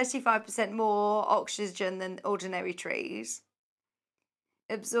 Releases 35% more oxygen than ordinary trees.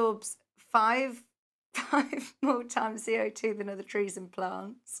 Absorbs five more times CO2 than other trees and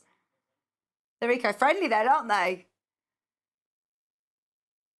plants. They're eco-friendly then, aren't they?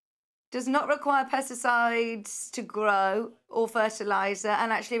 Does not require pesticides to grow or fertiliser,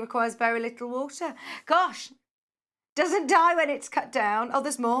 and actually requires very little water. Gosh, doesn't die when it's cut down. Oh,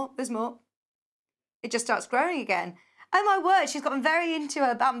 there's more. It just starts growing again. Oh my word, she's gotten very into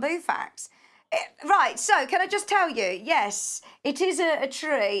her bamboo facts. Right, so can I just tell you, yes, it is a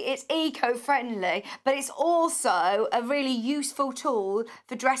tree, it's eco-friendly, but it's also a really useful tool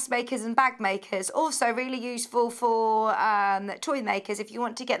for dressmakers and bag makers. Also really useful for toy makers. If you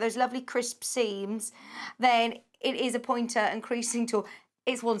want to get those lovely crisp seams, then it is a pointer and creasing tool.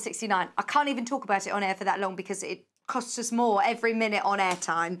 It's £1.69. I can't even talk about it on air for that long because it costs us more every minute on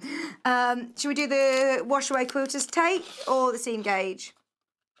airtime. Should we do the wash away quilter's tape or the seam gauge?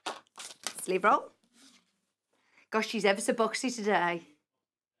 Sleeve roll. Gosh, she's ever so boxy today.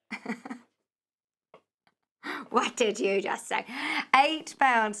 What did you just say?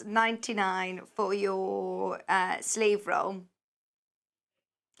 £8.99 for your sleeve roll.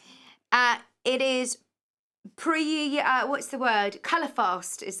 It is what's the word? Colour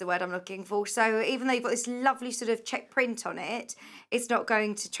fast is the word I'm looking for. So even though you've got this lovely sort of check print on it, it's not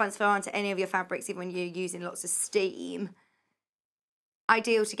going to transfer onto any of your fabrics even when you're using lots of steam.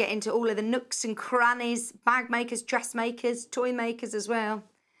 Ideal to get into all of the nooks and crannies, bag makers, dressmakers, toy makers as well.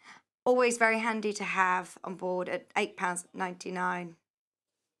 Always very handy to have on board at £8.99.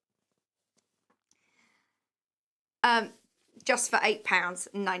 Just for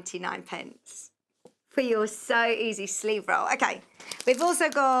 £8.99 for your So Easy sleeve roll. Okay, we've also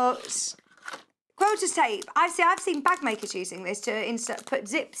got quilter's tape. I've seen bag makers using this to put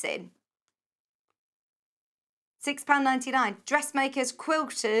zips in. £6.99. Dressmakers,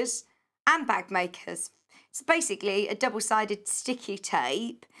 quilters and bag makers. It's basically a double-sided sticky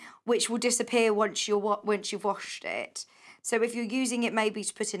tape which will disappear once you've washed it. So if you're using it maybe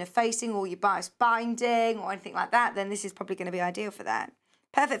to put in a facing or your bias binding or anything like that, then this is probably going to be ideal for that.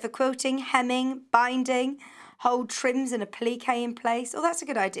 Perfect for quilting, hemming, binding, hold trims and a plique in place. Oh, that's a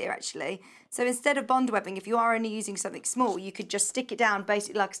good idea, actually. So instead of bond webbing, if you are only using something small, you could just stick it down,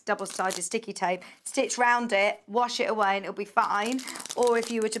 basically like double-sided sticky tape, stitch round it, wash it away, and it'll be fine. Or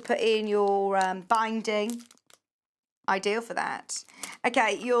if you were to put in your binding, ideal for that.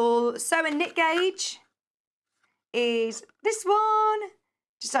 Okay, your sew and knit gauge is this one.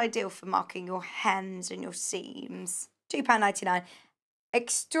 Just ideal for marking your hems and your seams. £2.99.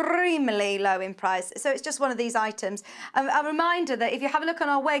 Extremely low in price. So it's just one of these items. A reminder that if you have a look on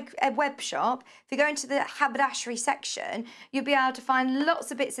our web shop, if you go into the haberdashery section, you'll be able to find lots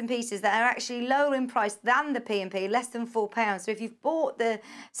of bits and pieces that are actually lower in price than the P&P, less than £4. So if you've bought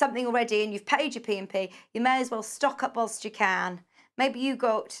something already and you've paid your P&P, you may as well stock up whilst you can. Maybe you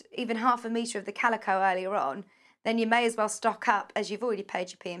got even half a metre of the calico earlier on, then you may as well stock up as you've already paid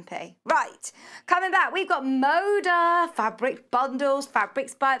your P&P. Right, coming back, we've got Moda, fabric bundles,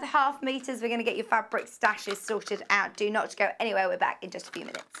 fabrics by the half metres. We're going to get your fabric stashes sorted out. Do not go anywhere. We're back in just a few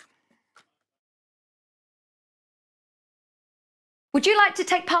minutes. Would you like to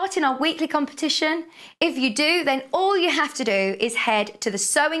take part in our weekly competition? If you do, then all you have to do is head to the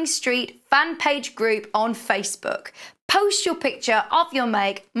Sewing Street fan page group on Facebook. Post your picture of your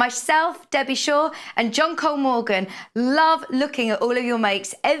make. Myself, Debbie Shaw and John Cole Morgan love looking at all of your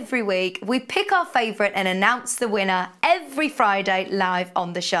makes every week. We pick our favourite and announce the winner every Friday live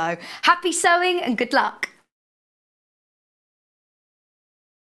on the show. Happy sewing and good luck.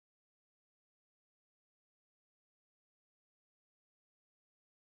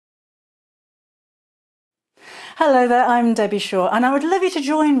 Hello there, I'm Debbie Shaw and I would love you to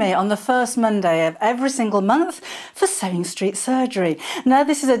join me on the first Monday of every single month for Sewing Street Surgery. Now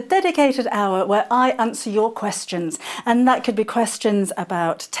this is a dedicated hour where I answer your questions, and that could be questions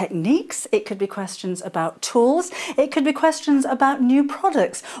about techniques, it could be questions about tools, it could be questions about new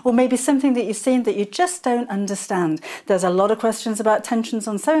products, or maybe something that you've seen that you just don't understand. There's a lot of questions about tensions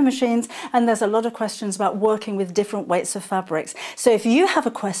on sewing machines, and there's a lot of questions about working with different weights of fabrics. So if you have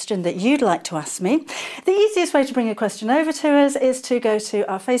a question that you'd like to ask me, the easiest way to bring a question over to us is to go to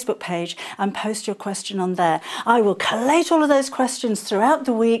our Facebook page and post your question on there. I will collate all of those questions throughout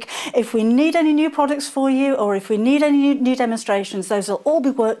the week. If we need any new products for you, or if we need any new demonstrations, those will all be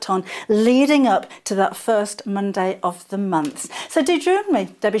worked on leading up to that first Monday of the month. So do join me,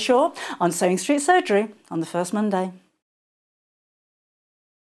 Debbie Shaw, on Sewing Street Surgery on the first Monday.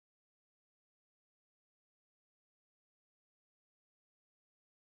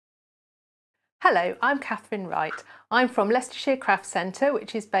 Hello, I'm Catherine Wright. I'm from Leicestershire Craft Centre,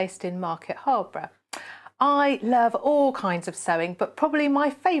 which is based in Market Harborough. I love all kinds of sewing, but probably my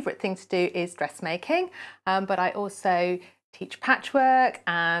favourite thing to do is dressmaking. But I also teach patchwork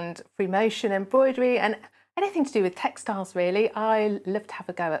and free motion embroidery and anything to do with textiles, really. I love to have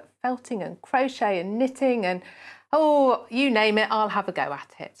a go at felting and crochet and knitting and, oh, you name it, I'll have a go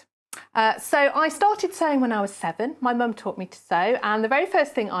at it. So I started sewing when I was 7. My mum taught me to sew, and the very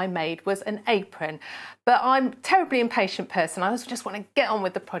first thing I made was an apron. But I'm a terribly impatient person. I just want to get on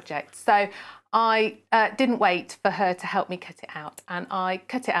with the project. So I didn't wait for her to help me cut it out, and I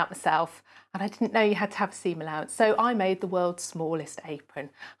cut it out myself. And I didn't know you had to have a seam allowance. So I made the world's smallest apron,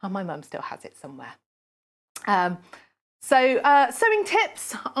 and my mum still has it somewhere. Sewing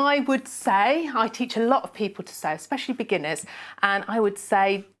tips, I would say, I teach a lot of people to sew, especially beginners, and I would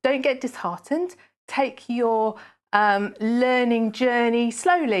say don't get disheartened, take your learning journey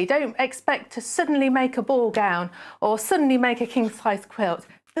slowly. Don't expect to suddenly make a ball gown or suddenly make a king-size quilt.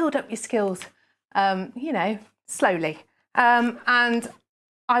 Build up your skills, you know, slowly. And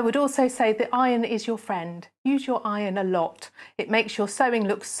I would also say the iron is your friend. Use your iron a lot. It makes your sewing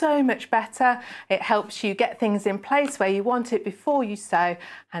look so much better. It helps you get things in place where you want it before you sew,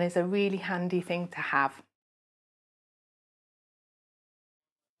 and is a really handy thing to have.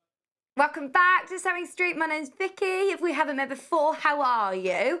 Welcome back to Sewing Street. My name's Vicki. If we haven't met before, how are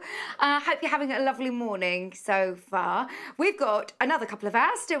you? I hope you're having a lovely morning so far. We've got another couple of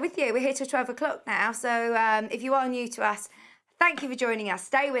hours still with you. We're here till 12 o'clock now, so if you are new to us, thank you for joining us.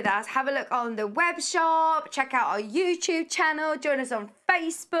 Stay with us. Have a look on the web shop. Check out our YouTube channel. Join us on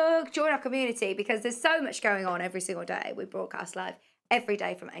Facebook. Join our community, because there's so much going on every single day. We broadcast live every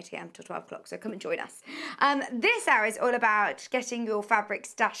day from 8 AM till 12 o'clock, so come and join us. This hour is all about getting your fabric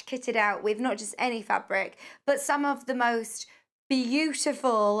stash kitted out with not just any fabric, but some of the most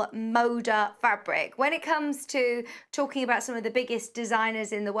beautiful Moda fabric. When it comes to talking about some of the biggest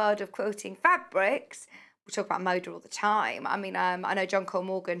designers in the world of quilting fabrics, we talk about Moda all the time. I mean, I know John Cole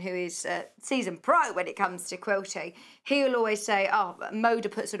Morgan, who is seasoned pro when it comes to quilting, he'll always say, oh,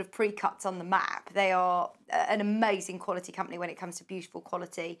 Moda put sort of pre-cuts on the map. They are an amazing quality company when it comes to beautiful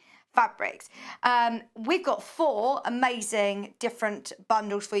quality fabrics. We've got 4 amazing different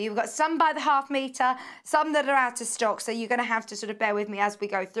bundles for you. We've got some by the half metre, some that are out of stock, so you're going to have to sort of bear with me as we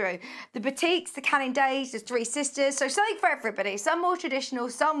go through. The batiks, the Canning Days, the 3 Sisters, so something for everybody. Some more traditional,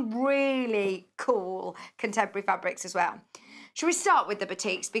 some really cool contemporary fabrics as well. Should we start with the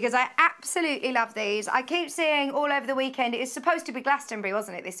batiks? Because I absolutely love these. I keep seeing all over the weekend, it was supposed to be Glastonbury,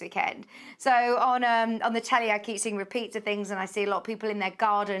 wasn't it, this weekend? So on the telly, I keep seeing repeats of things, and I see a lot of people in their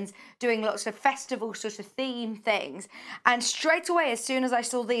gardens doing lots of festival sort of theme things. And straight away, as soon as I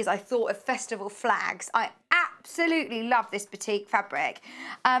saw these, I thought of festival flags. I absolutely love this batik fabric.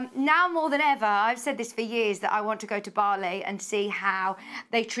 Now more than ever, I've said this for years, that I want to go to Bali and see how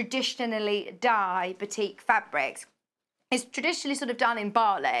they traditionally dye batik fabrics. It's traditionally sort of done in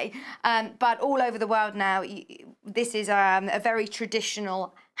Bali, but all over the world now, this is a very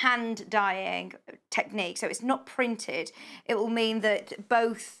traditional hand dyeing technique. So it's not printed. It will mean that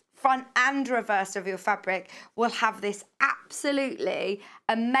both front and reverse of your fabric will have this absolutely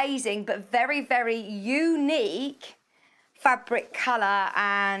amazing but very, very unique fabric colour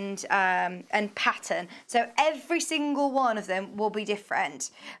and pattern. So every single one of them will be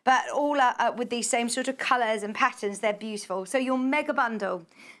different, but all with these same sort of colours and patterns. They're beautiful. So your mega bundle,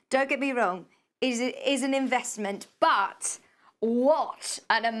 don't get me wrong, is an investment, but what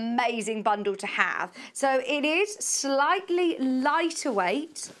an amazing bundle to have. So it is slightly lighter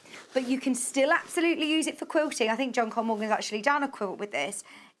weight, but you can still absolutely use it for quilting. I think John Cole Morgan's actually done a quilt with this.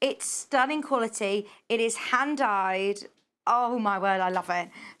 It's stunning quality. It is hand dyed. Oh my word, I love it.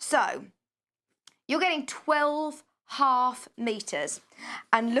 So you're getting 12 half meters,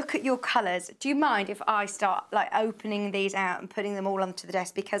 and look at your colours. Do you mind if I start like opening these out and putting them all onto the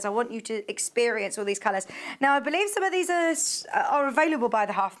desk, because I want you to experience all these colours. Now I believe some of these are available by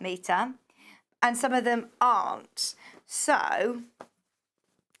the half metre and some of them aren't. So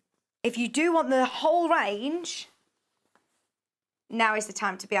if you do want the whole range, now is the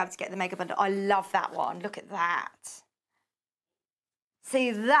time to be able to get the mega bundle. I love that one. Look at that.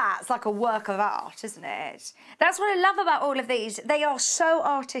 See, that's like a work of art, isn't it? That's what I love about all of these. They are so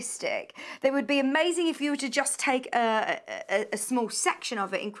artistic. They would be amazing if you were to just take a small section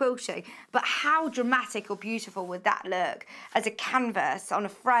of it in quilting, but how dramatic or beautiful would that look as a canvas on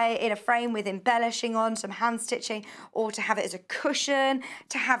in a frame with embellishing on, some hand stitching, or to have it as a cushion,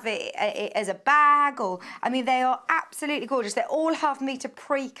 to have it as a bag, or, I mean, they are absolutely gorgeous. They're all half metre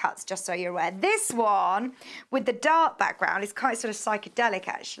pre-cuts, just so you're aware. This one with the dark background is quite sort of psychedelic,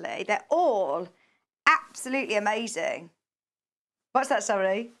 actually. They're all absolutely amazing. What's that,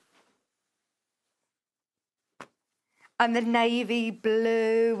 sorry? And the navy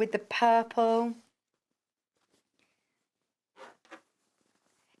blue with the purple.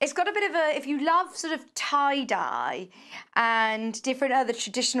 It's got a bit of a, if you love sort of tie-dye and different other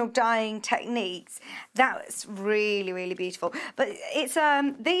traditional dyeing techniques, that's really, really beautiful. But it's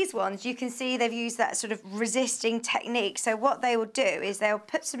these ones, you can see they've used that sort of resisting technique. So what they will do is they'll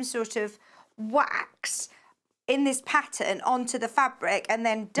put some sort of wax in this pattern onto the fabric and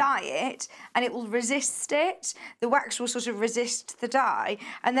then dye it, and it will resist it. The wax will sort of resist the dye,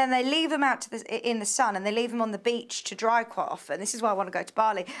 and then they leave them out in the sun, and they leave them on the beach to dry quite often. This is why I want to go to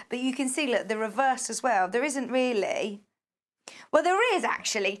Bali. But you can see, look, the reverse as well. There isn't really, well, there is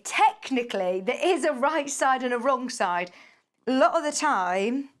actually, technically, there is a right side and a wrong side. A lot of the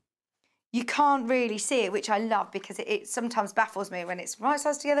time, you can't really see it, which I love, because it sometimes baffles me when it's right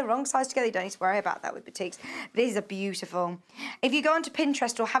sides together, wrong sides together. You don't need to worry about that with batiks. These are beautiful. If you go onto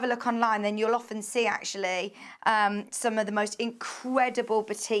Pinterest or have a look online, then you'll often see actually some of the most incredible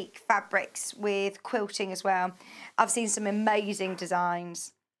batik fabrics with quilting as well. I've seen some amazing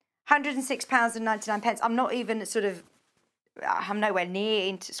designs. £106.99. I'm not even sort of, I'm nowhere near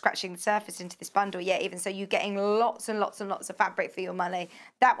into scratching the surface into this bundle yet, even so you're getting lots and lots and lots of fabric for your money.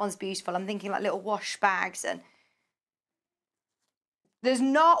 That one's beautiful. I'm thinking like little wash bags, and there's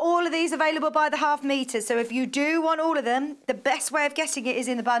not all of these available by the half metre, so if you do want all of them, the best way of getting it is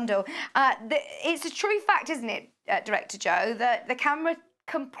in the bundle. It's a true fact, isn't it, Director Joe, that the camera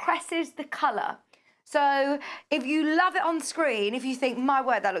compresses the colour. So if you love it on screen, if you think, my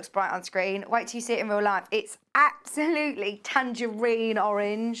word, that looks bright on screen, wait till you see it in real life. It's absolutely tangerine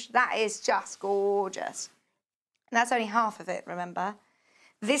orange. That is just gorgeous. And that's only half of it, remember?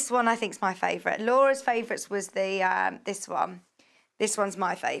 This one I think is my favourite. Laura's favourites was the this one. This one's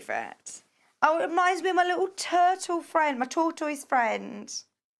my favourite. Oh, it reminds me of my little turtle friend, my tortoise friend.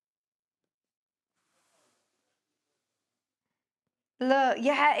 Look,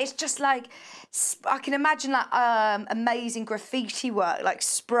 yeah, it's just like, I can imagine like amazing graffiti work, like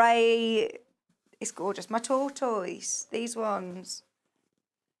spray. It's gorgeous. My tortoise, these ones.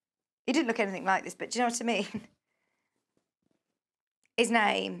 He didn't look anything like this, but do you know what I mean? His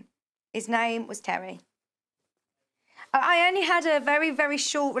name was Terry. I only had a very, very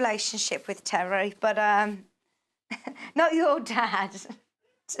short relationship with Terry, but not your dad.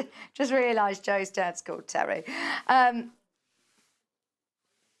 Just realised Joe's dad's called Terry.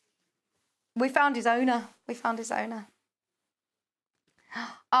 We found his owner.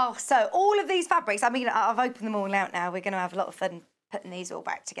 Oh, so all of these fabrics, I mean, I've opened them all out now. We're going to have a lot of fun putting these all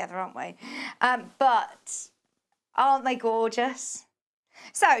back together, aren't we? But aren't they gorgeous?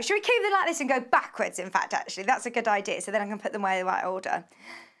 So should we keep them like this and go backwards, in fact, actually? That's a good idea. So then I can put them away in the right order.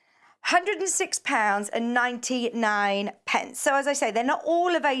 £106.99. So as I say, they're not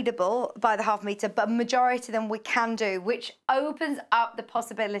all available by the half metre, but a majority of them we can do, which opens up the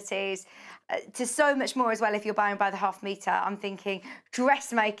possibilities to so much more as well if you're buying by the half metre. I'm thinking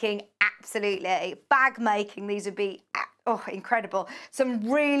dressmaking, absolutely. Bag making, these would be incredible.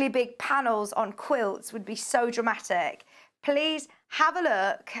 Some really big panels on quilts would be so dramatic. Please have a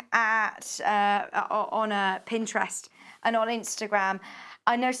look at on Pinterest and on Instagram.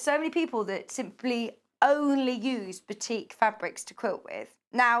 I know so many people that simply only use batik fabrics to quilt with.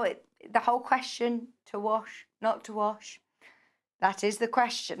 Now, the whole question, to wash, not to wash, that is the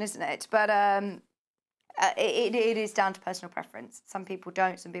question, isn't it? But it is down to personal preference. Some people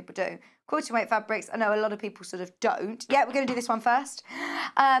don't, some people do. Quilting weight fabrics, I know a lot of people sort of don't. Yeah, we're going to do this one first.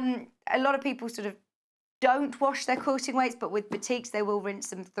 A lot of people sort of don't wash their quilting weights, but with batiks, they will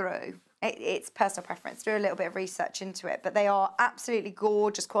rinse them through. It's personal preference. Do a little bit of research into it, but they are absolutely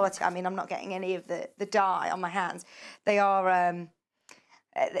gorgeous quality. I mean, I'm not getting any of the dye on my hands. They are,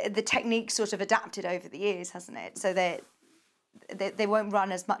 the technique sort of adapted over the years, hasn't it? So they won't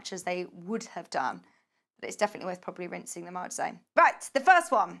run as much as they would have done, but it's definitely worth probably rinsing them, I would say. Right, the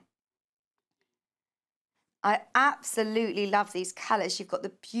first one. I absolutely love these colours. You've got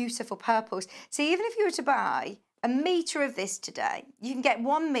the beautiful purples. So even if you were to buy a metre of this today, you can get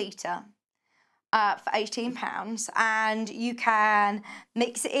 1 metre for £18, and you can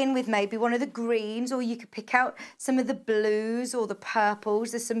mix it in with maybe one of the greens, or you could pick out some of the blues or the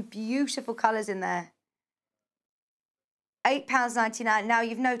purples. There's some beautiful colours in there. £8.99. Now,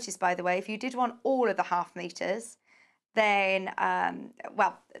 you've noticed, by the way, if you did want all of the half metres, then,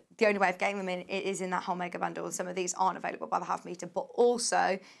 well, the only way of getting them in is in that whole mega bundle. Some of these aren't available by the half metre, but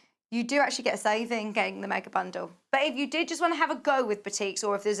also you do actually get a saving getting the mega bundle. But if you did just want to have a go with batiks,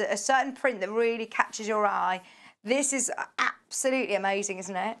 or if there's a certain print that really catches your eye, this is absolutely amazing,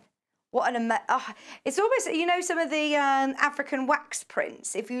 isn't it? What an it's almost, you know, some of the African wax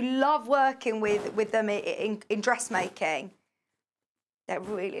prints. If you love working with them in dressmaking, they're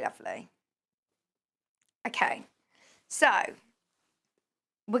really lovely. Okay. So,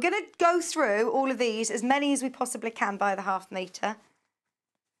 we're going to go through all of these, as many as we possibly can by the half metre.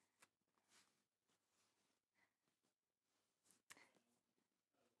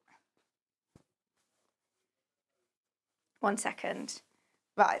 One second.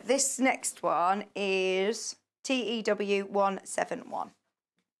 Right, this next one is TEW 171.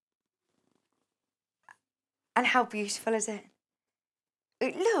 And how beautiful is it?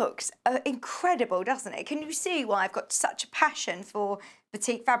 It looks incredible, doesn't it? Can you see why I've got such a passion for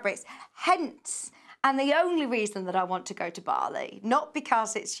batik fabrics? Hence, and the only reason that I want to go to Bali, not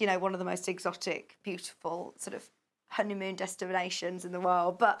because it's, you know, one of the most exotic, beautiful sort of honeymoon destinations in the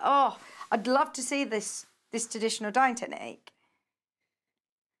world, but, oh, I'd love to see this traditional dyeing technique.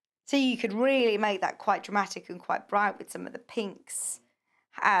 So you could really make that quite dramatic and quite bright with some of the pinks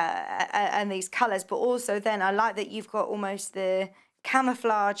and these colours, but also then I like that you've got almost the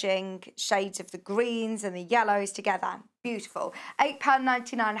camouflaging shades of the greens and the yellows together. Beautiful.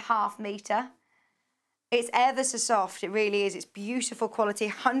 £8.99 half metre. It's ever so soft, it really is. It's beautiful quality,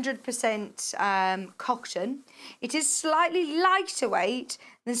 100% cotton. It is slightly lighter weight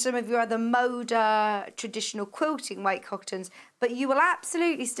than some of your other Moda traditional quilting weight cottons, but you will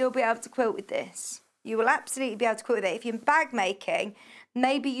absolutely still be able to quilt with this. You will absolutely be able to quilt with it. If you're in bag making,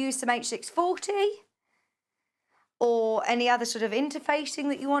 maybe use some H640 or any other sort of interfacing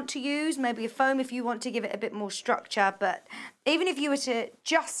that you want to use, maybe a foam if you want to give it a bit more structure. But even if you were to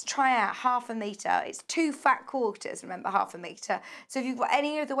just try out half a metre, it's 2 fat quarters, remember, half a metre. So if you've got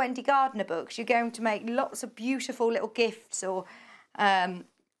any of the Wendy Gardner books, you're going to make lots of beautiful little gifts or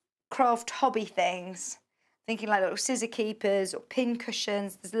craft hobby things. Thinking like little scissor keepers or pin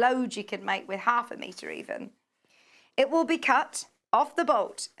cushions. There's loads you can make with half a metre even. It will be cut off the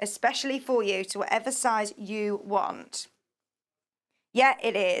bolt, especially for you, to whatever size you want. Yeah,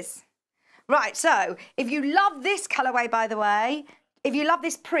 it is. Right, so if you love this colourway, by the way, if you love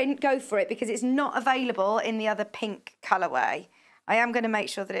this print, go for it, because it's not available in the other pink colourway. I am going to make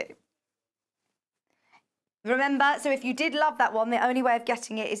sure that it... Remember, so if you did love that one, the only way of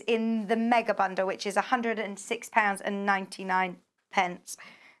getting it is in the mega bundle, which is £106.99.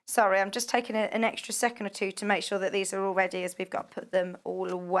 Sorry, I'm just taking an extra second or two to make sure that these are all ready, as we've got to put them all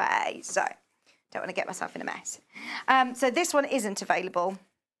away. So, don't want to get myself in a mess. So this one isn't available.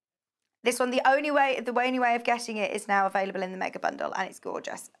 This one, the only way of getting it is now available in the mega bundle, and it's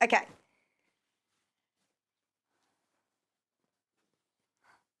gorgeous. Okay.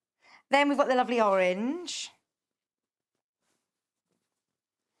 Then we've got the lovely orange.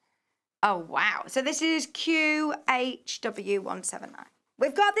 Oh, wow. So this is QHW179.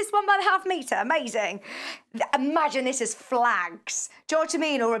 We've got this one by the half metre. Amazing. Imagine this as flags. Do you know what I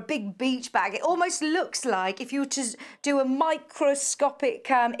mean? Or a big beach bag. It almost looks like if you were to do a microscopic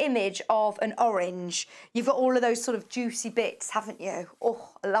image of an orange, you've got all of those sort of juicy bits, haven't you?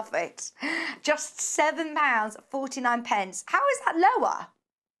 Oh, I love it. Just £7.49. How is that lower?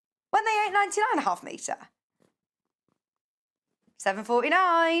 When they ain't £99 a half metre.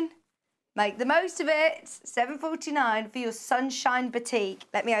 £7.49. Make the most of it. £7.49 for your Sunshine Batik.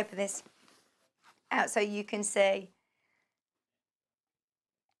 Let me open this out so you can see.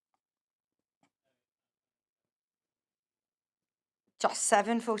 Just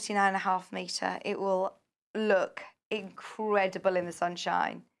 £7.49 a half metre. It will look incredible in the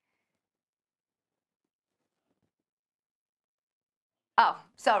sunshine. Oh,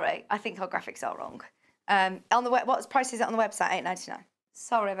 sorry. I think our graphics are wrong. On the web, what price is it on the website? £8.99.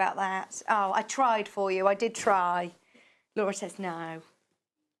 Sorry about that. Oh, I tried for you. I did try. Laura says no.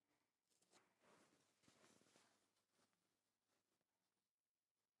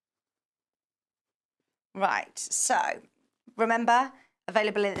 Right, so remember,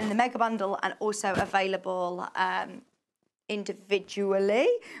 available in the mega bundle and also available individually.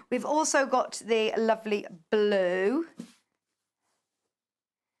 We've also got the lovely blue.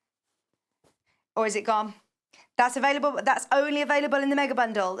 Or is it gone? That's available. That's only available in the mega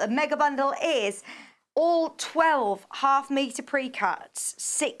bundle. The mega bundle is all 12 half metre pre-cuts,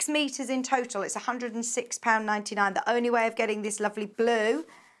 6 metres in total. It's £106.99. The only way of getting this lovely blue,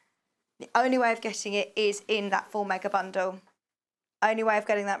 the only way of getting it is in that full mega bundle. Only way of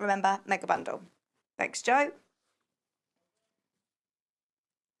getting that, remember, mega bundle. Thanks, Joe.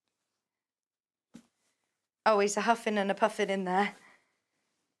 Oh, he's a huffing and a puffing in there.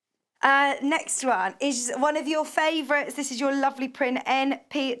 Next one is one of your favourites. This is your lovely print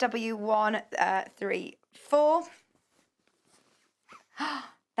NPW134.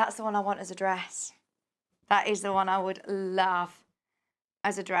 That's the one I want as a dress. That is the one I would love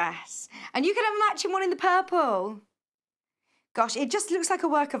as a dress. And you could have a matching one in the purple. Gosh, it just looks like a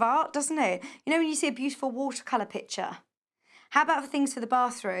work of art, doesn't it? You know when you see a beautiful watercolour picture? How about for things for the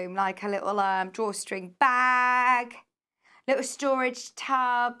bathroom, like a little drawstring bag? Little storage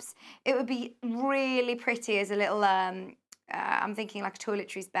tubs. It would be really pretty as a little, I'm thinking like a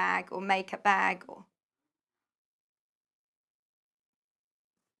toiletries bag or makeup bag. Or...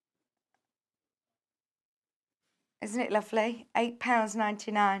 Isn't it lovely?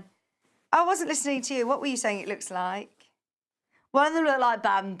 £8.99. I wasn't listening to you. What were you saying it looks like? One of them look like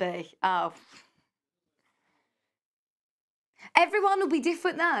Bambi. Oh. Everyone will be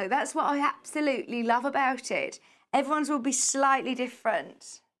different though. That's what I absolutely love about it. Everyone's will be slightly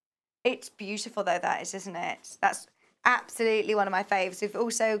different. It's beautiful though, that is, isn't it? That's absolutely one of my faves. We've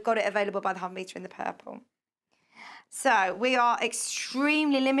also got it available by the half metre in the purple. So we are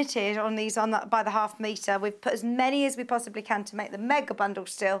extremely limited on these by the half metre. We've put as many as we possibly can to make the mega bundle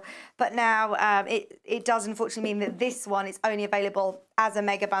still, but now it does unfortunately mean that this one is only available as a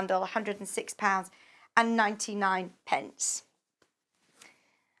mega bundle, £106.99.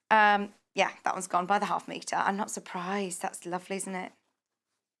 Yeah, that one's gone by the half metre. I'm not surprised. That's lovely, isn't it?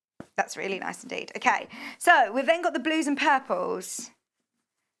 That's really nice indeed. Okay, so we've then got the blues and purples.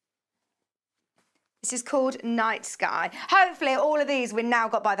 This is called Night Sky. Hopefully all of these we've now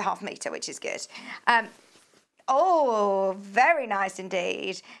got by the half metre, which is good. Oh, very nice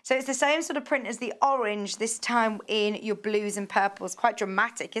indeed. So it's the same sort of print as the orange, this time in your blues and purples. Quite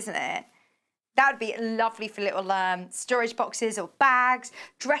dramatic, isn't it? That would be lovely for little storage boxes or bags.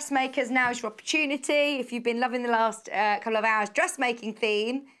 Dressmakers, now is your opportunity. If you've been loving the last couple of hours dressmaking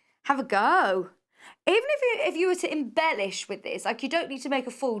theme, have a go. Even if you were to embellish with this, like you don't need to make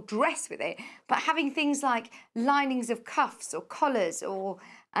a full dress with it, but having things like linings of cuffs or collars or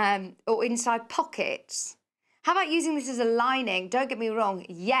inside pockets. How about using this as a lining? Don't get me wrong,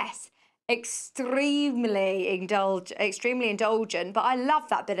 yes, extremely indulgent, but I love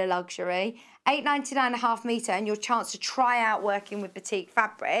that bit of luxury. £8.99 a half metre, and your chance to try out working with batik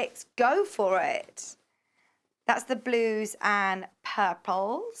fabrics. Go for it. That's the blues and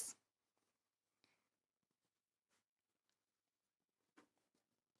purples.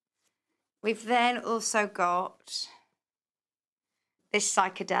 We've then also got this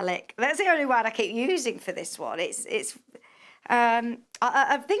psychedelic. That's the only word I keep using for this one. I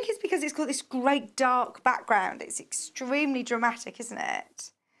think it's because it's got this great dark background. It's extremely dramatic, isn't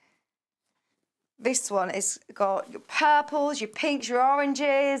it? This one has got your purples, your pinks, your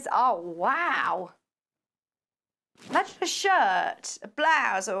oranges. Oh, wow. Imagine a shirt, a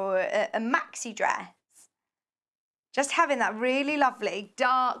blouse, or a maxi dress. Just having that really lovely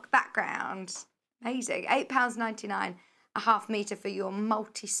dark background. Amazing. £8.99 a half metre for your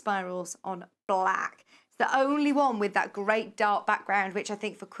multi-spirals on black. It's the only one with that great dark background, which I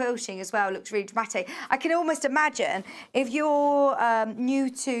think for quilting as well looks really dramatic. I can almost imagine if you're new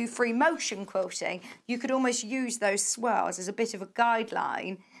to free motion quilting, you could almost use those swirls as a bit of a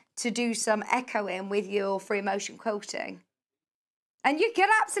guideline to do some echoing with your free motion quilting. And you can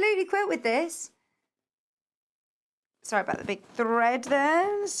absolutely quilt with this. Sorry about the big thread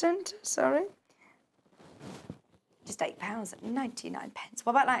there in the centre, sorry. Just £8.99.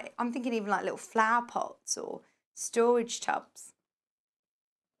 What about, like, I'm thinking even like little flower pots or storage tubs.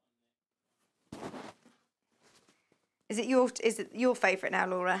 Is it your favourite now,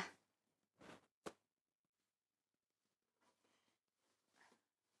 Laura?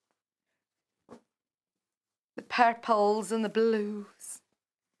 The purples and the blues.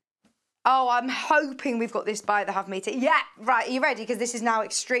 Oh, I'm hoping we've got this by the half metre. Yeah, right, are you ready? Because this is now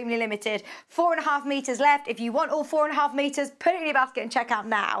extremely limited. 4.5 metres left. If you want all 4.5 metres, put it in your basket and check out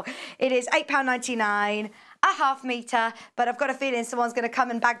now. It is £8.99 a half metre, but I've got a feeling someone's going to come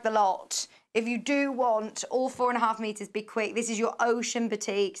and bag the lot. If you do want all 4.5 metres, be quick. This is your ocean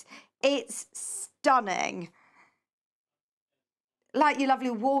batiks. It's stunning. Like your lovely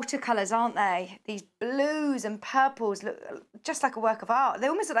watercolours, aren't they? These blues and purples look just like a work of art. They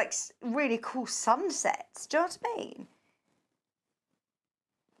almost look like really cool sunsets. Do you know what I mean?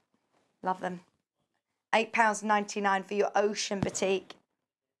 Love them. £8.99 for your ocean batik.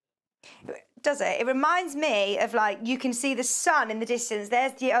 Does it? It reminds me of, like, you can see the sun in the distance.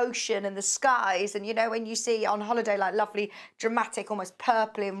 There's the ocean and the skies. And, you know, when you see on holiday, like, lovely, dramatic, almost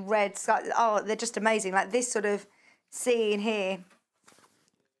purple and red skies. Oh, they're just amazing. Like this sort of scene here.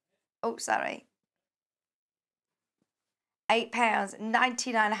 Oh, sorry.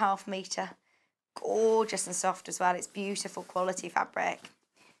 £8.99 a half metre. Gorgeous and soft as well. It's beautiful quality fabric.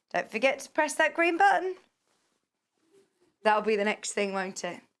 Don't forget to press that green button. That'll be the next thing, won't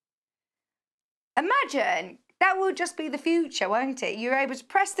it? Imagine, that will just be the future, won't it? You're able to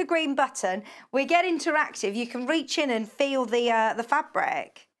press the green button. We get interactive. You can reach in and feel the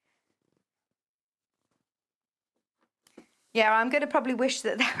fabric. Yeah, I'm going to probably wish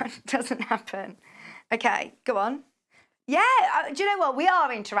that that doesn't happen. Okay, go on. Yeah, do you know what? We are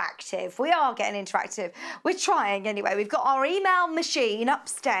interactive. We are getting interactive. We're trying anyway. We've got our email machine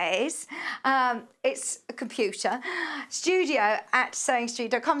upstairs. It's a computer.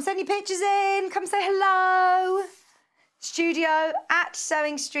 studio@sewingstreet.com. Send your pictures in. Come say hello.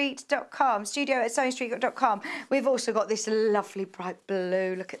 studio@sewingstreet.com. studio@sewingstreet.com. We've also got this lovely bright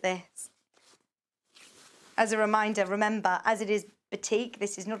blue. Look at this. As a reminder, remember, as it is batik,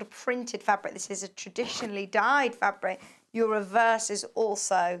 this is not a printed fabric. This is a traditionally dyed fabric. Your reverse is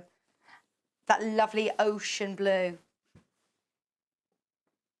also that lovely ocean blue.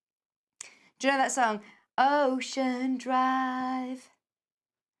 Do you know that song? Ocean Drive.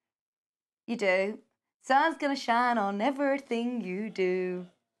 You do. Sun's gonna shine on everything you do.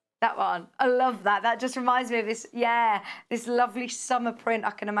 That one. I love that. That just reminds me of this, yeah, this lovely summer print. I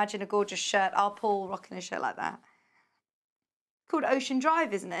can imagine a gorgeous shirt. Our Paul rocking a shirt like that. Called Ocean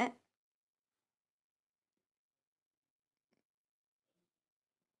Drive, isn't it?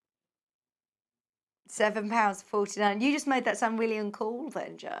 £7.49. You just made that sound really uncool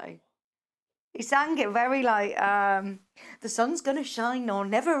then, Joe. You sang it very like, the sun's gonna shine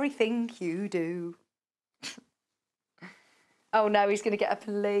on everything you do. Oh no, he's going to get up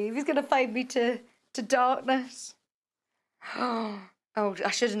and leave. He's going to fade me to darkness. Oh,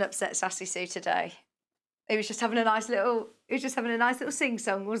 I shouldn't upset Sassy Sue today. He was just having a nice little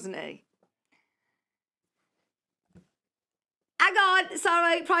sing-song, wasn't he? Hang on,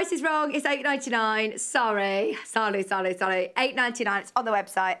 sorry, price is wrong. It's £8.99. Sorry. £8.99. It's on the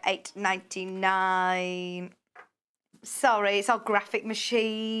website. £8.99. Sorry, it's our graphic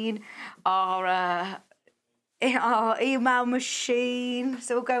machine. Our in our email machine. It's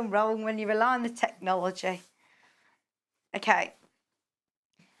all going wrong when you rely on the technology. Okay.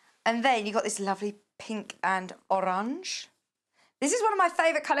 And then you've got this lovely pink and orange. This is one of my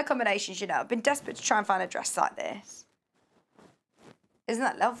favourite colour combinations, you know. I've been desperate to try and find a dress like this. Isn't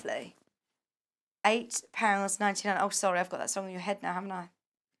that lovely? £8.99. Oh, sorry, I've got that song in your head now, haven't I?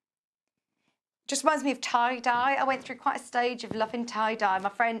 Just reminds me of tie-dye. I went through quite a stage of loving tie-dye. My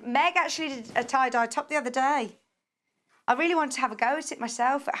friend Meg actually did a tie-dye top the other day. I really wanted to have a go at it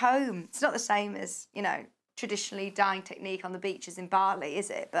myself at home. It's not the same as, you know, traditionally dyeing technique on the beaches in Bali, is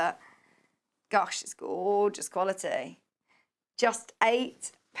it? But, gosh, it's gorgeous quality. Just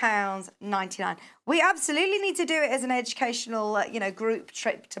 £8.99. We absolutely need to do it as an educational, you know, group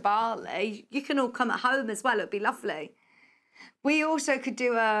trip to Bali. You can all come at home as well. It'd be lovely. We also could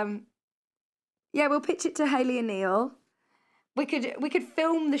do yeah, we'll pitch it to Hayley and Neil. We could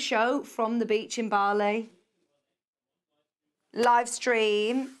film the show from the beach in Bali. Live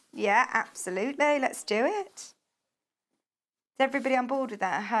stream. Yeah, absolutely. Let's do it. Is everybody on board with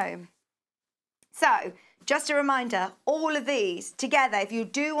that at home? So, just a reminder, all of these together, if you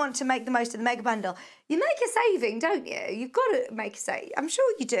do want to make the most of the mega bundle, you make a saving, don't you? You've got to make a save. I'm sure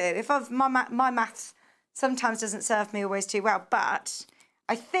you do. If my maths sometimes doesn't serve me always too well, but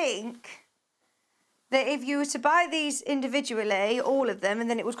I think that if you were to buy these individually, all of them, and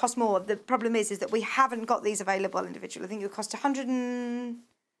then it would cost more. The problem is that we haven't got these available individually. I think it would cost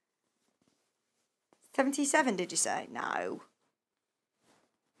 177, did you say? No.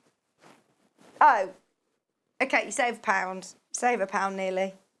 Oh, okay, you save £1. Save £1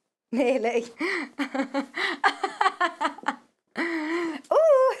 nearly. Nearly.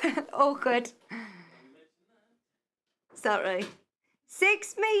 Ooh, awkward. Sorry.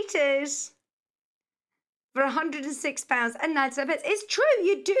 6 metres. For £106.99. It's true.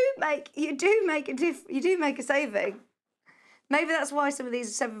 You do make a saving. Maybe that's why some of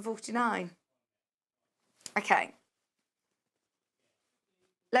these are £7.49. Okay.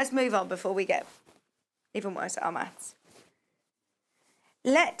 Let's move on before we get even worse at our maths.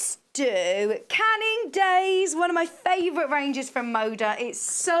 Let's do Canning Days, one of my favourite ranges from Moda. It's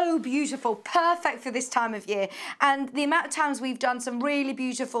so beautiful, perfect for this time of year. And the amount of times we've done some really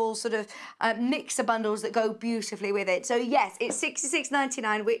beautiful sort of mixer bundles that go beautifully with it. So yes, it's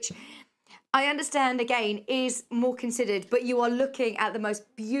 £66.99, which I understand, again, is more considered, but you are looking at the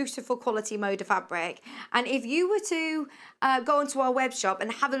most beautiful quality Moda fabric. And if you were to go onto our web shop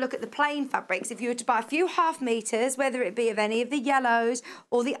and have a look at the plain fabrics, if you were to buy a few half meters, whether it be of any of the yellows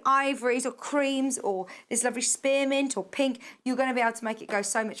or the ivories or creams or this lovely spearmint or pink, you're going to be able to make it go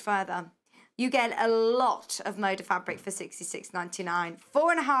so much further. You get a lot of Moda fabric for £66.99.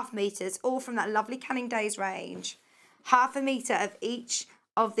 4.5 meters, all from that lovely Canning Days range. Half a meter of each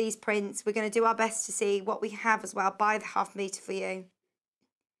of these prints. We're going to do our best to see what we have as well. Buy the half metre for you.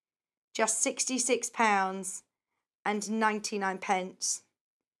 Just £66.99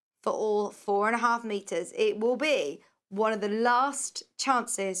 for all 4.5 metres. It will be one of the last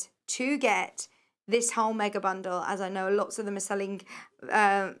chances to get this whole mega bundle, as I know lots of them are selling,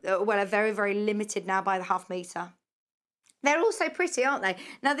 well, are very, very limited now by the half metre. They're also pretty, aren't they?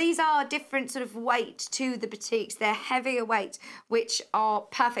 Now, these are different sort of weight to the batiks. They're heavier weight, which are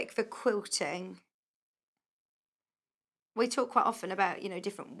perfect for quilting. We talk quite often about, you know,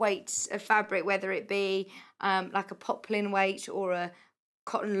 different weights of fabric, whether it be like a poplin weight or a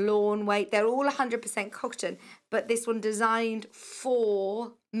cotton lawn weight. They're all 100% cotton, but this one designed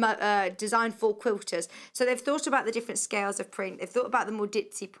for quilters. So they've thought about the different scales of print. They've thought about the more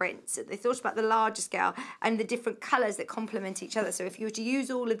ditzy prints. They thought about the larger scale and the different colours that complement each other. So if you were to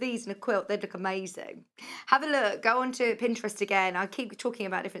use all of these in a quilt, they'd look amazing. Have a look. Go onto Pinterest again. I keep talking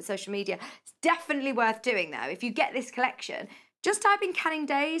about different social media. It's definitely worth doing, though. If you get this collection, just type in Canning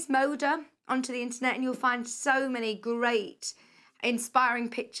Days, Moda, onto the internet and you'll find so many great inspiring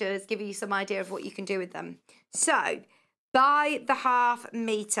pictures, giving you some idea of what you can do with them. So, buy the half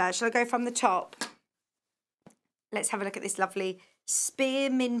metre. Shall I go from the top? Let's have a look at this lovely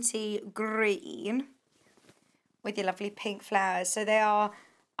spearminty green with your lovely pink flowers. So they are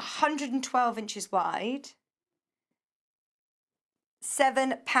 112 inches wide.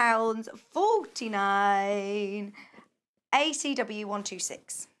 £7.49.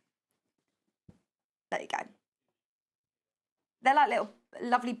 ACW126. There you go. They're like little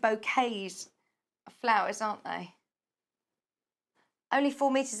lovely bouquets of flowers, aren't they? Only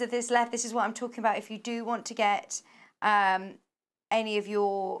 4 meters of this left. This is what I'm talking about. If you do want to get any of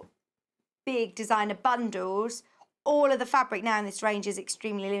your big designer bundles, all of the fabric now in this range is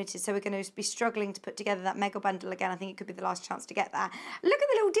extremely limited. So we're going to be struggling to put together that mega bundle again. I think it could be the last chance to get that. Look at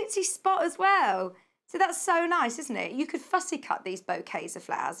the little ditzy spot as well. So that's so nice, isn't it? You could fussy cut these bouquets of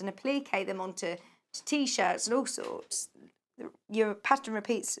flowers and applique them onto T-shirts and all sorts. Your pattern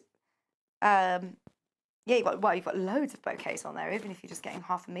repeats. Yeah, you've got loads of bouquets on there, even if you're just getting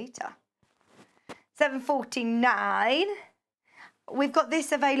half a metre. $7.49. We've got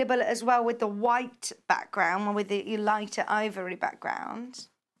this available as well with the white background, or with the lighter ivory background.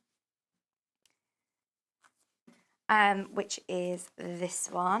 Which is this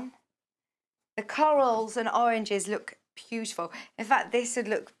one. The corals and oranges look beautiful. In fact, this would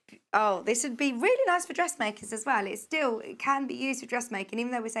look, this would be really nice for dressmakers as well. It can be used for dressmaking,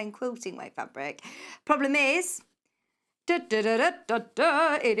 even though we're saying quilting weight fabric. Problem is,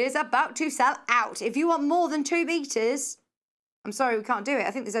 it is about to sell out. If you want more than 2 meters, I'm sorry, we can't do it.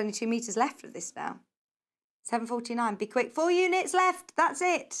 I think there's only 2 meters left of this now. $7.49. Be quick. 4 units left. That's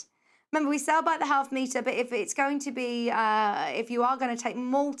it. Remember, we sell by the half metre, but if it's going to be, if you are going to take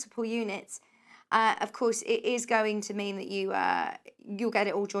multiple units, of course, it is going to mean that you'll get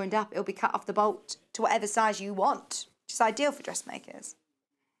it all joined up. It'll be cut off the bolt to whatever size you want, which is ideal for dressmakers.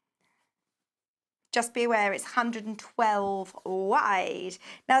 Just be aware, it's 112 wide.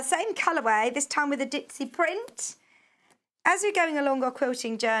 Now, same colourway, this time with a ditzy print. As we're going along our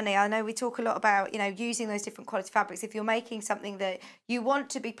quilting journey, I know we talk a lot about, using those different quality fabrics. If you're making something that you want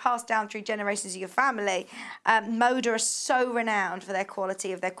to be passed down through generations of your family, Moda are so renowned for their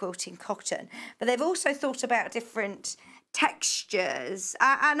quality of their quilting cotton. But they've also thought about different textures.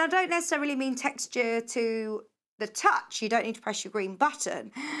 And I don't necessarily mean texture to the touch. You don't need to press your green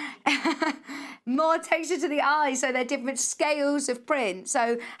button. More texture to the eye, so they're different scales of print.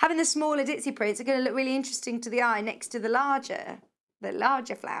 So having the smaller ditzy prints are going to look really interesting to the eye next to the larger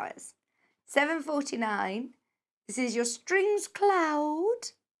flowers. $7.49. This is your strings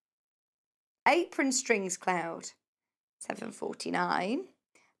cloud. Apron strings cloud. $7.49.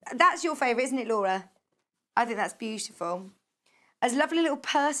 That's your favourite, isn't it, Laura? I think that's beautiful. There's lovely little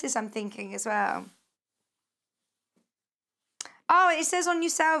purses, I'm thinking, as well. Oh, it says on your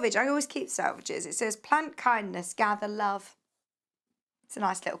selvage, I always keep selvages, it says, plant kindness, gather love. It's a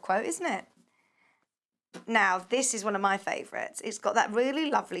nice little quote, isn't it? Now, this is one of my favourites. It's got that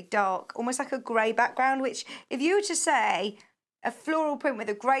really lovely dark, almost like a grey background, which if you were to say a floral print with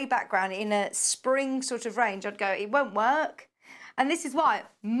a grey background in a spring sort of range, I'd go, it won't work. And this is why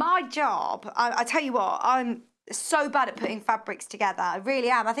my job, I tell you what, I'm so bad at putting fabrics together. I really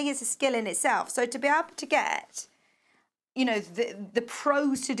am. I think it's a skill in itself. So to be able to get, the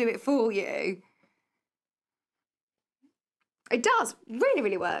pros to do it for you, it does really,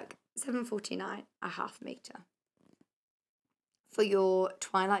 really work. $7.49, a half metre. For your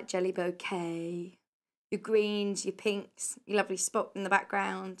twilight jelly bouquet, your greens, your pinks, your lovely spot in the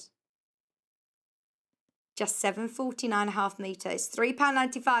background. Just $7.49 a half metre. It's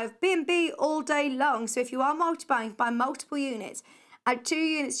 £3.95 B&B all day long. So if you are multiplying, buy multiple units. Add 2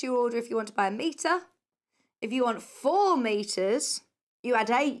 units to your order if you want to buy a metre. If you want 4 metres, you add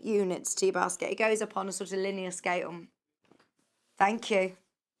 8 units to your basket. It goes up on a sort of linear scale. Thank you.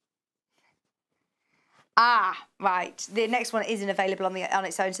 Right. The next one isn't available on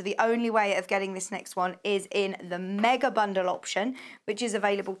its own. So the only way of getting this next one is in the mega bundle option, which is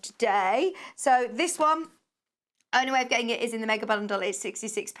available today. So this one, only way of getting it is in the mega bundle. It's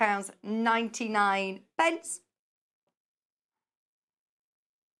 £66.99.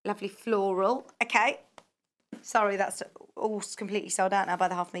 Lovely floral. Okay. Sorry, that's all completely sold out now by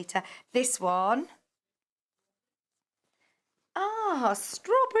the half metre. This one.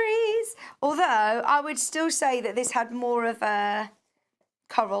 Strawberries. Although I would still say that this had more of a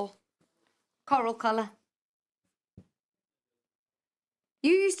coral colour.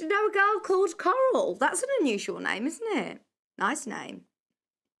 You used to know a girl called Coral. That's an unusual name, isn't it? Nice name.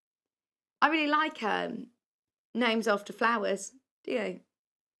 I really like names after flowers. Do you?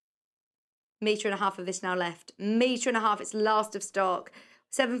 Metre and a half of this now left. Metre and a half, it's last of stock.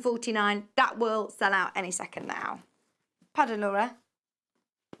 $7.49. That will sell out any second now. Pardon, Laura.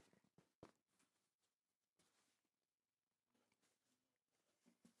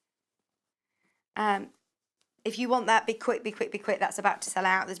 If you want that, be quick, be quick, be quick. That's about to sell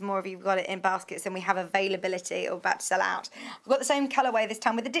out. There's more of you got it in baskets than we have availability or about to sell out. We've got the same colourway this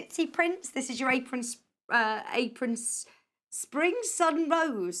time with the ditzy prints. This is your apron Spring Sun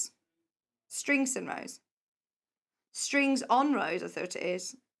Rose. String Sun Rose. Strings on Rose, I thought it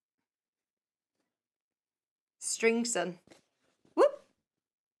is. String Sun. Whoop.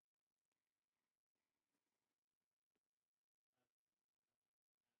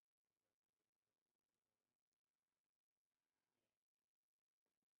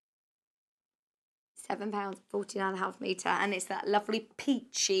 £7.49.5 metre, and it's that lovely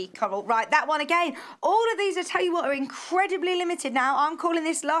peachy coral. Right, that one again. All of these, I tell you what, are incredibly limited now. I'm calling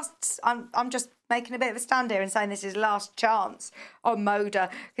this last, I'm just making a bit of a stand here and saying this is last chance on Moda,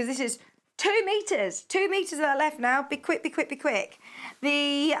 because this is 2 metres. 2 metres that are left now. Be quick, be quick, be quick.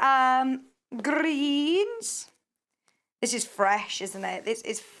 The greens. This is fresh, isn't it? This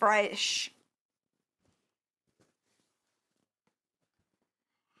is fresh.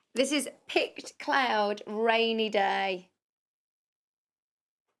 This is Picked Cloud, Rainy Day.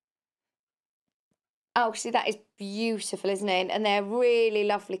 Oh, see, that is beautiful, isn't it? And they're really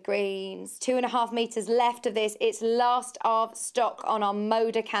lovely greens. 2.5 metres left of this. It's last of stock on our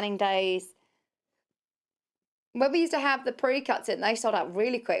Moda canning days. When we used to have the pre-cuts in, they sold out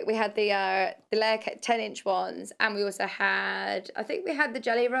really quick. We had the layer cut 10-inch ones, and we also had, I think we had the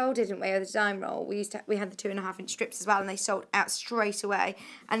jelly roll, didn't we, or the design roll. We had the 2.5-inch strips as well, and they sold out straight away.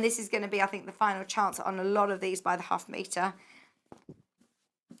 And this is going to be, I think, the final chance on a lot of these by the half metre.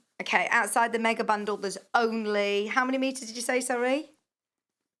 Okay, outside the mega bundle, there's only, how many metres did you say, sorry?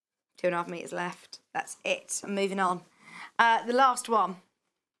 2.5 metres left. That's it. I'm moving on. The last one.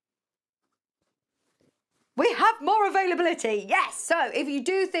 We have more availability, yes. So if you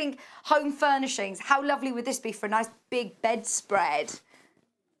do think home furnishings, how lovely would this be for a nice big bedspread?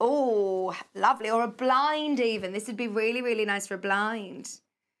 Oh, lovely. Or a blind even. This would be really, really nice for a blind.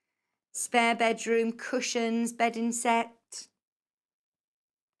 Spare bedroom, cushions, bedding set.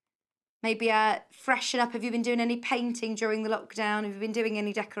 Maybe freshen up. Have you been doing any painting during the lockdown? Have you been doing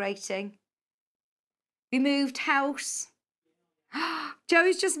any decorating? We moved house.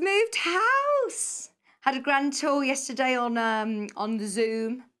 Joe's just moved house. Had a grand tour yesterday on the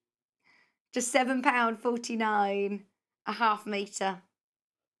Zoom. Just £7.49 a half metre.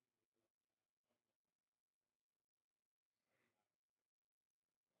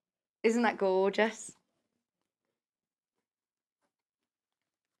 Isn't that gorgeous?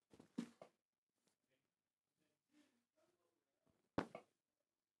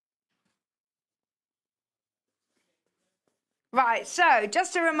 Right, so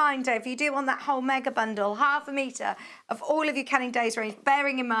just a reminder, if you do want that whole mega bundle, half a metre of all of your canning days range,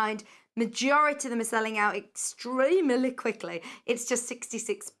 bearing in mind, majority of them are selling out extremely quickly. It's just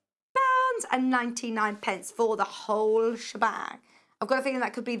 £66.99 for the whole shebang. I've got a feeling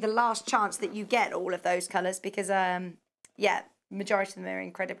that could be the last chance that you get all of those colours because, yeah, majority of them are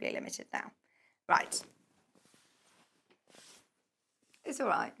incredibly limited now. Right. It's all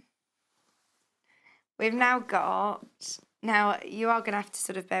right. We've now got... Now, you are going to have to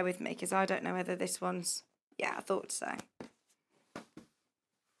sort of bear with me because I don't know whether this one's... Yeah, I thought so.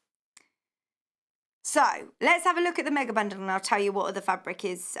 So, let's have a look at the mega bundle and I'll tell you what other fabric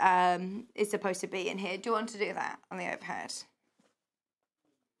is supposed to be in here. Do you want to do that on the overhead?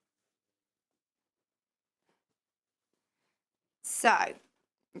 So,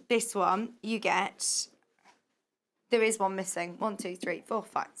 this one, you get... There is one missing. 1, 2, 3, 4,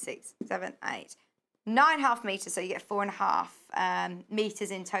 5, 6, 7, 8... 9.5 metres, so you get 4.5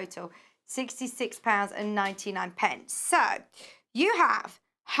 metres in total. £66.99. So you have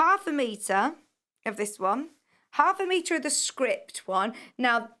half a metre of this one, half a metre of the script one.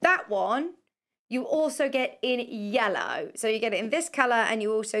 Now that one you also get in yellow. So you get it in this colour and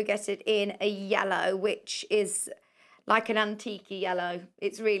you also get it in a yellow, which is like an antique yellow.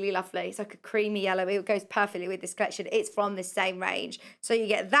 It's really lovely. It's like a creamy yellow. It goes perfectly with this collection. It's from the same range. So you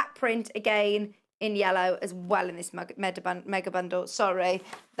get that print again in yellow as well in this mega bundle. Sorry,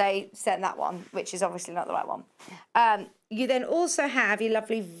 they sent that one, which is obviously not the right one. You then also have your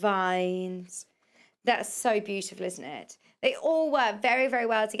lovely vines. That's so beautiful, isn't it? They all work very, very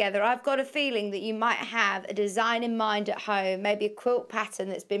well together. I've got a feeling that you might have a design in mind at home, maybe a quilt pattern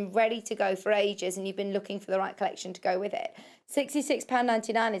that's been ready to go for ages and you've been looking for the right collection to go with it.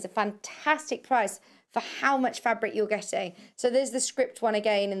 £66.99 is a fantastic price for how much fabric you're getting. So there's the script one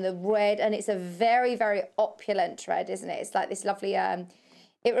again in the red, and it's a very, very opulent red, isn't it? It's like this lovely,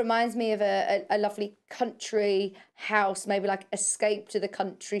 it reminds me of a lovely country house, maybe like Escape to the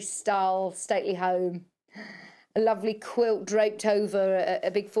Country style stately home. A lovely quilt draped over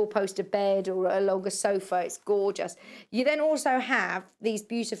a big 4-poster bed or a longer sofa. It's gorgeous. You then also have these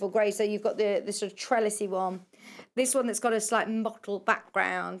beautiful greys. So you've got the sort of trellisy one. This one that's got a slight mottled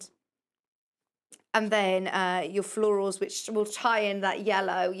background. And then your florals, which will tie in that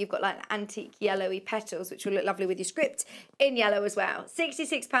yellow. You've got like antique yellowy petals, which will look lovely with your script in yellow as well.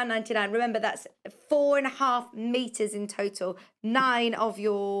 £66.99. Remember, that's 4.5 metres in total. 9 of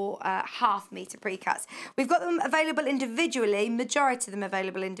your half metre pre-cuts. We've got them available individually. Majority of them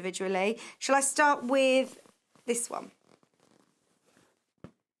available individually. Shall I start with this one?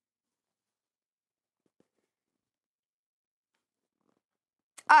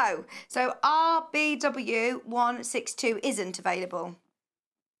 Oh, so RBW162 isn't available.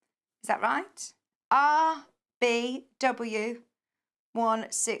 Is that right?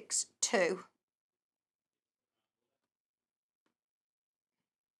 RBW162.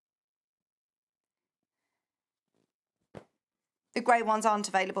 The grey ones aren't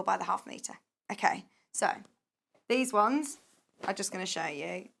available by the half metre. Okay, so these ones, I'm just going to show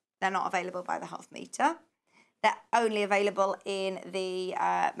you. They're not available by the half metre. They're only available in the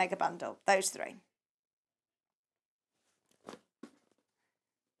mega bundle, those three.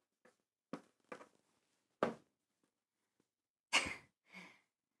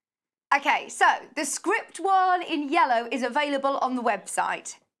 Okay, so the script one in yellow is available on the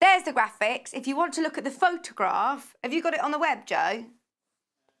website. There's the graphics. If you want to look at the photograph, have you got it on the web, Joe?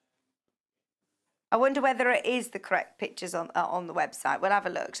 I wonder whether it is the correct pictures on the website. We'll have a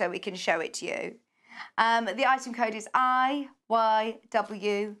look so we can show it to you. The item code is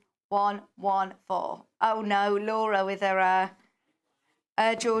IYW114. Oh no, Laura with her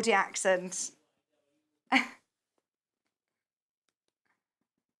Geordie accent.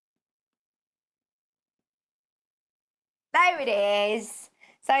 There it is.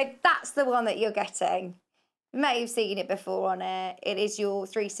 So that's the one that you're getting. You may have seen it before on it. It is your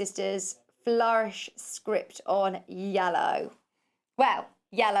Three Sisters Flourish script on yellow. Well,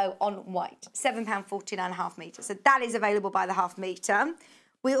 yellow on white. £7.49 half metre. So that is available by the half metre.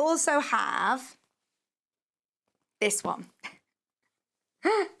 We also have this one.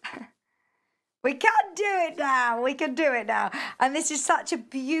 We can do it now. We can do it now. And this is such a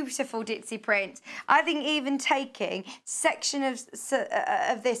beautiful ditzy print. I think even taking section of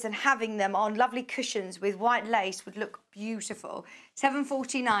this and having them on lovely cushions with white lace would look beautiful.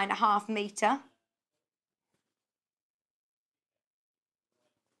 £7.49 a half metre.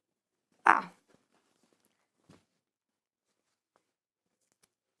 Ah.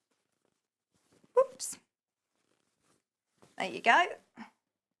 Whoops. There you go.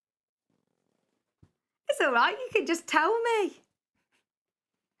 It's all right, you can just tell me.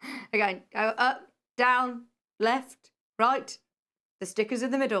 Again, go up, down, left, right. The sticker's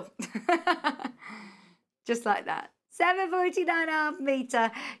in the middle. Just like that. £7.49 half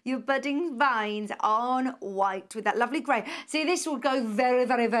metre. Your budding vines on white with that lovely grey. See, this will go very,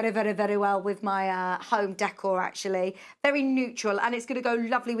 very, very, very, very well with my home decor, actually. Very neutral, and it's going to go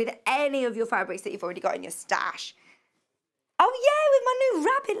lovely with any of your fabrics that you've already got in your stash. Oh, yeah, with my new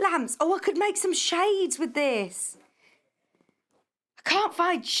rabbit lamps. Oh, I could make some shades with this. I can't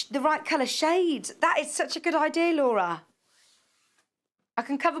find the right colour shades. That is such a good idea, Laura. I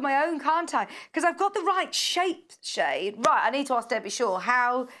can cover my own, can't I? Because I've got the right shape shade. Right, I need to ask Debbie Shaw,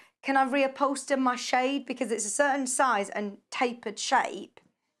 how can I reupholster my shade? Because it's a certain size and tapered shape.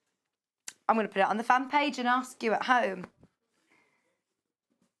 I'm going to put it on the fan page and ask you at home.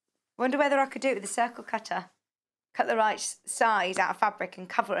 Wonder whether I could do it with a circle cutter. Cut the right size out of fabric and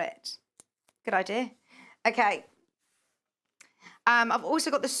cover it. Good idea. Okay. I've also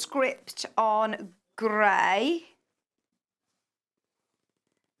got the script on grey,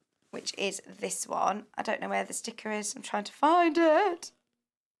 which is this one. I don't know where the sticker is. I'm trying to find it.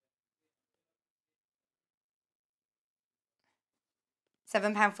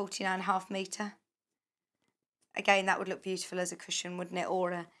 £7.49 half metre. Again, that would look beautiful as a cushion, wouldn't it?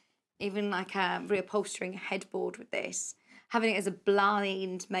 Or even like reupholstering a headboard with this. Having it as a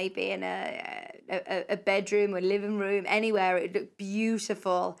blind, maybe in a bedroom or living room, anywhere, it would look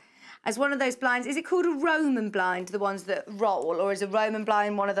beautiful. As one of those blinds, is it called a Roman blind, the ones that roll, or is a Roman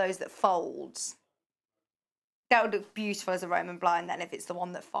blind one of those that folds? That would look beautiful as a Roman blind then, if it's the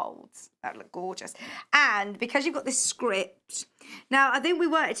one that folds. That would look gorgeous. And because you've got this script, now I think we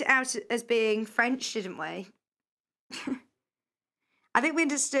worked it out as being French, didn't we? I think we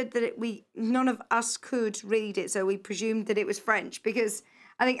understood that none of us could read it, so we presumed that it was French, because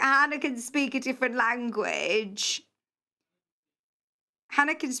I think Hannah can speak a different language.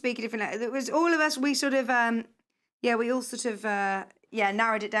 Hannah can speak a different language. It was all of us, we sort of, yeah, we all sort of, yeah,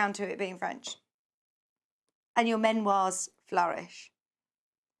 narrowed it down to it being French. And your memoirs flourish.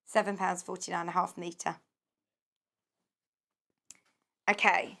 £7.49 a half metre.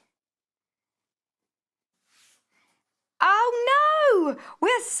 Okay. Oh no!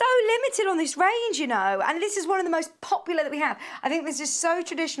 We're so limited on this range, you know, and this is one of the most popular that we have. I think this is so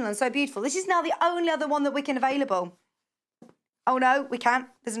traditional and so beautiful. This is now the only other one that we can available. Oh no, we can't.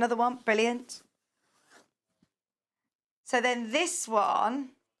 There's another one. Brilliant. So then this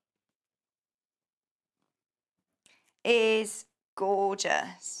one is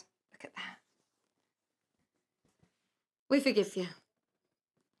gorgeous. Look at that. We forgive you.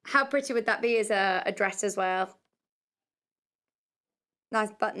 How pretty would that be as a dress as well?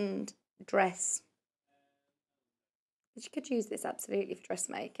 Nice buttoned dress. You could use this absolutely for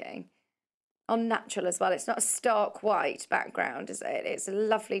dressmaking. On natural as well. It's not a stark white background, is it? It's a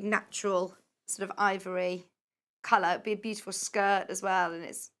lovely natural sort of ivory colour. It'd be a beautiful skirt as well, and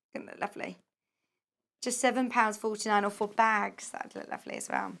it's going to look lovely. Just £7.49 or 4 bags. That'd look lovely as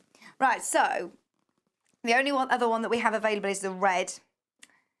well. Right, so the only other one that we have available is the red.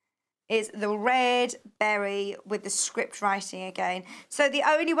 Is the red berry with the script writing again. So the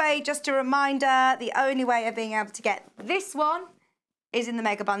only way, just a reminder, the only way of being able to get this one is in the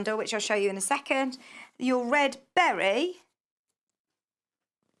mega bundle, which I'll show you in a second. Your red berry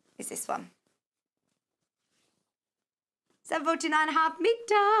is this one. £7.49.5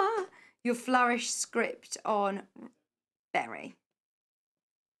 metre. Your flourish script on berry.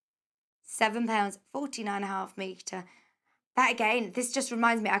 £7.49.5 metre. That again, this just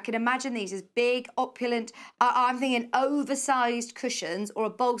reminds me, I can imagine these as big, opulent, I'm thinking oversized cushions or a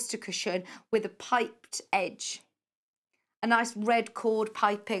bolster cushion with a piped edge. A nice red cord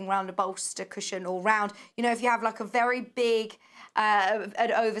piping around a bolster cushion or round, you know, if you have like a very big,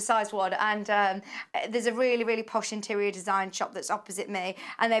 an oversized one. And there's a really, really posh interior design shop that's opposite me.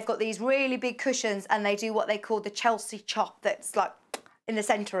 And they've got these really big cushions and they do what they call the Chelsea chop that's like in the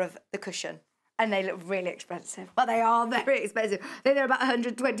centre of the cushion. And they look really expensive, but they are very expensive. I think they're about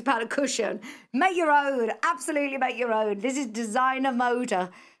 £120 a cushion. Make your own, absolutely make your own. This is designer Moda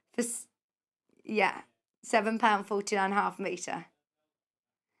for, yeah, £7.49.5 metre.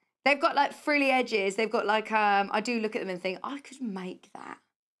 They've got like frilly edges. They've got like, I do look at them and think, I could make that.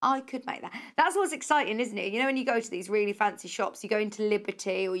 I could make that. That's what's exciting, isn't it? You know, when you go to these really fancy shops, you go into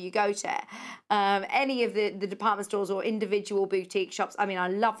Liberty or you go to any of the department stores or individual boutique shops. I mean, I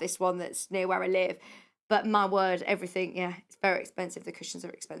love this one that's near where I live. But my word, everything, yeah, it's very expensive. The cushions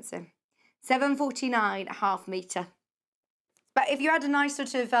are expensive. £7.49.5 metre. But if you had a nice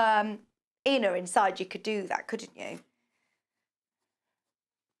sort of inner inside, you could do that, couldn't you?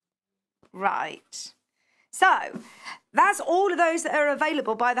 Right. So that's all of those that are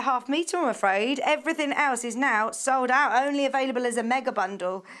available by the half metre, I'm afraid. Everything else is now sold out, only available as a mega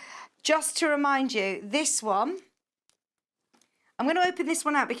bundle. Just to remind you, this one, I'm going to open this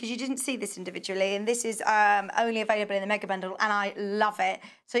one out because you didn't see this individually, and this is only available in the mega bundle, and I love it.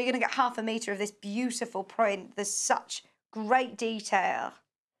 So you're going to get half a metre of this beautiful print. There's such great detail.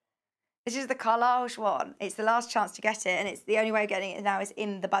 This is the collage one. It's the last chance to get it, and it's the only way of getting it now is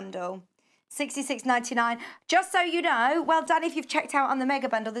in the bundle. £66.99. Just so you know, well done if you've checked out on the mega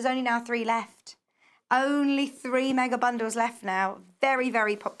bundle. There's only now 3 left. Only 3 mega bundles left now. Very,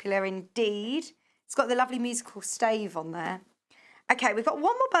 very popular indeed. It's got the lovely musical stave on there. Okay, we've got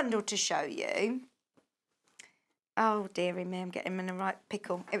one more bundle to show you. Oh, dearie me, I'm getting in the right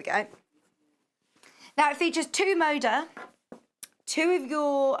pickle. Here we go. Now, it features 2 Moda, 2 of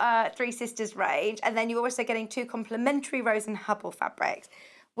your Three Sisters range, and then you're also getting 2 complementary Rose and Hubble fabrics,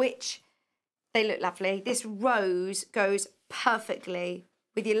 which they look lovely. This rose goes perfectly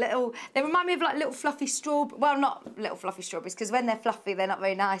with your little, they remind me of like little fluffy strawberries. Well, not little fluffy strawberries, because when they're fluffy, they're not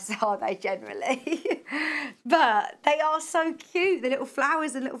very nice, are they, generally? But they are so cute, the little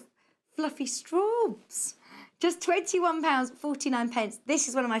flowers and little fluffy straws. Just £21.49. This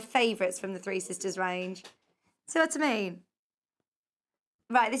is one of my favourites from the Three Sisters range. See what I mean?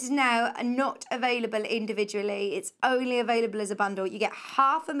 Right, this is now not available individually. It's only available as a bundle. You get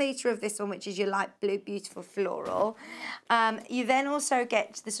half a metre of this one, which is your light blue, beautiful floral. You then also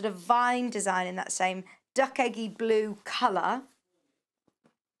get the sort of vine design in that same duck eggy blue colour.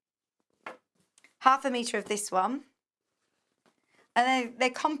 Half a metre of this one. And then they're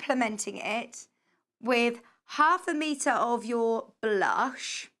complementing it with half a metre of your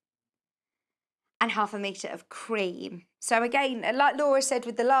blush and half a metre of cream. So again, like Laura said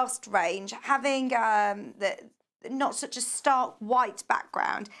with the last range, having not such a stark white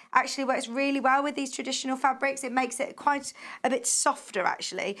background actually works really well with these traditional fabrics. It makes it quite a bit softer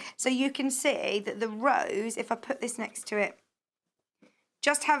actually. So you can see that the rose, if I put this next to it,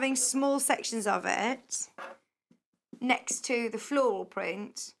 just having small sections of it next to the floral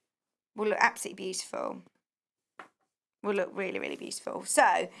print will look absolutely beautiful. Will look really, really beautiful. So,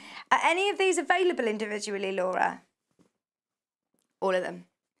 are any of these available individually, Laura? All of them.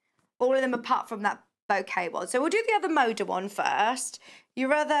 All of them apart from that bouquet one. So we'll do the other Moda one first.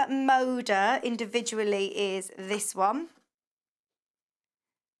 Your other Moda individually is this one.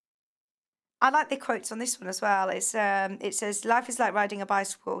 I like the quotes on this one as well. It's it says, life is like riding a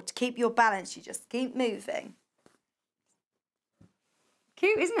bicycle. To keep your balance, you just keep moving.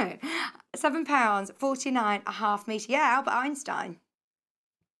 Cute, isn't it? £7.49 a half metre. Yeah, Albert Einstein.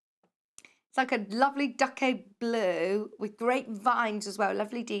 It's like a lovely duckade blue with great vines as well,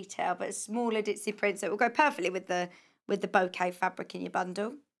 lovely detail, but a smaller ditzy print, so it will go perfectly with the bouquet fabric in your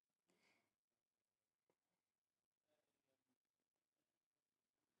bundle.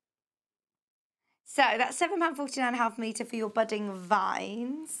 So that's £7.49.5 metre for your budding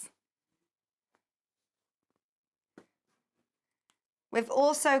vines. We've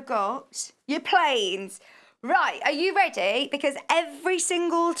also got your plains. Right, are you ready? Because every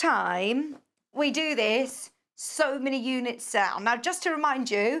single time we do this, so many units sell. Now, just to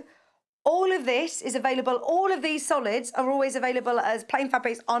remind you, all of this is available, all of these solids are always available as plain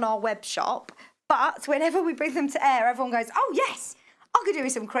fabrics on our web shop. But whenever we bring them to air, everyone goes, oh yes, I could do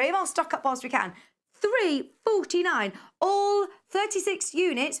with some cream, I'll stock up whilst we can. £3.49. All 36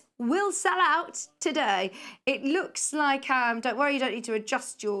 units will sell out today. It looks like, don't worry, you don't need to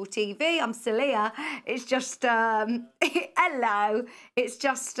adjust your TV. I'm still here. It's just, hello. It's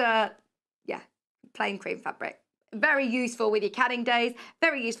just, yeah, plain cream fabric. Very useful with your canning days,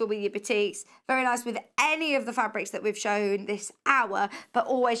 very useful with your batiks, very nice with any of the fabrics that we've shown this hour, but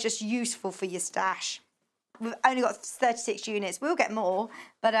always just useful for your stash. We've only got 36 units. We'll get more,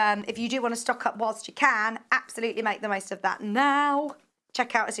 but if you do want to stock up whilst you can, absolutely make the most of that now.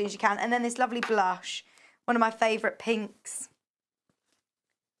 Check out as soon as you can. And then this lovely blush, one of my favourite pinks.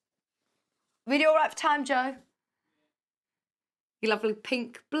 Really all right for time, Joe? Your lovely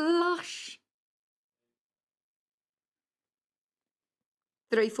pink blush.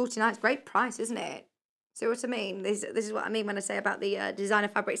 £3.49, it's a great price, isn't it? See what I mean? This is what I mean when I say about the designer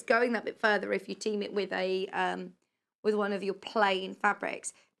fabrics going that bit further if you team it with a with one of your plain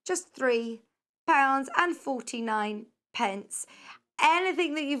fabrics. Just £3.49.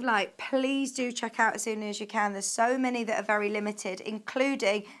 Anything that you've liked, please do check out as soon as you can. There's so many that are very limited,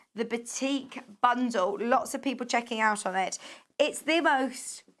 including the batik bundle. Lots of people checking out on it. It's the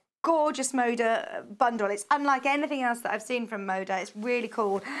most gorgeous Moda bundle. It's unlike anything else that I've seen from Moda. It's really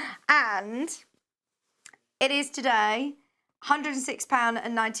cool. And it is today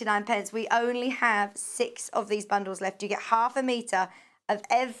 £106.99. We only have 6 of these bundles left. You get half a metre of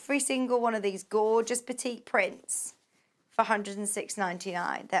every single one of these gorgeous batik prints for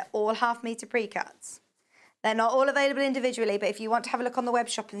 £106.99. They're all half metre pre-cuts. They're not all available individually, but if you want to have a look on the web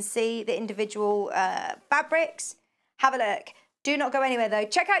shop and see the individual fabrics, have a look. Do not go anywhere though.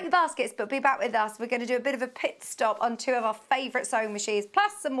 Check out your baskets, but be back with us. We're going to do a bit of a pit stop on 2 of our favourite sewing machines,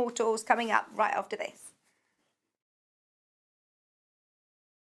 plus some more tools coming up right after this.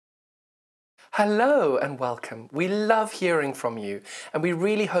 Hello and welcome. We love hearing from you and we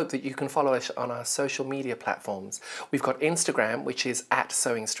really hope that you can follow us on our social media platforms. We've got Instagram, which is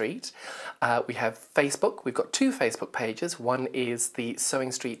 @SewingStreet. We have Facebook. We've got 2 Facebook pages. One is the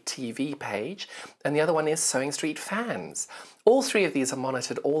Sewing Street TV page and the other one is Sewing Street Fans. All 3 of these are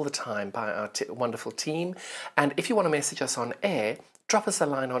monitored all the time by our wonderful team, and if you want to message us on air, drop us a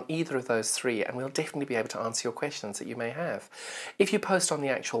line on either of those 3 and we'll definitely be able to answer your questions that you may have. If you post on the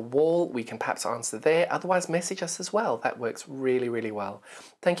actual wall, we can perhaps answer there. Otherwise, message us as well. That works really, really well.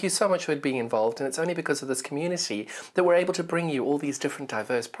 Thank you so much for being involved, and it's only because of this community that we're able to bring you all these different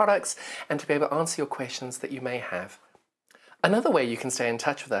diverse products and to be able to answer your questions that you may have. Another way you can stay in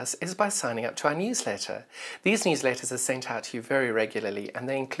touch with us is by signing up to our newsletter. These newsletters are sent out to you very regularly and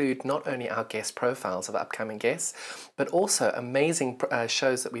they include not only our guest profiles of upcoming guests, but also amazing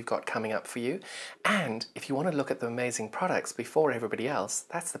shows that we've got coming up for you. And if you want to look at the amazing products before everybody else,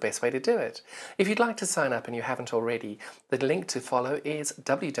 that's the best way to do it. If you'd like to sign up and you haven't already, the link to follow is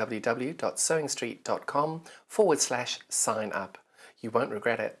www.sewingstreet.com/sign up. You won't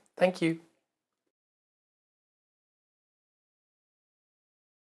regret it. Thank you.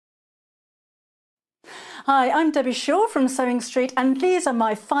 Hi, I'm Debbie Shaw from Sewing Street and these are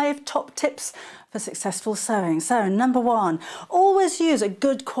my 5 top tips for successful sewing. So number 1, always use a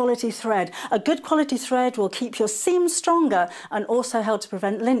good quality thread. A good quality thread will keep your seams stronger and also help to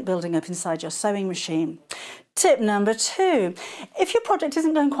prevent lint building up inside your sewing machine. Tip number 2, if your project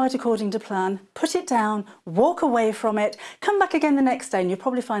isn't going quite according to plan, put it down, walk away from it, come back again the next day and you'll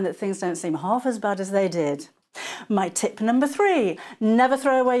probably find that things don't seem half as bad as they did. My tip number 3, never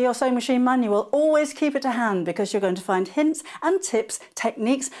throw away your sewing machine manual, always keep it to hand because you're going to find hints and tips,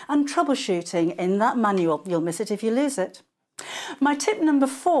 techniques and troubleshooting in that manual. You'll miss it if you lose it. My tip number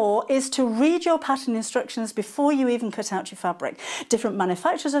 4 is to read your pattern instructions before you even cut out your fabric. Different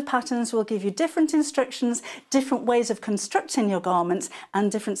manufacturers of patterns will give you different instructions, different ways of constructing your garments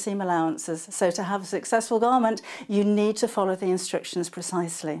and different seam allowances. So to have a successful garment, you need to follow the instructions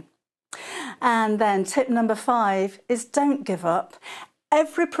precisely. And then tip number 5 is don't give up.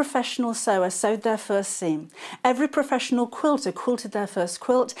 Every professional sewer sewed their first seam. Every professional quilter quilted their first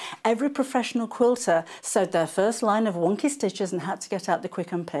quilt. Every professional quilter sewed their first line of wonky stitches and had to get out the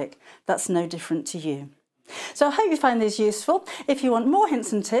quick and pick. That's no different to you. So I hope you find these useful. If you want more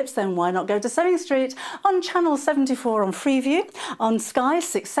hints and tips, then why not go to Sewing Street on channel 74 on Freeview, on Sky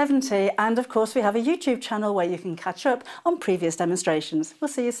 670, and of course we have a YouTube channel where you can catch up on previous demonstrations. We'll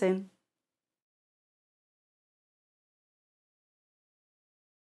see you soon.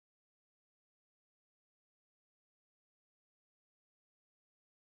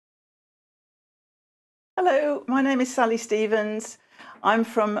 Hello, my name is Sally Stevens. I'm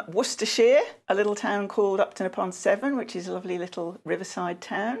from Worcestershire, a little town called Upton-upon-Severn, which is a lovely little riverside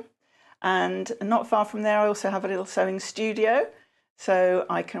town. And not far from there, I also have a little sewing studio, so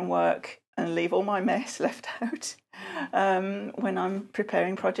I can work and leave all my mess left out when I'm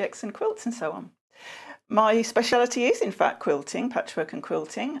preparing projects and quilts and so on. My speciality is, in fact, quilting, patchwork and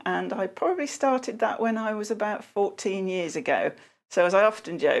quilting, and I probably started that when I was about 14 years ago. So as I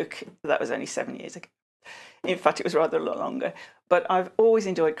often joke, that was only 7 years ago. In fact, it was rather a lot longer. But I've always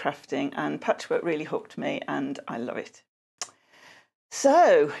enjoyed crafting, and patchwork really hooked me, and I love it.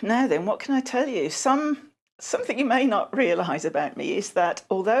 So now then, what can I tell you? Something you may not realise about me is that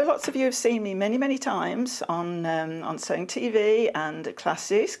although lots of you have seen me many, many times on Sewing TV and at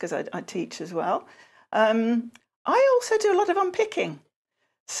classes, because I teach as well, I also do a lot of unpicking.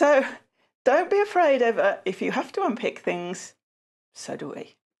 So don't be afraid ever. If you have to unpick things, so do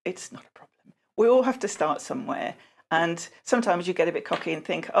we. It's not a problem. We all have to start somewhere, and sometimes you get a bit cocky and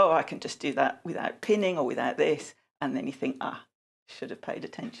think, oh, I can just do that without pinning or without this, and then you think, should have paid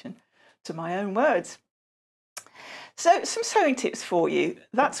attention to my own words. So some sewing tips for you.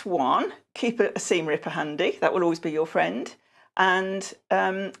 That's one, keep a seam ripper handy. That will always be your friend. And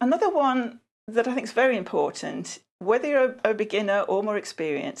another one that I think is very important, whether you're a beginner or more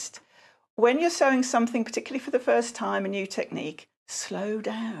experienced, when you're sewing something, particularly for the first time, a new technique, slow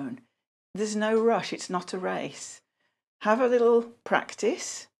down. There's no rush, it's not a race. Have a little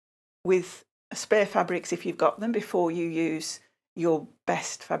practice with spare fabrics if you've got them before you use your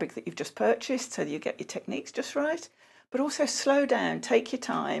best fabric that you've just purchased so that you get your techniques just right. But also slow down, take your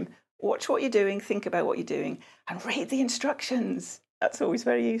time, watch what you're doing, think about what you're doing, and read the instructions. That's always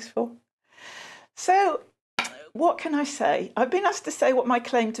very useful. So what can I say? I've been asked to say what my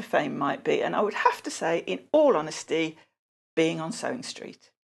claim to fame might be, and I would have to say, in all honesty, being on Sewing Street.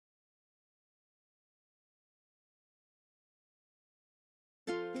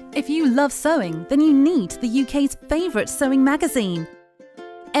 If you love sewing, then you need the UK's favourite sewing magazine.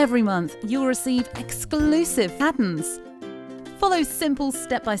 Every month, you'll receive exclusive patterns. Follow simple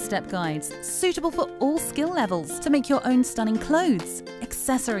step-by-step guides suitable for all skill levels to make your own stunning clothes,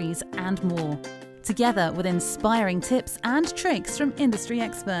 accessories and more, together with inspiring tips and tricks from industry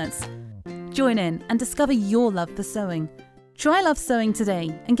experts. Join in and discover your love for sewing. Try Love Sewing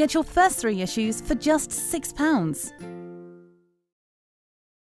today and get your first 3 issues for just £6.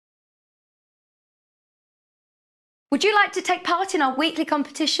 Would you like to take part in our weekly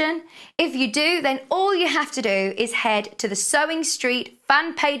competition? If you do, then all you have to do is head to the Sewing Street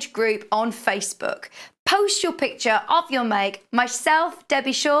fan page group on Facebook. Post your picture of your make. Myself,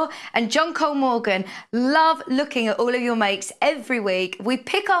 Debbie Shaw and John Cole Morgan love looking at all of your makes every week. We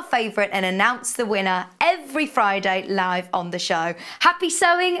pick our favourite and announce the winner every Friday live on the show. Happy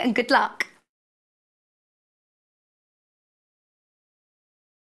sewing and good luck.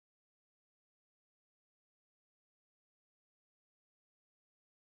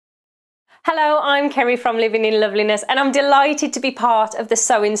 Hello, I'm Kerry from Living in Loveliness, and I'm delighted to be part of the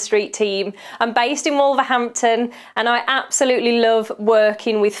Sewing Street team. I'm based in Wolverhampton, and I absolutely love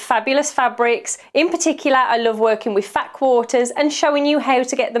working with fabulous fabrics. In particular, I love working with fat quarters and showing you how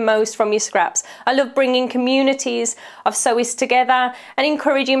to get the most from your scraps. I love bringing communities of sewists together and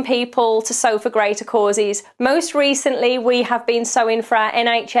encouraging people to sew for greater causes. Most recently, we have been sewing for our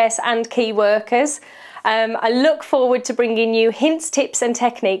NHS and key workers. I look forward to bringing you hints, tips and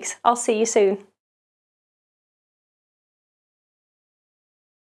techniques. I'll see you soon.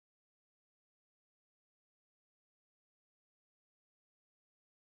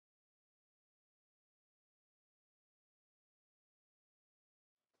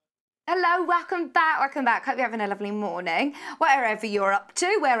 Hello, welcome back, Hope you're having a lovely morning, wherever you're up to,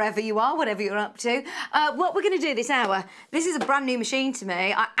 wherever you are, whatever you're up to. What we're going to do this hour, this is a brand new machine to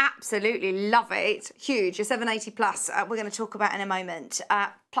me. I absolutely love it. Huge, a 780 plus, we're going to talk about in a moment.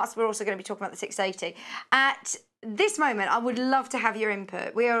 Plus, we're also going to be talking about the 680. At this moment, I would love to have your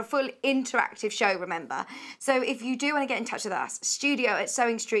input. We are a full interactive show, remember. So if you do want to get in touch with us,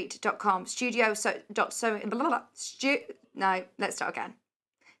 studio@sewingstreet.com, no, let's start again.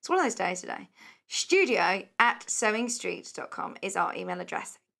 It's one of those days today. studio@sewingstreet.com is our email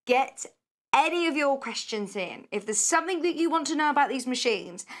address. Get any of your questions in. If there's something that you want to know about these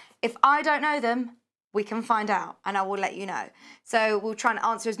machines, if I don't know them, we can find out and I will let you know. So we'll try and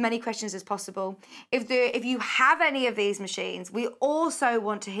answer as many questions as possible. If you have any of these machines, we also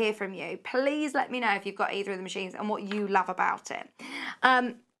want to hear from you. Please let me know if you've got either of the machines and what you love about it.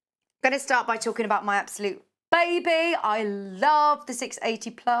 I'm going to start by talking about my absolute baby. I love the 680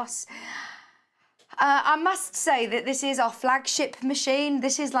 Plus. I must say that this is our flagship machine.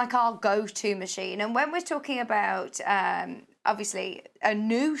 This is like our go-to machine. And when we're talking about, obviously, a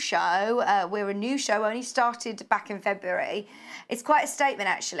new show, we're a new show, only started back in February. It's quite a statement,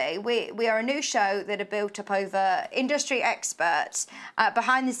 actually. We are a new show that are built up over industry experts,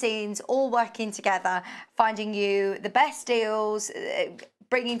 behind the scenes, all working together, finding you the best deals,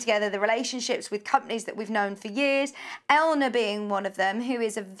 bringing together the relationships with companies that we've known for years, Elna being one of them, who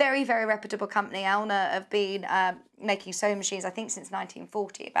is a very, very reputable company. Elna have been making sewing machines, I think, since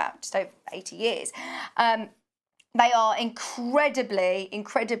 1940, about just over 80 years. They are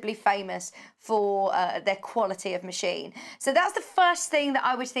incredibly famous for their quality of machine. So that's the first thing that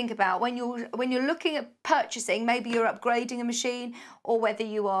I would think about when you're looking at purchasing. Maybe you're upgrading a machine, or whether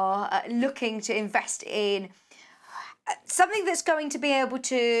you are looking to invest in something that's going to be able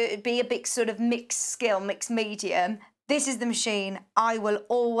to be a big sort of mixed skill, mixed medium. This is the machine I will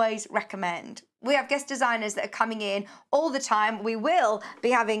always recommend. We have guest designers that are coming in all the time. We will be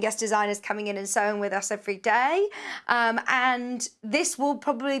having guest designers coming in and sewing with us every day. And this will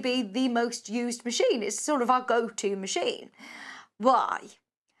probably be the most used machine. It's sort of our go-to machine. Why?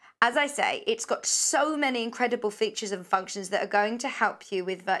 As I say, it's got so many incredible features and functions that are going to help you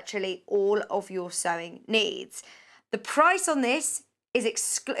with virtually all of your sewing needs. The price on this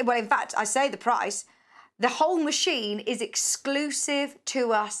is well, in fact, I say the price. The whole machine is exclusive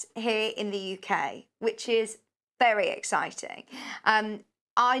to us here in the UK, which is very exciting.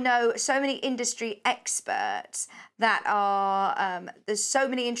 I know so many industry experts that are, there's so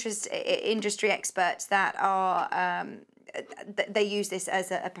many industry experts that are, they use this as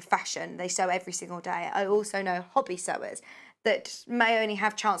a profession. They sew every single day. I also know hobby sewers that may only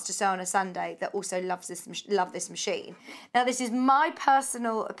have chance to sew on a Sunday that also love this machine. Now, this is my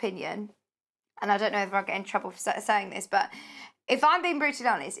personal opinion, and I don't know if I'll get in trouble for saying this, but if I'm being brutally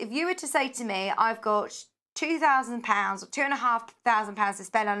honest, if you were to say to me, I've got £2,000 or £2,500 to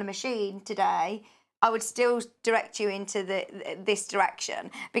spend on a machine today, I would still direct you into this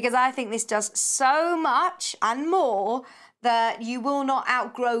direction, because I think this does so much and more that you will not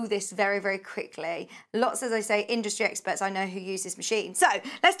outgrow this very, very quickly. Lots, as I say, industry experts I know who use this machine. So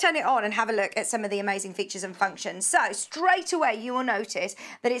let's turn it on and have a look at some of the amazing features and functions. So straight away, you will notice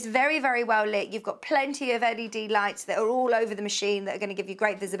that it's very, very well lit. You've got plenty of LED lights that are all over the machine that are going to give you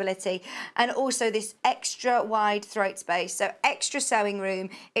great visibility, and also this extra wide throat space, so extra sewing room.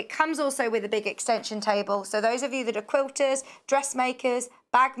 It comes also with a big extension table. So those of you that are quilters, dressmakers,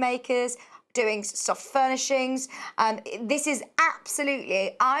 bag makers, doing soft furnishings, this is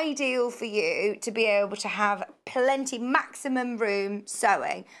absolutely ideal for you to be able to have plenty, maximum room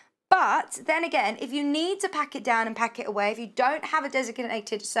sewing. But then again, if you need to pack it down and pack it away, if you don't have a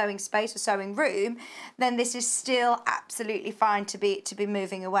designated sewing space or sewing room, then this is still absolutely fine to be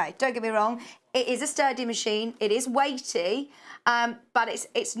moving away. Don't get me wrong, it is a sturdy machine, it is weighty, but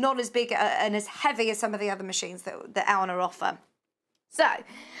it's not as big and as heavy as some of the other machines that Elna offer. So,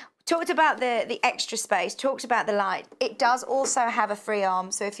 talked about the extra space, talked about the light. It does also have a free arm,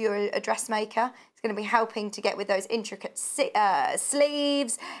 so if you're a dressmaker, it's going to be helping to get with those intricate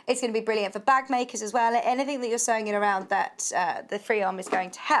sleeves. It's going to be brilliant for bag makers as well. Anything that you're sewing in around that, the free arm is going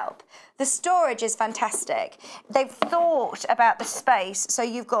to help. The storage is fantastic. They've thought about the space, so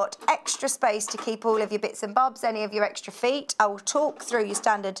you've got extra space to keep all of your bits and bobs, any of your extra feet. I will talk through your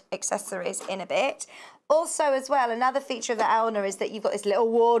standard accessories in a bit. Also, as well, another feature of the Elna is that you've got this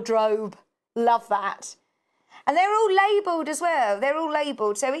little wardrobe. Love that. And they're all labelled as well. They're all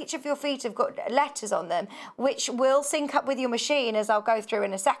labelled. So each of your feet have got letters on them, which will sync up with your machine, as I'll go through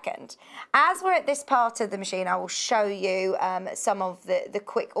in a second. As we're at this part of the machine, I will show you some of the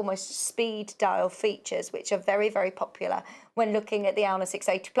quick, almost speed dial features, which are very, very popular when looking at the Elna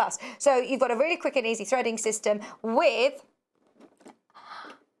 680 Plus. So you've got a really quick and easy threading system with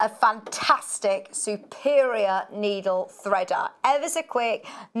a fantastic, superior needle threader. Ever so quick.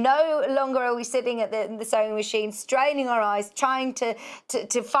 No longer are we sitting at the sewing machine, straining our eyes, trying to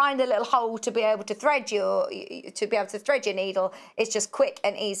find a little hole to be able to thread your needle. It's just quick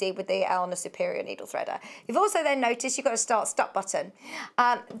and easy with the Elna Superior Needle Threader. You've also then noticed you've got a start-stop button.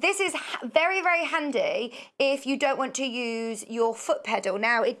 This is very, very handy if you don't want to use your foot pedal.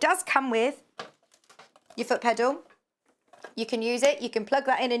 Now, it does come with your foot pedal. You can use it, you can plug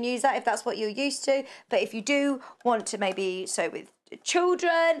that in and use that if that's what you're used to. But if you do want to maybe sew with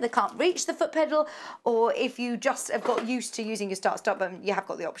children, they can't reach the foot pedal, or if you just have got used to using your start-stop button, you have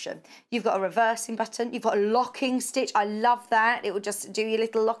got the option. You've got a reversing button, you've got a locking stitch. I love that. It will just do your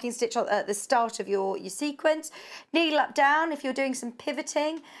little locking stitch at the start of your sequence. Needle up, down if you're doing some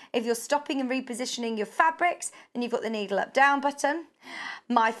pivoting. If you're stopping and repositioning your fabrics, then you've got the needle up, down button.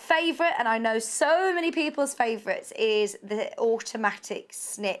 My favourite, and I know so many people's favourites, is the automatic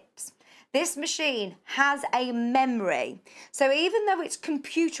snips. This machine has a memory. So even though it's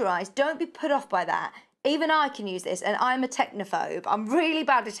computerised, don't be put off by that. Even I can use this, and I'm a technophobe. I'm really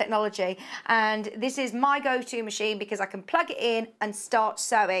bad at technology, and this is my go-to machine because I can plug it in and start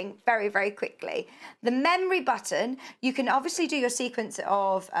sewing very, very quickly. The memory button, you can obviously do your sequence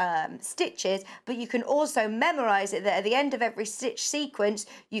of stitches, but you can also memorise it that at the end of every stitch sequence,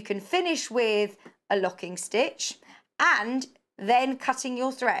 you can finish with a locking stitch and then cutting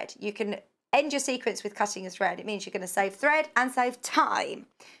your thread. You can end your sequence with cutting your thread. It means you're going to save thread and save time.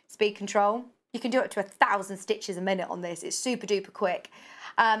 Speed control. You can do up to 1,000 stitches a minute on this. It's super duper quick.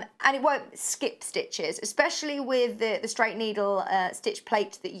 And it won't skip stitches, especially with the straight needle stitch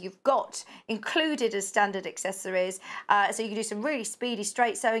plate that you've got included as standard accessories. So you can do some really speedy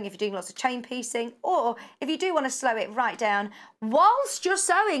straight sewing if you're doing lots of chain piecing, or if you do want to slow it right down, whilst you're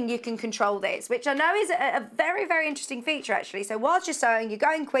sewing, you can control this, which I know is a very, very interesting feature actually. So whilst you're sewing, you're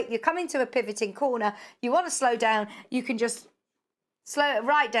going quick, you're coming to a pivoting corner, you want to slow down, you can just slow it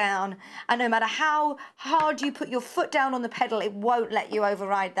right down, and no matter how hard you put your foot down on the pedal, it won't let you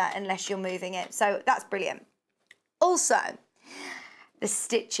override that unless you're moving it. So that's brilliant. Also, the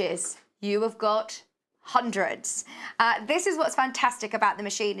stitches. You have got hundreds. This is what's fantastic about the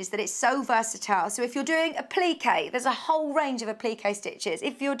machine, is that it's so versatile. So if you're doing a plique, there's a whole range of applique stitches.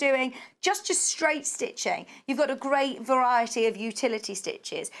 If you're doing just straight stitching, you've got a great variety of utility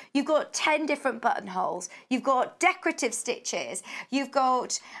stitches. You've got 10 different buttonholes. You've got decorative stitches. You've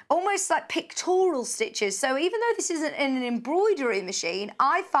got almost like pictorial stitches. So even though this isn't in an embroidery machine,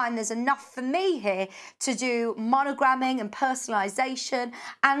 I find there's enough for me here to do monogramming and personalisation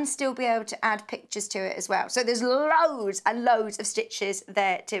and still be able to add pictures to it as well. So there's loads and loads of stitches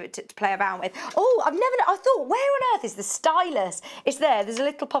there to play around with. Oh, I thought, where on earth is the stylus? It's there. There's a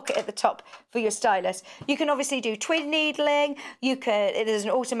little pocket at the top for your stylus. You can obviously do twin needling. There's an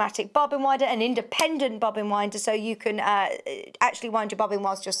automatic bobbin winder, an independent bobbin winder, so you can actually wind your bobbin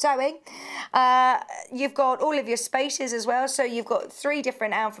whilst you're sewing. You've got all of your spaces as well. So you've got 3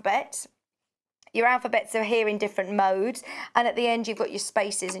 different alphabets. Your alphabets are here in different modes, and at the end you've got your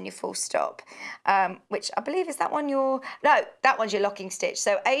spaces and your full stop, which I believe is that one no, that one's your locking stitch.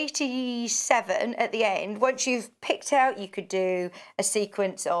 So 87 at the end. Once you've picked out, you could do a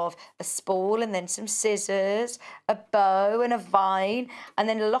sequence of a spool and then some scissors, a bow and a vine, and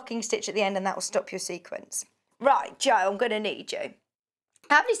then a locking stitch at the end, and that will stop your sequence. Right, Jo, I'm going to need you.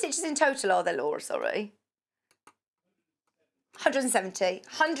 How many stitches in total are there, Laura? Sorry.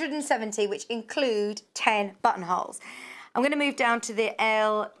 170, which include 10 buttonholes. I'm going to move down to the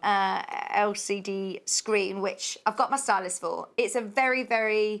LCD screen, which I've got my stylus for. It's a very,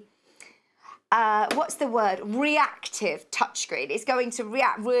 very, what's the word? Reactive touchscreen. It's going to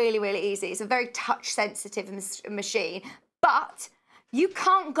react really, really easy. It's a very touch-sensitive machine, but you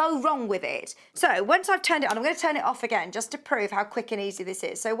can't go wrong with it. So once I've turned it on, I'm going to turn it off again just to prove how quick and easy this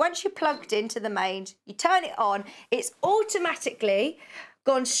is. So once you're plugged into the main, you turn it on, it's automatically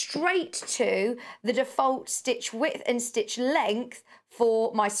gone straight to the default stitch width and stitch length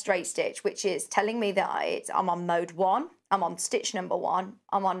for my straight stitch, which is telling me that I'm on mode 1. I'm on stitch number 1.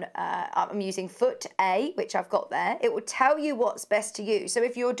 I'm using foot A, which I've got there. It will tell you what's best to use. So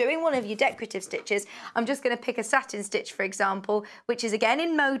if you're doing one of your decorative stitches, I'm just going to pick a satin stitch, for example, which is again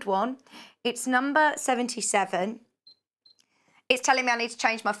in mode 1. It's number 77. It's telling me I need to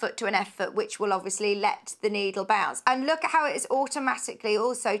change my foot to an F foot, which will obviously let the needle bounce. And look at how it has automatically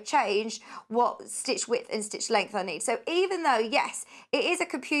also changed what stitch width and stitch length I need. So even though, yes, it is a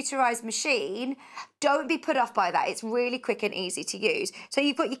computerized machine, don't be put off by that. It's really quick and easy to use. So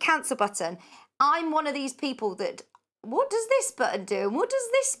you've got your cancel button. I'm one of these people that, what does this button do? And what does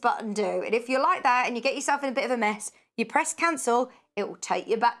this button do? And if you're like that and you get yourself in a bit of a mess, you press cancel, it will take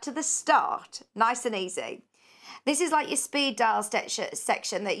you back to the start. Nice and easy. This is like your speed dial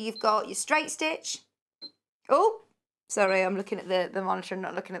section that you've got your straight stitch. Oh, sorry, I'm looking at the monitor and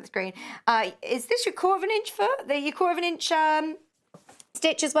not looking at the screen. Is this your 1/4 inch foot? Your 1/4 inch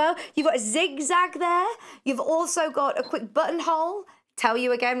stitch as well. You've got a zigzag there. You've also got a quick buttonhole. Tell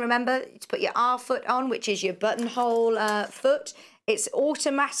you again, remember to put your R foot on, which is your buttonhole foot. It's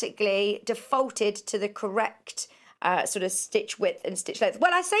automatically defaulted to the correct sort of stitch width and stitch length.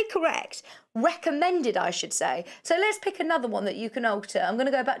 Well, I say correct, recommended I should say. So let's pick another one that you can alter. I'm going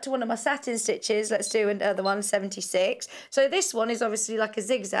to go back to one of my satin stitches. Let's do another one, 76. So this one is obviously like a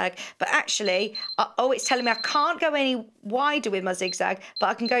zigzag, but actually, oh, it's telling me I can't go any wider with my zigzag, but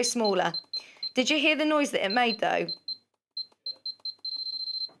I can go smaller. Did you hear the noise that it made though?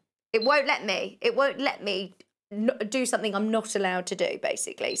 It won't let me. It won't let me do something I'm not allowed to do,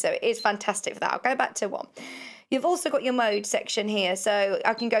 basically. So it is fantastic for that. I'll go back to one. You've also got your mode section here. So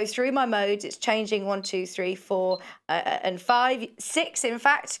I can go through my modes. It's changing 1, 2, 3, 4, and 5, 6, in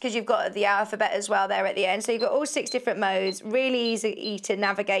fact, because you've got the alphabet as well there at the end. So you've got all 6 different modes, really easy to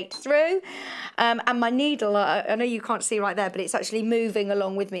navigate through. And my needle, I know you can't see right there, but it's actually moving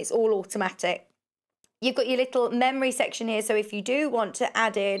along with me. It's all automatic. You've got your little memory section here, so if you do want to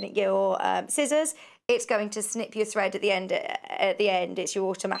add in your scissors, it's going to snip your thread at the end. It's your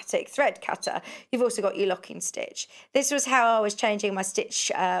automatic thread cutter. You've also got your locking stitch. This was how I was changing my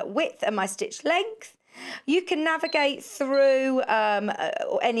stitch width and my stitch length. You can navigate through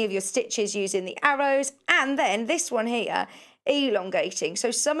any of your stitches using the arrows, and then this one here, elongating. So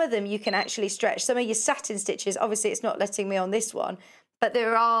some of them you can actually stretch. Some of your satin stitches, obviously it's not letting me on this one, but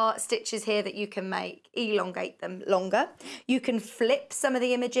there are stitches here that you can make, elongate them longer. You can flip some of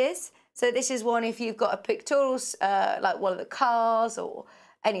the images. So this is one if you've got a pictorial, like one of the cars or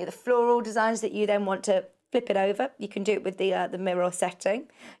any of the floral designs that you then want to flip it over. You can do it with the mirror setting.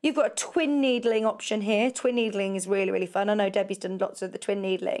 You've got a twin needling option here. Twin needling is really, really fun. I know Debbie's done lots of the twin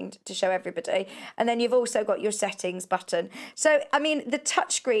needling to show everybody. And then you've also got your settings button. So, I mean, the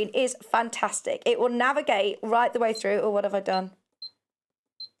touchscreen is fantastic. It will navigate right the way through. Oh, what have I done?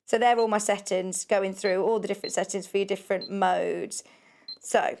 So there are all my settings, going through all the different settings for your different modes.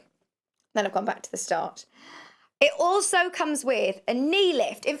 So then I've gone back to the start. It also comes with a knee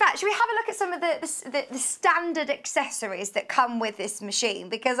lift. In fact, should we have a look at some of the standard accessories that come with this machine?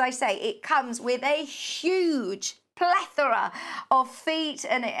 Because I say it comes with a huge plethora of feet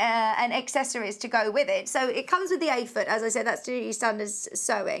and accessories to go with it. So it comes with the A foot, as I said, that's your standard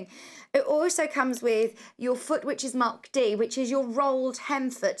sewing. It also comes with your foot, which is Mark D, which is your rolled hem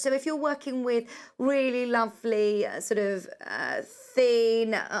foot. So if you're working with really lovely sort of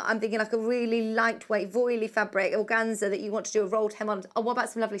thin, I'm thinking like a really lightweight voily fabric, organza that you want to do a rolled hem on. Oh, what about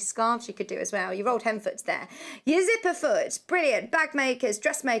some lovely scarves you could do as well? Your rolled hem foot's there. Your zipper foot, brilliant. Bag makers,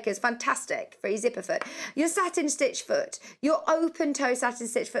 dressmakers, fantastic for your zipper foot. Your satin stitch foot, your open toe satin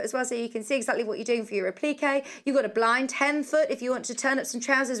stitch foot as well, so you can see exactly what you're doing for your applique. You've got a blind hem foot if you want to turn up some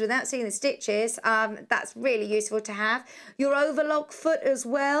trousers without seeing the stitches. That's really useful to have. Your overlock foot as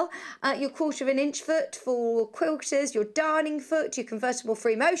well. Your 1/4 inch foot for quilters. Your darning foot. Your convertible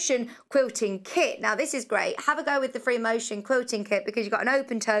free motion quilting kit. Now this is great. Have a go with the free motion quilting kit because you've got an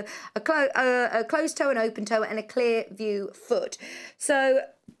open toe, a closed toe, an open toe, and a clear view foot. So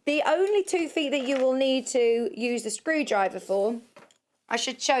the only 2 feet that you will need to use the screwdriver for, I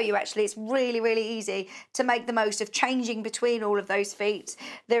should show you actually, it's really, really easy to make the most of changing between all of those feet.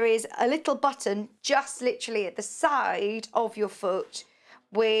 There is a little button just literally at the side of your foot,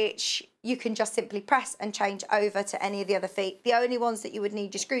 which you can just simply press and change over to any of the other feet. The only ones that you would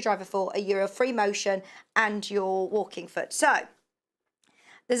need your screwdriver for are your free motion and your walking foot. So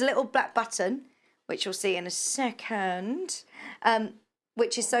there's a little black button, which you'll see in a second,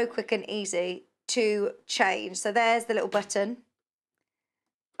 which is so quick and easy to change. So there's the little button.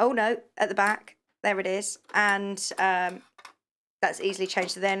 Oh no, at the back, there it is. And that's easily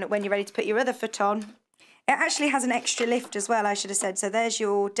changed. So then when you're ready to put your other foot on, it actually has an extra lift as well, I should have said. So there's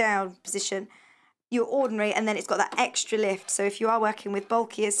your down position, your ordinary, and then it's got that extra lift. So if you are working with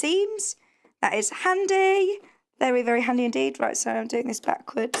bulkier seams, that is handy. Very, very handy indeed. Right, so I'm doing this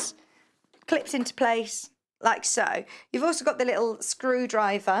backwards. Clips into place, like so. You've also got the little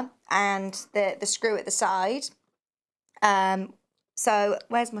screwdriver and the screw at the side. So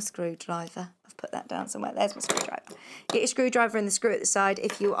where's my screwdriver? I've put that down somewhere. There's my screwdriver. Get your screwdriver and the screw at the side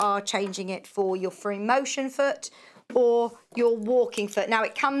if you are changing it for your free motion foot or your walking foot. Now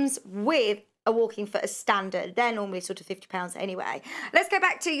it comes with a walking foot as standard. They're normally sort of £50 anyway. Let's go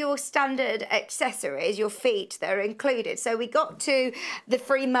back to your standard accessories, your feet that are included. So we got to the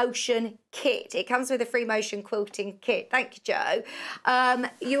free motion kit. It comes with a free motion quilting kit. Thank you, Joe.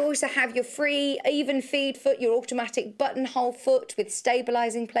 You also have your free even feed foot, your automatic buttonhole foot with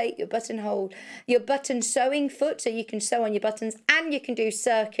stabilizing plate, your button sewing foot, so you can sew on your buttons, and you can do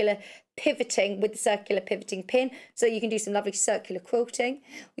circular pivoting with the circular pivoting pin, so you can do some lovely circular quilting.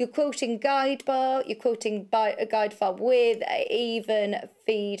 Your quilting guide bar, your quilting guide bar with an even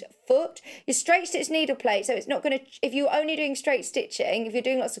feed foot. Your straight stitch needle plate, so it's not going to, if you're only doing straight stitching, if you're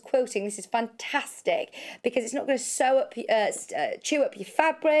doing lots of quilting, this is fantastic because it's not going to sew up, chew up your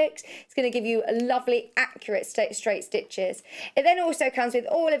fabrics. It's going to give you a lovely accurate straight stitches. It then also comes with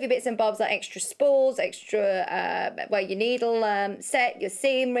all of your bits and bobs like extra spools, extra your needle set, your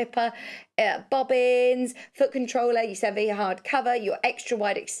seam ripper, bobbins, foot controller, your semi hard cover, your extra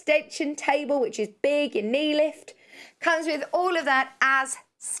wide extension table, which is big, your knee lift. Comes with all of that as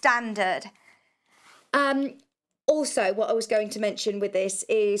standard. Also, what I was going to mention with this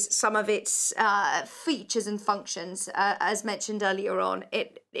is some of its features and functions. As mentioned earlier on,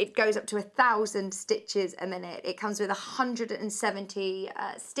 it goes up to 1,000 stitches a minute. It comes with 170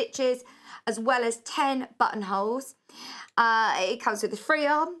 stitches, as well as 10 buttonholes. It comes with a free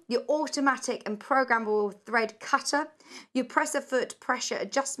arm, your automatic and programmable thread cutter, your presser foot pressure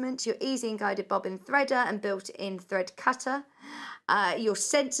adjustment, your easy and guided bobbin threader and built-in thread cutter, your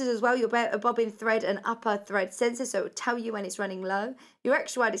sensors as well, your bobbin thread and upper thread sensor, so it will tell you when it's running low, your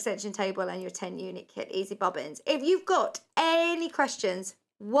extra wide extension table and your 10 unit kit easy bobbins. If you've got any questions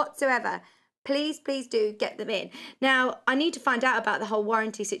whatsoever, please do get them in. Now, I need to find out about the whole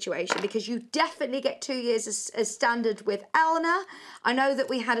warranty situation because you definitely get 2 years as standard with Elna. I know that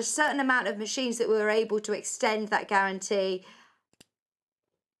we had a certain amount of machines that we were able to extend that guarantee.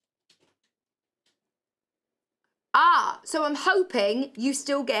 So I'm hoping you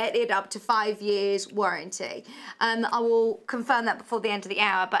still get it up to 5 years warranty. I will confirm that before the end of the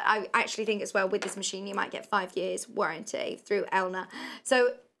hour, but I actually think as well with this machine you might get 5 years warranty through Elna.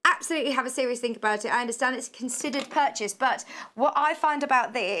 So absolutely have a serious think about it. I understand it's a considered purchase, but what I find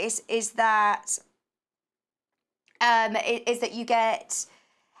about this is that you get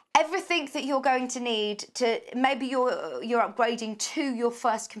everything that you're going to need to, maybe you're upgrading to your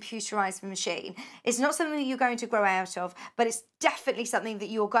first computerized machine. It's not something that you're going to grow out of, but it's definitely something that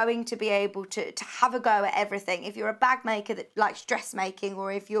you're going to be able to have a go at everything. If you're a bag maker that likes dressmaking,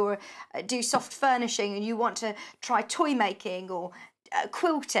 or if you do soft furnishing and you want to try toy making or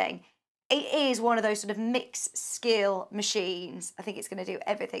quilting, it is one of those sort of mixed skill machines. I think it's going to do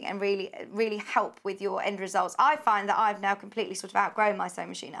everything and really help with your end results. I find that I've now completely sort of outgrown my sewing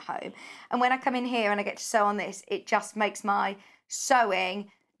machine at home, and when I come in here and I get to sew on this, it just makes my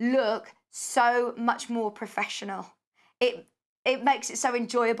sewing look so much more professional. It makes it so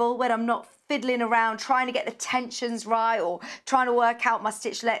enjoyable when I'm not fiddling around trying to get the tensions right or trying to work out my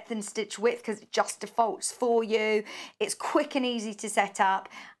stitch length and stitch width because it just defaults for you. It's quick and easy to set up,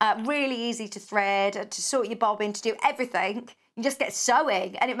 really easy to thread, to sort your bobbin, to do everything. You just get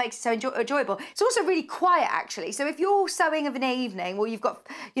sewing and it makes it so enjoyable. It's also really quiet actually. So if you're sewing of an evening, or you've got,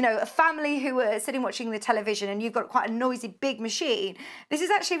 you know, a family who are sitting watching the television and you've got quite a noisy big machine, this is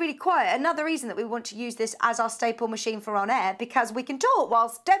actually really quiet. Another reason that we want to use this as our staple machine for on air, because we can talk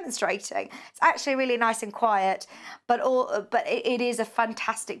whilst demonstrating. It's actually really nice and quiet, but it is a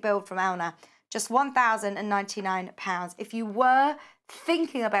fantastic build from Elna. Just £1,099. If you were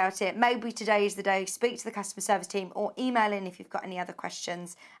thinking about it, maybe today is the day. Speak to the customer service team or email in if you've got any other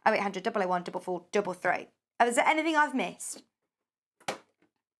questions. 0800 001 4433. Is there anything I've missed?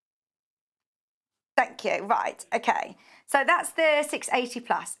 Thank you. Right, okay. So that's the 680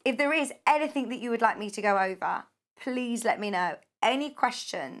 plus. If there is anything that you would like me to go over, please let me know. Any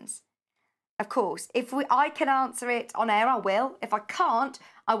questions? Of course, if I can answer it on air, I will. If I can't,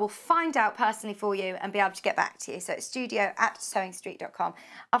 I will find out personally for you and be able to get back to you. So it's studio@sewingstreet.com.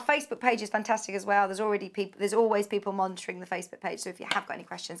 Our Facebook page is fantastic as well. There's always people monitoring the Facebook page. So if you have got any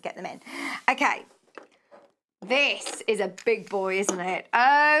questions, get them in. Okay. This is a big boy, isn't it?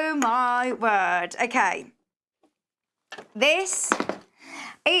 Oh my word. Okay. This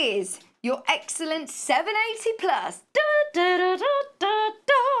is your excellent 780 plus. Da, da, da, da, da,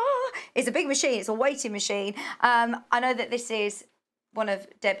 da. It's a big machine. It's a weighting machine. I know that this is one of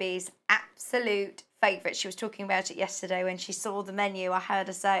Debbie's absolute favourites. She was talking about it yesterday when she saw the menu. I heard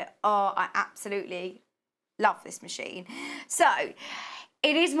her say, oh, I absolutely love this machine. So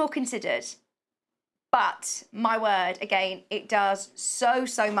it is more considered. But my word, again, it does so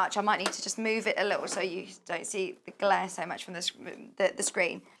much. I might need to just move it a little so you don't see the glare so much from the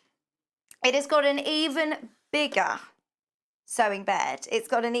screen. It has got an even bigger sewing bed. It's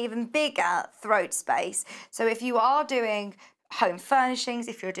got an even bigger throat space. So if you are doing home furnishings,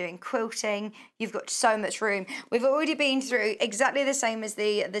 if you're doing quilting, you've got so much room. We've already been through exactly the same as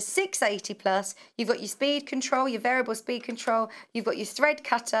the 680 plus. You've got your speed control, your variable speed control, you've got your thread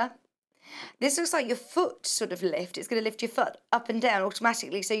cutter. This looks like your foot sort of lift. It's going to lift your foot up and down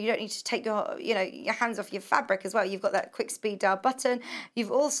automatically, so you don't need to take your, your hands off your fabric as well. You've got that quick speed dial button.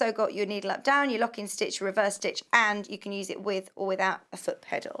 You've also got your needle up down, your lock-in stitch, your reverse stitch, and you can use it with or without a foot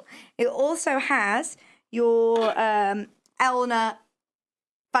pedal. It also has your Elna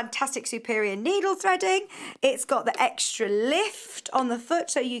fantastic superior needle threading. It's got the extra lift on the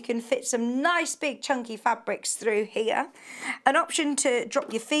foot so you can fit some nice big chunky fabrics through here. An option to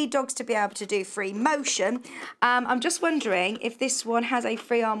drop your feed dogs to be able to do free motion. I'm just wondering if this one has a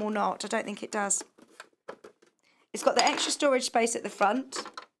free arm or not. I don't think it does. It's got the extra storage space at the front.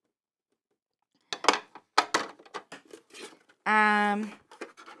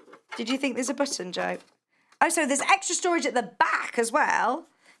 Did you think there's a button, Joe? Oh, so there's extra storage at the back as well.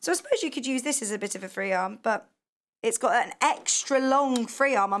 So I suppose you could use this as a bit of a free arm, but it's got an extra long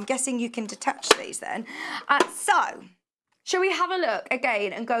free arm. I'm guessing you can detach these then. So, shall we have a look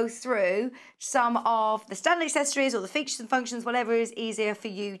again and go through some of the standard accessories or the features and functions, whatever is easier for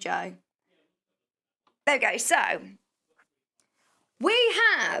you, Joe? There we go. So, we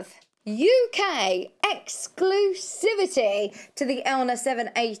have UK exclusivity to the Elna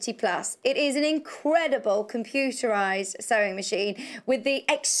 780 Plus. It is an incredible computerized sewing machine with the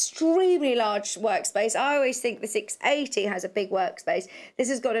extremely large workspace. I always think the 680 has a big workspace. This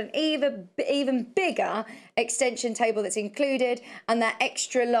has got an even bigger extension table that's included, and that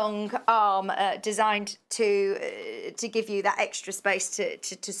extra long arm designed to give you that extra space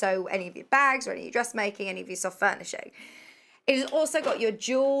to sew any of your bags or any of your dressmaking, any of your soft furnishing. It has also got your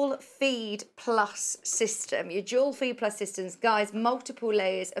dual feed plus system. Your dual feed plus systems, guys, multiple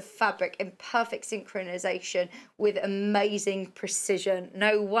layers of fabric in perfect synchronization with amazing precision.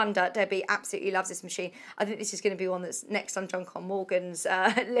 No wonder Debbie absolutely loves this machine. I think this is going to be one that's next on John Cole Morgan's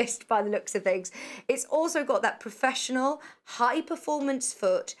list by the looks of things. It's also got that professional high performance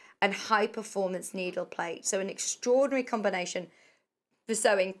foot and high performance needle plate. So an extraordinary combination for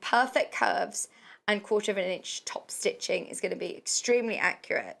sewing perfect curves and 1/4 inch top stitching. Is going to be extremely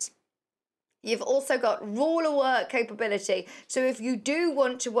accurate. You've also got ruler work capability. So if you do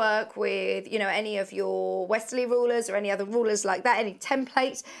want to work with, any of your Westerly rulers or any other rulers like that, any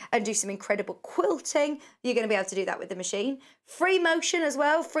templates, and do some incredible quilting, you're going to be able to do that with the machine. Free motion as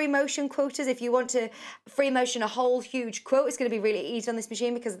well, free motion quilters. If you want to free motion a whole huge quilt, it's going to be really easy on this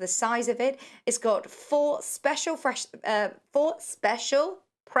machine because of the size of it. It's got four special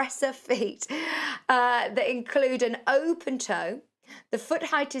presser feet that include an open toe. The foot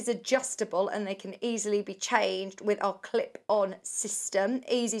height is adjustable and they can easily be changed with our clip-on system.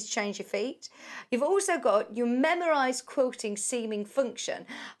 Easy to change your feet. You've also got your memorized quilting seaming function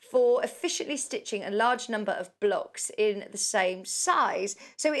for efficiently stitching a large number of blocks in the same size.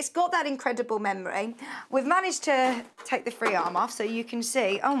 So it's got that incredible memory. We've managed to take the free arm off so you can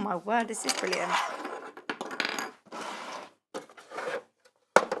see, oh my word, this is brilliant.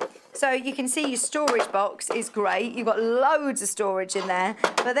 So you can see your storage box is great. You've got loads of storage in there,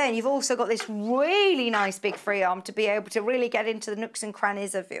 but then you've also got this really nice big free arm to be able to really get into the nooks and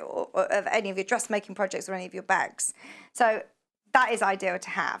crannies of any of your dressmaking projects or any of your bags. So that is ideal to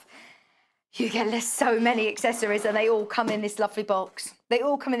have. You get so many accessories and they all come in this lovely box. They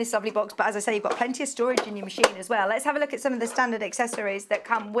all come in this lovely box, but as I say, you've got plenty of storage in your machine as well. Let's have a look at some of the standard accessories that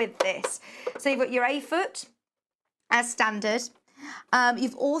come with this. So you've got your A-foot as standard.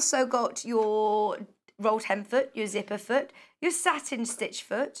 You've also got your rolled hem foot, your zipper foot, your satin stitch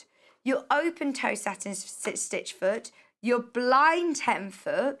foot, your open toe satin stitch foot, your blind hem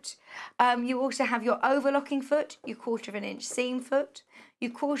foot. You also have your overlocking foot, your 1/4 inch seam foot, your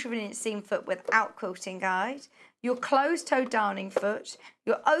 1/4 inch seam foot without quilting guide, your closed toe darning foot,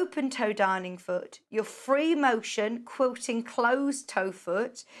 your open toe darning foot, your free motion quilting closed toe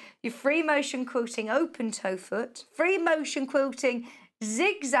foot, your free motion quilting open toe foot, free motion quilting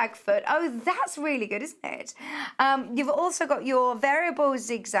zigzag foot. Oh, that's really good, isn't it? You've also got your variable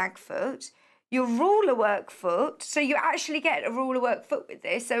zigzag foot, your ruler work foot. So you actually get a ruler work foot with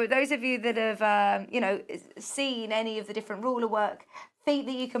this. So those of you that have, seen any of the different ruler work feet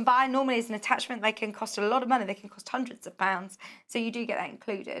that you can buy, normally as an attachment, they can cost a lot of money. They can cost hundreds of pounds. So you do get that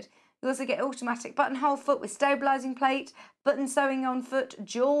included. You also get automatic buttonhole foot with stabilising plate, button sewing on foot,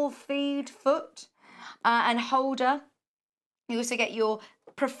 dual feed foot and holder. You also get your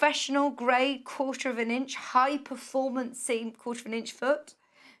professional grade 1/4 inch high performance seam 1/4 inch foot,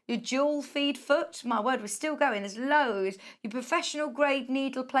 your dual feed foot, my word, we're still going, there's loads. Your professional grade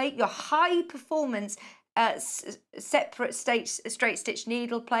needle plate, your high performance separate straight stitch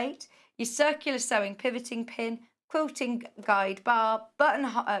needle plate, your circular sewing pivoting pin, quilting guide bar,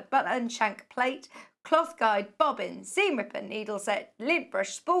 button shank plate, cloth guide bobbin, seam ripper, needle set, lint brush,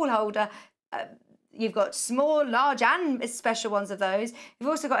 spool holder. You've got small, large and special ones of those. You've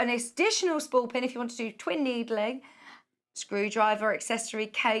also got an additional spool pin if you want to do twin needling, screwdriver, accessory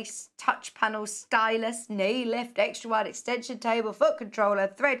case, touch panel, stylus, knee lift, extra wide extension table, foot controller,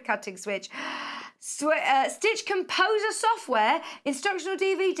 thread cutting switch, stitch composer software, instructional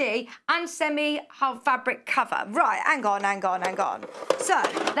DVD and semi-hard fabric cover. Right, hang on. So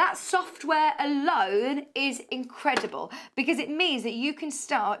that software alone is incredible because it means that you can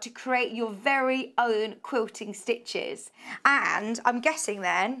start to create your very own quilting stitches. And I'm guessing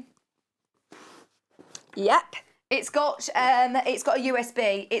then, yep, it's got a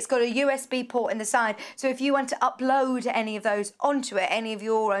USB. It's got a USB port in the side. So if you want to upload any of those onto it, any of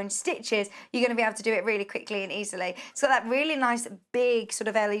your own stitches, you're going to be able to do it really quickly and easily. It's got that really nice big sort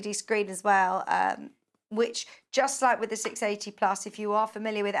of LED screen as well, which just like with the 680 Plus, if you are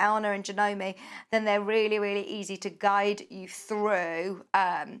familiar with Elna and Janome, then they're really, really easy to guide you through.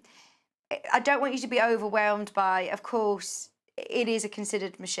 I don't want you to be overwhelmed by, of course, it is a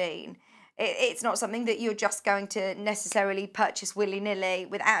considered machine. It's not something that you're just going to necessarily purchase willy-nilly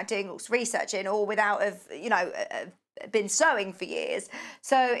without doing lots of researching or without been sewing for years.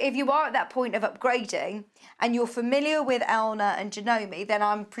 So if you are at that point of upgrading and you're familiar with Elna and Janome, then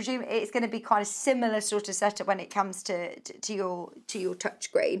I'm presuming it's going to be quite a similar sort of setup when it comes to your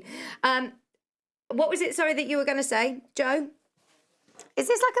touchscreen. What was it, sorry, that you were going to say, Jo? Is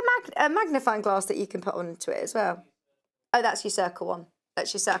this like a magnifying glass that you can put onto it as well? Oh, that's your circle one.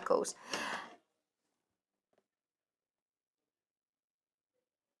 That's your circles.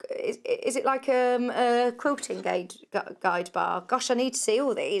 Is it like a quilting guide bar? Gosh, I need to see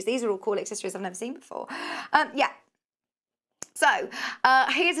all these. These are all cool accessories I've never seen before. Yeah. So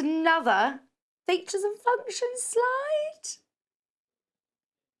here's another features and functions slide.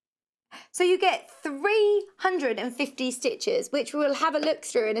 So you get 350 stitches, which we'll have a look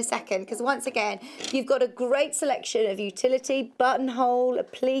through in a second, because once again, you've got a great selection of utility, buttonhole,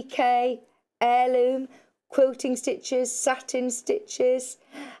 applique, heirloom, quilting stitches, satin stitches,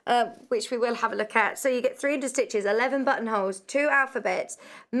 which we will have a look at. So you get 300 stitches, 11 buttonholes, 2 alphabets.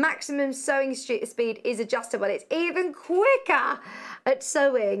 Maximum sewing speed is adjustable. It's even quicker at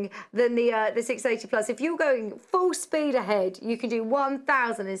sewing than the 680 Plus. If you're going full speed ahead, you can do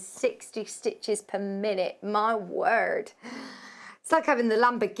 1,060 stitches per minute. My word. It's like having the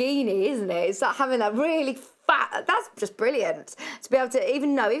Lamborghini, isn't it? It's like having that really fat, that's just brilliant to be able to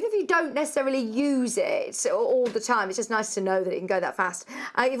even if you don't necessarily use it all the time, it's just nice to know that it can go that fast.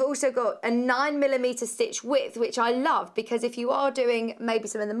 You've also got a 9mm stitch width, which I love, because if you are doing maybe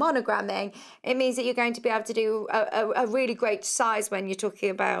some of the monogramming, it means that you're going to be able to do a really great size when you're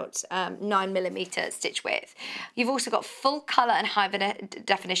talking about 9mm stitch width. You've also got full colour and high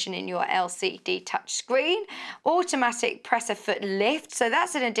definition in your LCD touch screen, automatic presser foot lift, so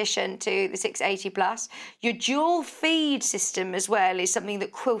that's an addition to the 680 Plus. Your dual feed system as well is something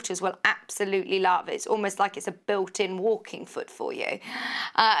that quilters will absolutely love. It's almost like it's a built-in walking foot for you.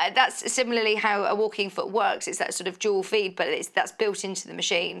 That's similarly how a walking foot works. It's that sort of dual feed, but that's built into the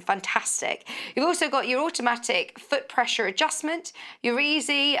machine. Fantastic. You've also got your automatic foot pressure adjustment, your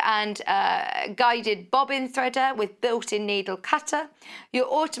easy and guided bobbin threader with built-in needle cutter, your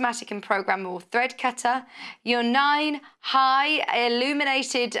automatic and programmable thread cutter, your 9 high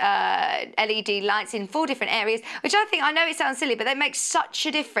illuminated LED lights in 4 different areas, which I know it sounds silly, but they make such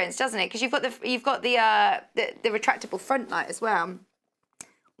a difference, doesn't it? Because you've got the retractable front light as well,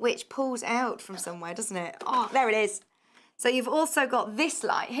 which pulls out from somewhere, doesn't it? Oh, there it is. So you've also got this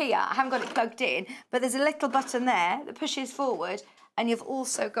light here. I haven't got it plugged in, but there's a little button there that pushes forward, and you've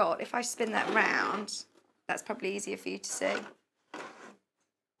also got, if I spin that round, that's probably easier for you to see.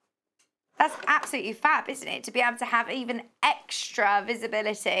 That's absolutely fab, isn't it? To be able to have even extra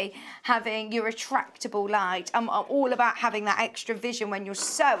visibility, having your retractable light. I'm all about having that extra vision when you're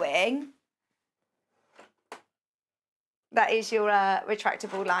sewing. That is your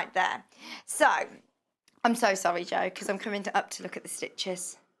retractable light there. So, I'm so sorry, Jo, because I'm coming up to look at the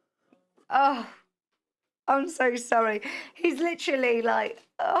stitches. Oh, I'm so sorry. He's literally like,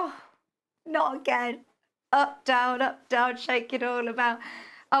 oh, not again. Up, down, shaking all about.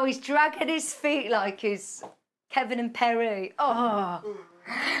 Oh, he's dragging his feet like he's Kevin and Perry. Oh,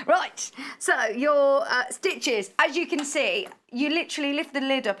 Right, so your stitches, as you can see, you literally lift the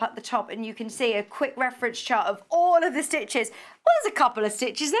lid up at the top and you can see a quick reference chart of all of the stitches. Well, there's a couple of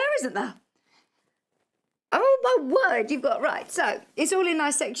stitches there, isn't there? Oh my word, you've got, right, so it's all in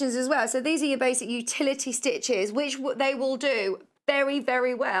nice sections as well. So these are your basic utility stitches, which they will do very,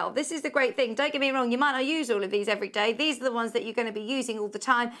 very well. This is the great thing. Don't get me wrong, you might not use all of these every day. These are the ones that you're going to be using all the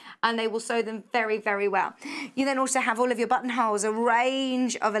time, and they will sew them very, very well. You then also have all of your buttonholes, a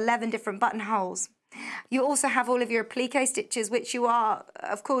range of 11 different buttonholes. You also have all of your applique stitches, which you are,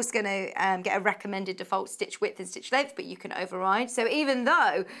 of course, going to get a recommended default stitch width and stitch length, but you can override. So even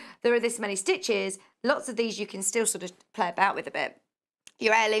though there are this many stitches, lots of these you can still sort of play about with a bit.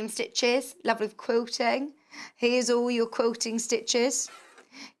 Your heirloom stitches, lovely quilting. Here's all your quilting stitches.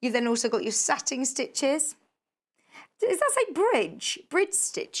 You've then also got your satin stitches. Does that say bridge? Bridge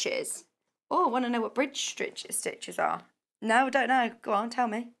stitches? Oh, I want to know what bridge stitches are. No, I don't know. Go on, tell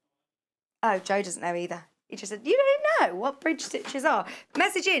me. Oh, Joe doesn't know either. He just said, you don't know what bridge stitches are.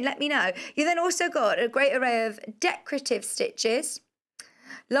 Message in, let me know. You then also got a great array of decorative stitches.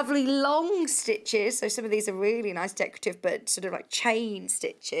 Lovely long stitches. So some of these are really nice decorative, but sort of like chain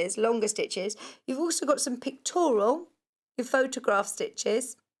stitches, longer stitches. You've also got some pictorial, your photograph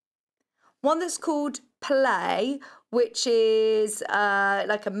stitches. One that's called play, which is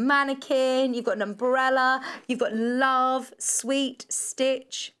like a mannequin. You've got an umbrella. You've got love, sweet,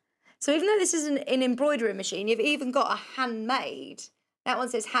 stitch. So even though this is an embroidery machine, you've even got a handmade. That one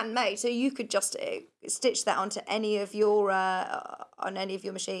says handmade, so you could just stitch that onto any of your on any of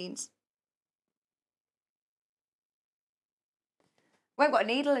your machines. We haven't got a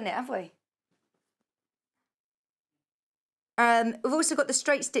needle in it, have we? We've also got the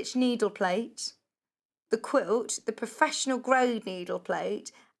straight stitch needle plate, the quilt, the professional grade needle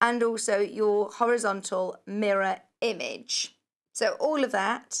plate, and also your horizontal mirror image. So all of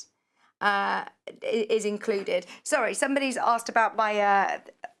that is included. Sorry, somebody's asked about my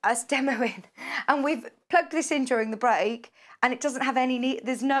us demoing, and we've plugged this in during the break, and it doesn't have any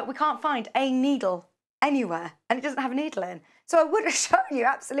we can't find a needle anywhere, and it doesn't have a needle in. So I would have shown you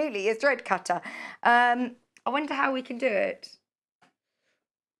absolutely your thread cutter. I wonder how we can do it.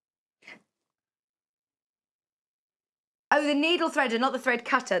 Oh, the needle threader, not the thread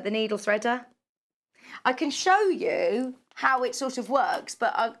cutter, the needle threader. I can show you how it sort of works,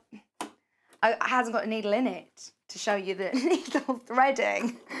 but it hasn't got a needle in it to show you the needle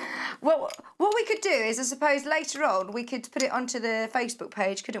threading. Well, what we could do is, I suppose later on, we could put it onto the Facebook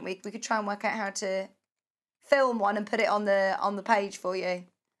page, couldn't we? We could try and work out how to film one and put it on the page for you.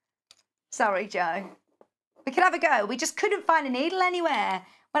 Sorry, Joe. We could have a go. We just couldn't find a needle anywhere.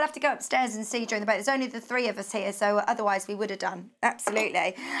 We'll have to go upstairs and see during the break. There's only the 3 of us here, so otherwise we would have done.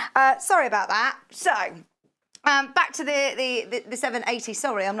 Absolutely. Sorry about that. So, back to the 780.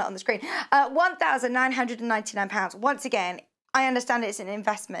 Sorry, I'm not on the screen. £1,999. Once again, I understand it's an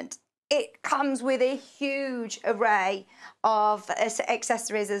investment. It comes with a huge array of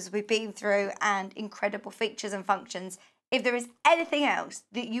accessories as we've been through, and incredible features and functions. If there is anything else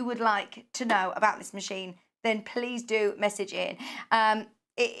that you would like to know about this machine, then please do message in.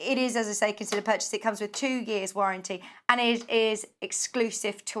 It is, as I say, considered purchase. It comes with 2 years warranty, and it is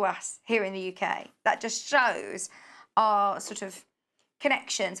exclusive to us here in the UK. That just shows our sort of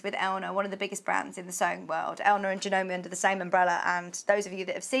connections with Elna, one of the biggest brands in the sewing world. Elna and Janome under the same umbrella, and those of you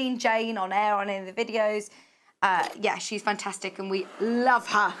that have seen Jane on air on any of the videos, yeah, she's fantastic, and we love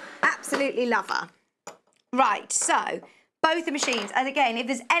her. Absolutely love her. Right, so both the machines, and again, if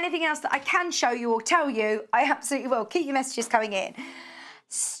there's anything else that I can show you or tell you, I absolutely will. Keep your messages coming in.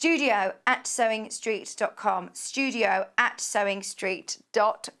 studio@sewingstreet.com.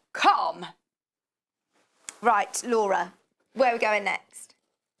 studio@sewingstreet.com. Right, Laura, where are we going next?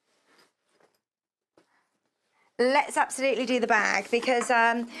 Let's absolutely do the bag, because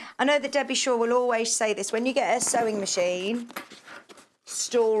I know that Debbie Shaw will always say this. When you get a sewing machine,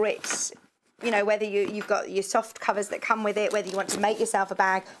 store it, you know, whether you've got your soft covers that come with it, whether you want to make yourself a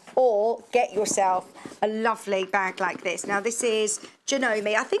bag or get yourself a lovely bag like this. Now, this is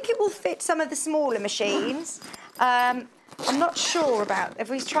Janome. I think it will fit some of the smaller machines. I'm not sure about, have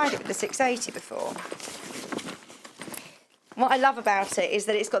we tried it with the 680 before? What I love about it is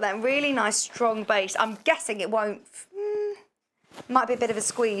that it's got that really nice strong base. I'm guessing it won't, might be a bit of a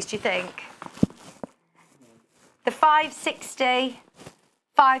squeeze, do you think? The 560,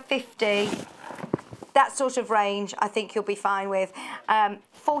 550, that sort of range, I think you'll be fine with.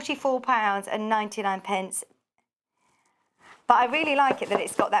 £44.99. But I really like it that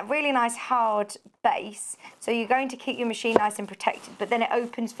it's got that really nice hard base. So you're going to keep your machine nice and protected, but then it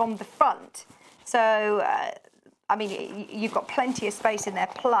opens from the front. So I mean, you've got plenty of space in there,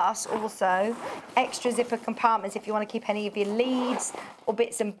 plus also extra zipper compartments if you want to keep any of your leads or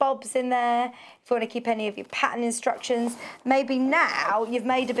bits and bobs in there, if you want to keep any of your pattern instructions. Maybe now you've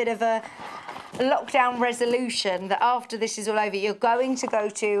made a bit of a lockdown resolution that after this is all over, you're going to go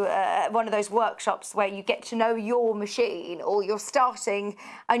to one of those workshops where you get to know your machine, or you're starting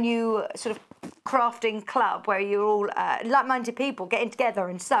a new sort of crafting club where you're all like-minded people getting together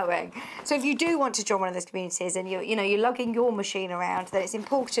and sewing. So if you do want to join one of those communities and you're lugging your machine around, then it's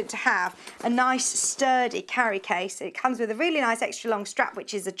important to have a nice sturdy carry case. It comes with a really nice extra long strap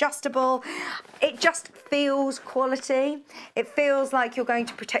which is adjustable. It just feels quality. It feels like you're going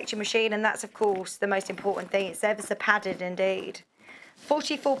to protect your machine, and that's of course the most important thing. It's ever so padded indeed.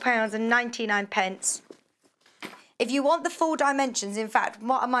 £44.99. If you want the full dimensions, in fact,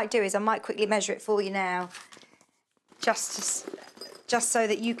 what I might do is I might quickly measure it for you now, just so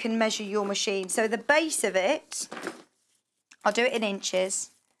that you can measure your machine. So the base of it, I'll do it in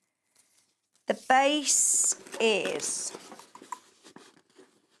inches. The base is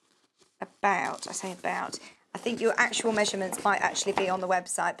about, I think your actual measurements might actually be on the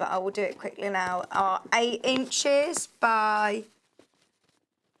website, but I will do it quickly now, are 8 inches by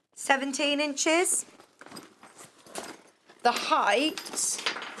 17 inches. The height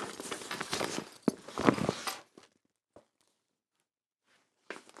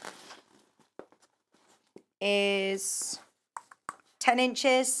is 10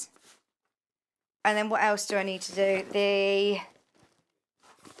 inches. And then what else do I need to do?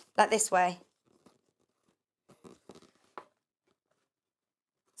 Like this way.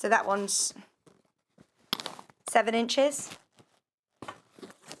 So that one's 7 inches.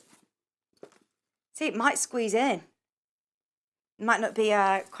 See, it might squeeze in. It might not be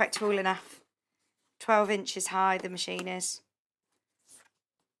quite tall enough. 12 inches high the machine is.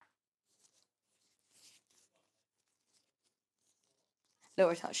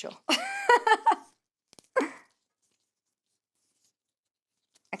 Laura's not sure.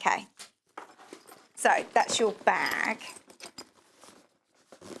 Okay. So that's your bag.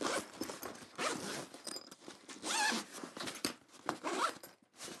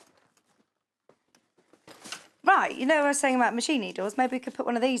 Right, you know what I was saying about machine needles? Maybe we could put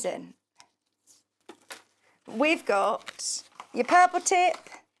one of these in. We've got your purple tip,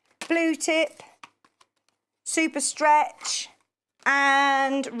 blue tip, super stretch,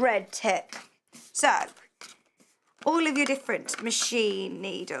 and red tip. So, all of your different machine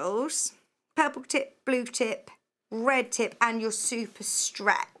needles, purple tip, blue tip, red tip, and your super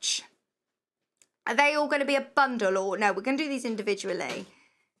stretch. Are they all going to be a bundle, or no, we're going to do these individually.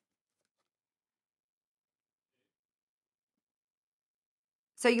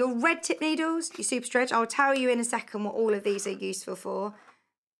 So your red tip needles, your super stretch, I'll tell you in a second what all of these are useful for.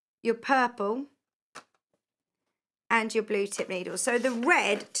 Your purple and your blue tip needles. So the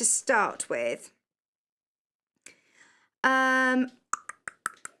red to start with. Yeah.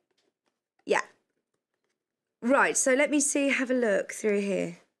 Right, so let me see, have a look through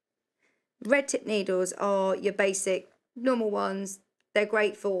here. Red tip needles are your basic normal ones. They're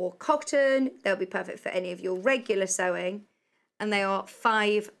great for cotton. They'll be perfect for any of your regular sewing. And they are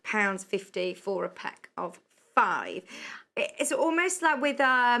 £5.50 for a pack of 5. It's almost like with, we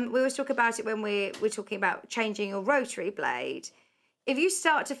always talk about it when we're talking about changing your rotary blade. If you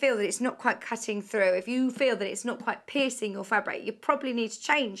start to feel that it's not quite cutting through, if you feel that it's not quite piercing your fabric, you probably need to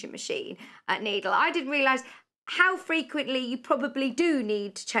change your machine needle. I didn't realise how frequently you probably do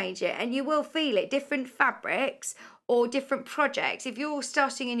need to change it, and you will feel it. Different fabrics or different projects. If you're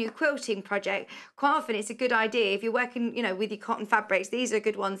starting a new quilting project, quite often it's a good idea, if you're working, with your cotton fabrics, these are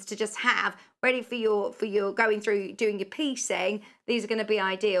good ones to just have ready for your going through doing your piecing. These are going to be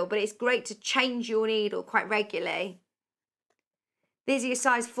ideal, but it's great to change your needle quite regularly. These are your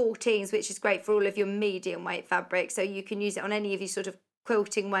size 14s, which is great for all of your medium weight fabric, so you can use it on any of your sort of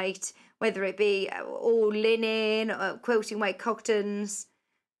quilting weight, whether it be all linen, or quilting weight cottons,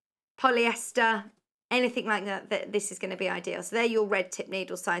 polyester, anything like that, this is going to be ideal. So they're your red tip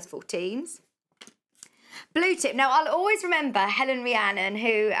needles, size 14s. Blue tip. Now, I'll always remember Helen Rhiannon,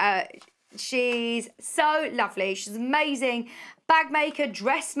 who she's so lovely. She's amazing bag maker,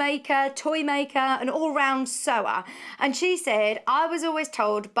 dressmaker, toy maker, an all-round sewer. And she said, I was always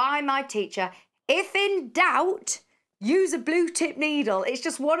told by my teacher, if in doubt, use a blue tip needle. It's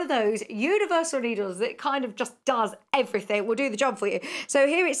just one of those universal needles that kind of just does everything. Will do the job for you. So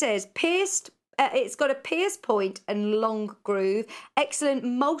here it says, pierced. It's got a pierced point and long groove. Excellent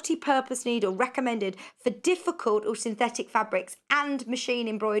multi-purpose needle recommended for difficult or synthetic fabrics and machine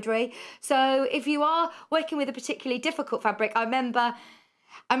embroidery. So if you are working with a particularly difficult fabric, I remember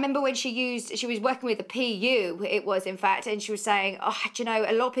I remember when she was working with a PU, it was in fact, and she was saying, oh, do you know,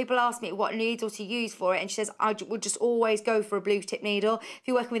 a lot of people ask me what needle to use for it, and she says, I would just always go for a blue tip needle. If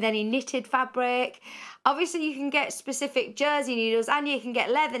you're working with any knitted fabric, obviously you can get specific jersey needles and you can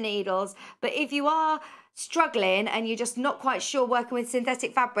get leather needles, but if you are struggling and you're just not quite sure working with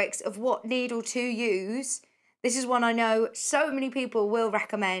synthetic fabrics of what needle to use, this is one I know so many people will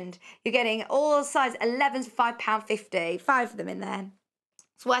recommend. You're getting all size 11 to £5.50, 5 of them in there.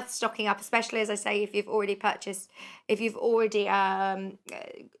 It's worth stocking up, especially, as I say, if you've already purchased, if you've already if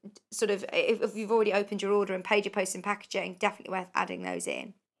you've already opened your order and paid your post and packaging, definitely worth adding those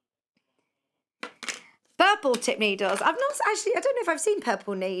in. Purple tip needles. I've not actually, I don't know if I've seen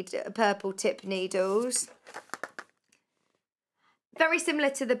purple tip needles. Very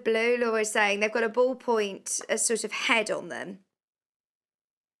similar to the blue, Laura's saying. They've got a ballpoint sort of head on them.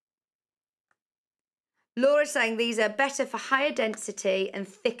 Laura's saying these are better for higher density and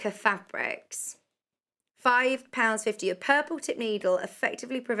thicker fabrics. £5.50. A purple tip needle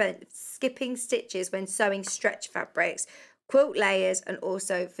effectively prevents skipping stitches when sewing stretch fabrics, quilt layers, and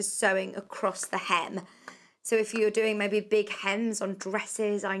also for sewing across the hem. So if you're doing maybe big hems on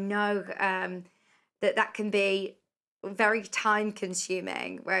dresses, I know that can be very time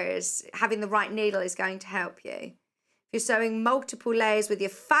consuming, whereas having the right needle is going to help you. If you're sewing multiple layers with your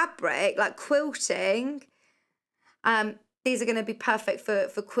fabric, like quilting, these are going to be perfect for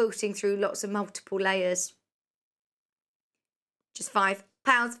quilting through lots of multiple layers. Just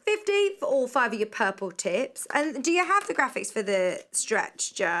 £5.50 for all 5 of your purple tips. And do you have the graphics for the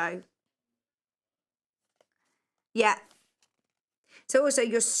stretch, Jo? Yeah. So also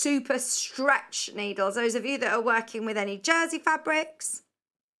your super stretch needles, those of you that are working with any jersey fabrics,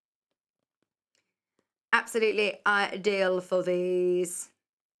 absolutely ideal for these.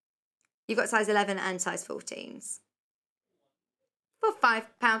 You've got size 11 and size 14s. For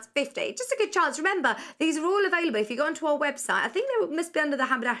 £5.50. Just a good chance. Remember, these are all available. If you go onto our website, I think they must be under the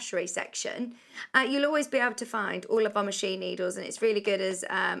haberdashery section. You'll always be able to find all of our machine needles, and it's really good as,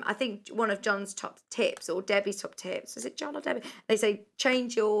 I think one of John's top tips, or Debbie's top tips, is it John or Debbie? They say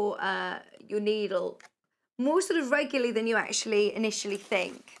change your needle more sort of regularly than you actually initially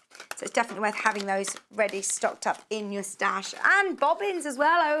think. So it's definitely worth having those ready, stocked up in your stash. And bobbins as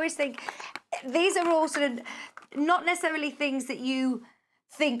well. I always think these are all sort of not necessarily things that you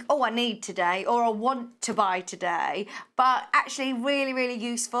think, oh, I need today or I want to buy today, but actually really, really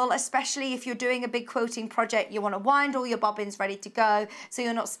useful, especially if you're doing a big quilting project. You want to wind all your bobbins ready to go, so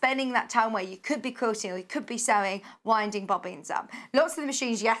you're not spending that time where you could be quilting or you could be sewing, winding bobbins up. Lots of the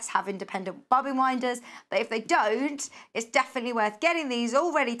machines, yes, have independent bobbin winders, but if they don't, it's definitely worth getting these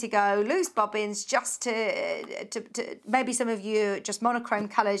all ready to go, loose bobbins, just to maybe some of you just monochrome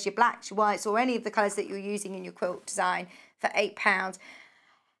colours, your blacks, your whites, or any of the colours that you're using in your quilt design for £8.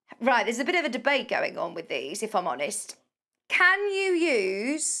 Right, there's a bit of a debate going on with these, if I'm honest. Can you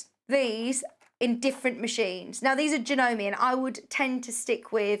use these in different machines? Now, these are Janome, and I would tend to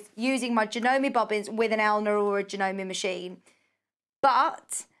stick with using my Janome bobbins with an Elna or a Janome machine.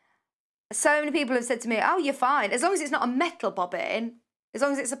 But so many people have said to me, oh, you're fine. As long as it's not a metal bobbin, as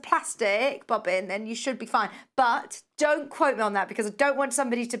long as it's a plastic bobbin, then you should be fine. But don't quote me on that, because I don't want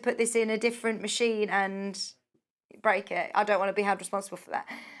somebody to put this in a different machine and break it. I don't want to be held responsible for that.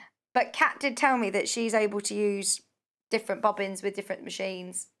 But Kat did tell me that she's able to use different bobbins with different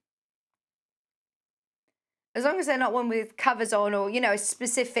machines. As long as they're not one with covers on or, you know,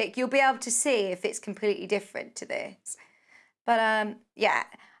 specific, you'll be able to see if it's completely different to this. But, yeah,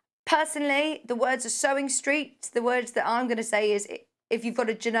 personally, the words are sewing street. The words that I'm going to say is, if you've got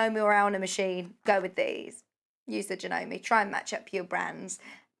a Janome or Elna machine, go with these. Use the Janome. Try and match up your brands.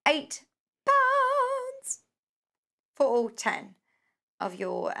 £8 for all 10 of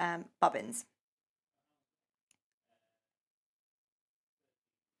your bobbins.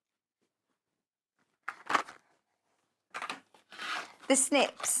 The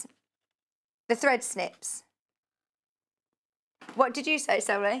snips, the thread snips. What did you say,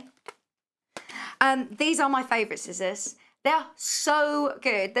 sorry? These are my favourite scissors. They're so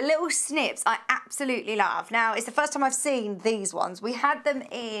good. The little snips I absolutely love. Now, it's the first time I've seen these ones. We had them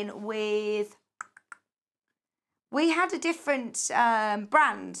in with... We had a different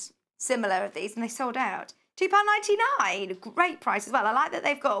brand similar of these, and they sold out. £2.99, great price as well. I like that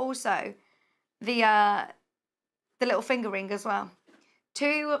they've got also the little finger ring as well.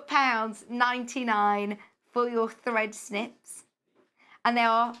 £2.99 for your thread snips. and they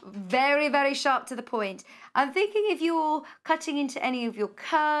are very, very sharp to the point. I'm thinking if you're cutting into any of your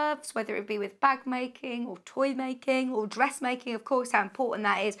curves, whether it be with bag making or toy making or dressmaking, of course, how important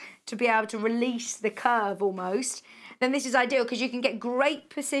that is to be able to release the curve almost, then this is ideal because you can get great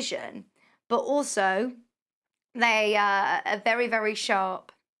precision, but also they are very, very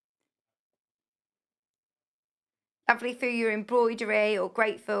sharp. Lovely for your embroidery or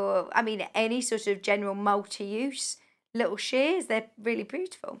great for, I mean, any sort of general multi-use little shears. They're really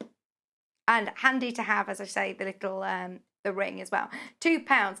beautiful and handy to have, as I say, the little the ring as well.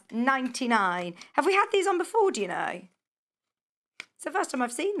 £2.99. Have we had these on before, do you know? It's the first time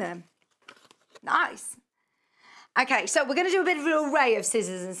I've seen them. Nice. Okay, so we're going to do a bit of an array of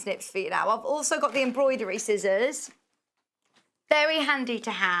scissors and snips for you now. I've also got the embroidery scissors. Very handy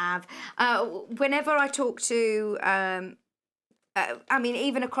to have. Whenever I talk to, I mean,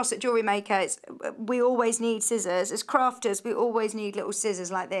 even across at Jewellery Makers, we always need scissors. As crafters, we always need little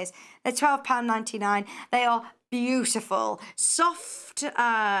scissors like this. They're £12.99. They are beautiful. Soft,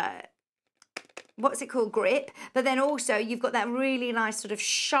 what's it called, grip, but then also you've got that really nice sort of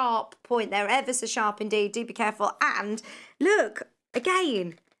sharp point. They're ever so sharp indeed. Do be careful. And look,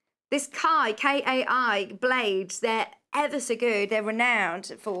 again, this Kai blades, they're ever so good. They're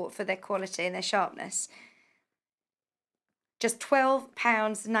renowned for their quality and their sharpness. Just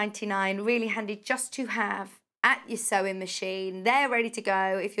 £12.99, really handy just to have at your sewing machine. They're ready to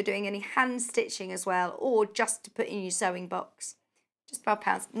go if you're doing any hand stitching as well, or just to put in your sewing box. Just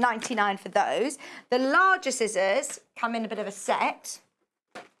 £12.99 for those. The larger scissors come in a bit of a set.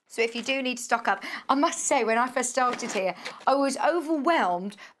 So if you do need to stock up, I must say, when I first started here, I was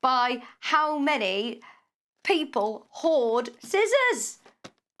overwhelmed by how many people hoard scissors.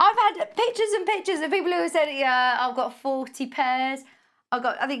 I've had pictures and pictures of people who have said, yeah, I've got 40 pairs.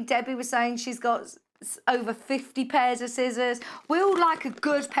 I think Debbie was saying she's got over 50 pairs of scissors. We all like a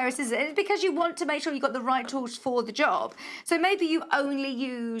good pair of scissors. It's because you want to make sure you've got the right tools for the job. So maybe you only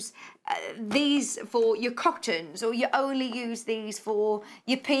use these for your cottons, or you only use these for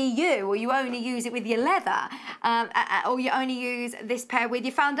your PU, or you only use it with your leather, or you only use this pair with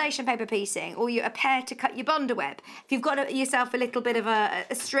your foundation paper piecing, or a pair to cut your bonder web. If you've got yourself a little bit of a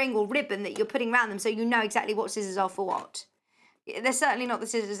string or ribbon that you're putting around them so you know exactly what scissors are for what. They're certainly not the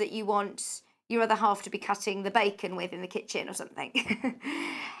scissors that you want your other half to be cutting the bacon with in the kitchen or something.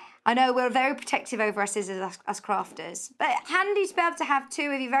 I know we're very protective over our scissors as crafters, but handy to be able to have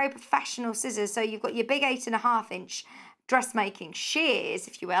two of your very professional scissors. So you've got your big 8.5-inch dressmaking shears,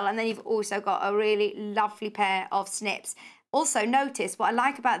 if you will, and then you've also got a really lovely pair of snips. Also notice what I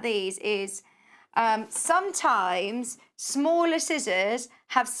like about these is sometimes smaller scissors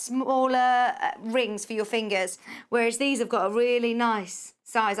have smaller rings for your fingers, whereas these have got a really nice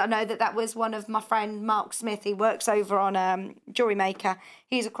size. I know that was one of my friend Mark Smith. He works over on Jewellery Maker.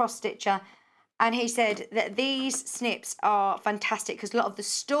 He's a cross stitcher, and he said that these snips are fantastic because a lot of the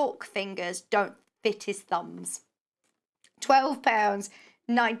stalk fingers don't fit his thumbs.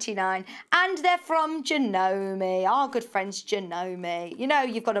 £12.99, and they're from Janome, our good friends Janome. You know,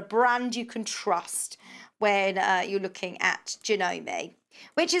 you've got a brand you can trust when you're looking at Janome,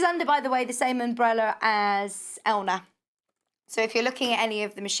 which is under, by the way, the same umbrella as Elna. So if you're looking at any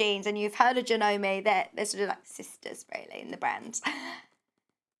of the machines and you've heard of Janome, they're sort of like sisters, really, in the brands.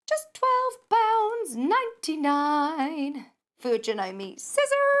 Just £12.99 for your Janome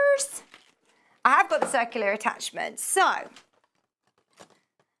scissors. I have got the circular attachment. So,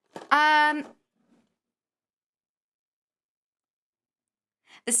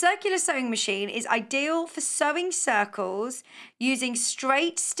 the circular sewing machine is ideal for sewing circles using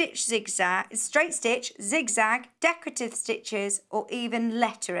straight stitch, zigzag, decorative stitches, or even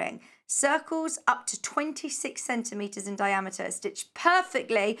lettering. Circles up to 26 centimetres in diameter are stitched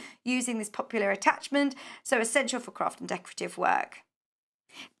perfectly using this popular attachment, so essential for craft and decorative work.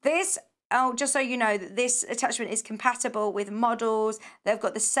 This, oh, just so you know, that this attachment is compatible with models. They've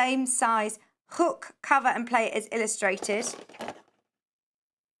got the same size hook, cover and plate as illustrated.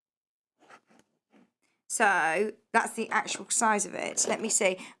 So that's the actual size of it. Let me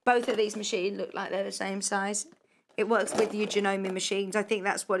see. Both of these machines look like they're the same size. It works with your Janome machines. I think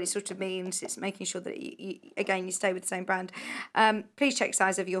that's what it sort of means. It's making sure that, you stay with the same brand. Please check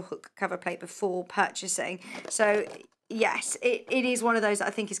size of your hook cover plate before purchasing. So, yes, it is one of those that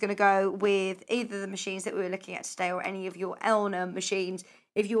I think is going to go with either the machines that we were looking at today or any of your Elna machines.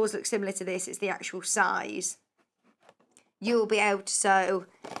 If yours looks similar to this, it's the actual size. You'll be able to sew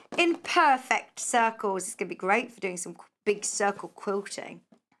in perfect circles. It's going to be great for doing some big circle quilting.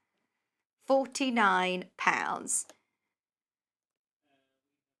 £49.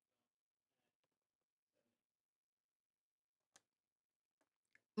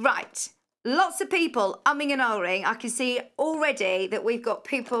 Right. Lots of people umming and ahhing. I can see already that we've got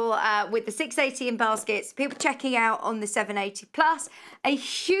people with the 680 in baskets, people checking out on the 780 plus. A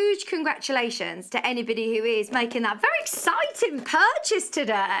huge congratulations to anybody who is making that very exciting purchase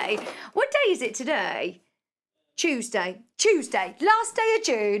today. What day is it today? Tuesday, last day of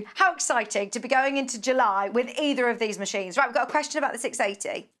June. How exciting to be going into July with either of these machines. Right, we've got a question about the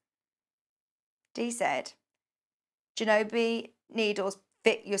 680. Dee said, Shinobi needles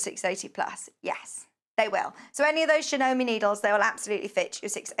fit your 680 plus? Yes, they will. So any of those Shinobi needles, they will absolutely fit your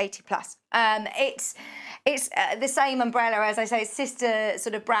 680 plus. It's the same umbrella, as I say, sister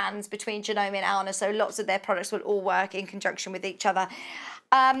sort of brands between Shinobi and Elna, so lots of their products will all work in conjunction with each other.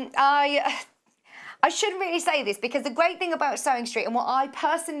 I shouldn't really say this because the great thing about Sewing Street and what I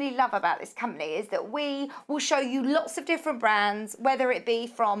personally love about this company is that we will show you lots of different brands, whether it be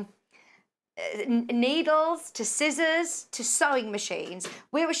from needles to scissors to sewing machines.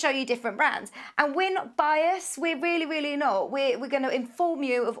 We will show you different brands, and we're not biased. We're really not. We're going to inform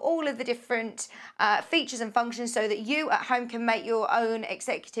you of all of the different features and functions so that you at home can make your own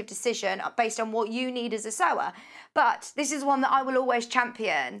executive decision based on what you need as a sewer. But this is one that I will always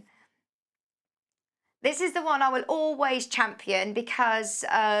champion. This is the one I will always champion because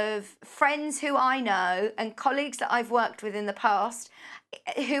of friends who I know and colleagues that I've worked with in the past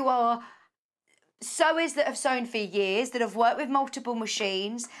who are sewers that have sewn for years, that have worked with multiple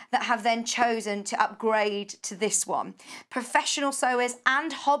machines, that have then chosen to upgrade to this one. Professional sewers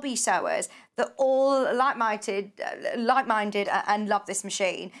and hobby sewers that all like-minded and love this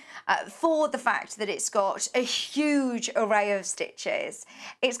machine for the fact that it's got a huge array of stitches.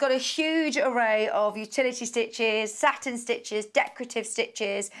 It's got a huge array of utility stitches, satin stitches, decorative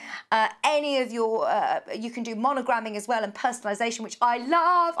stitches, any of your, you can do monogramming as well and personalisation, which I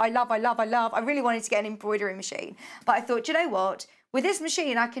love. I really wanted to get an embroidery machine, but I thought, you know what? With this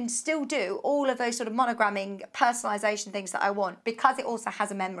machine, I can still do all of those sort of monogramming, personalisation things that I want because it also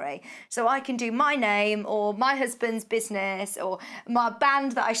has a memory. So I can do my name or my husband's business or my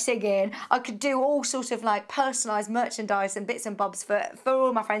band that I sing in. I could do all sorts of like personalised merchandise and bits and bobs for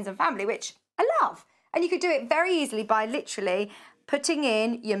all my friends and family, which I love. And you could do it very easily by literally putting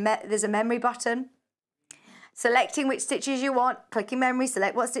in your, there's a memory button, selecting which stitches you want, clicking memory,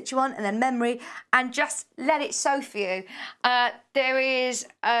 select what stitch you want, and then memory, and just let it sew for you. There is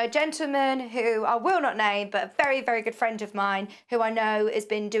a gentleman who I will not name, but a very, very good friend of mine who I know has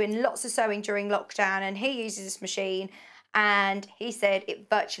been doing lots of sewing during lockdown, and he uses this machine, and he said it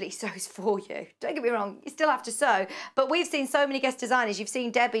virtually sews for you. Don't get me wrong, you still have to sew, but we've seen so many guest designers. You've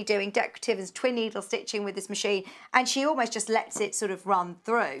seen Debbie doing decorative and twin needle stitching with this machine, and she almost just lets it sort of run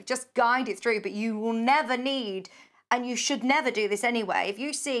through, just guide it through, but you will never need, and you should never do this anyway, if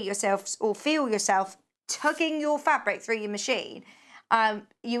you see yourself or feel yourself tugging your fabric through your machine,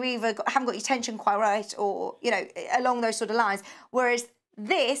 you either haven't got your tension quite right or, you know, along those sort of lines, whereas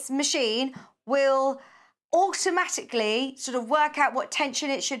this machine will automatically sort of work out what tension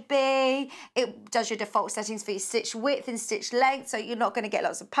it should be. It does your default settings for your stitch width and stitch length, so you're not going to get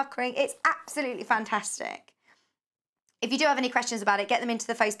lots of puckering. It's absolutely fantastic. If you do have any questions about it, get them into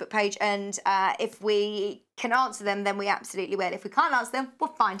the Facebook page, and if we can answer them, then we absolutely will. If we can't answer them, we'll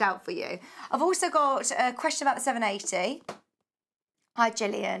find out for you. I've also got a question about the 780. Hi,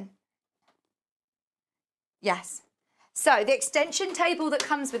 Gillian. Yes. So the extension table that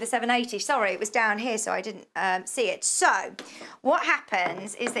comes with the 780, sorry, it was down here, so I didn't see it. So what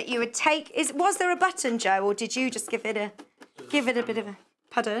happens is that you would take, was there a button, Joe, or did you just give it a bit of a,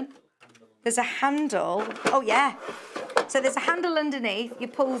 pardon? There's a handle, oh yeah. So there's a handle underneath, you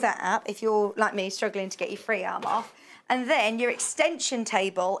pull that up if you're, like me, struggling to get your free arm off. And then your extension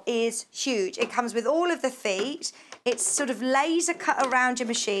table is huge. It comes with all of the feet. It's sort of laser cut around your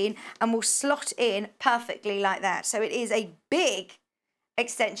machine and will slot in perfectly like that. So it is a big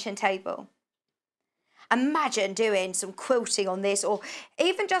extension table. Imagine doing some quilting on this, or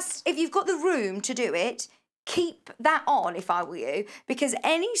even just if you've got the room to do it, keep that on if I were you, because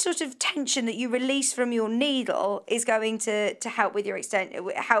any sort of tension that you release from your needle is going to help with your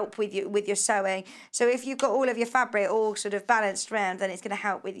with your sewing. So if you've got all of your fabric all sort of balanced around, then it's going to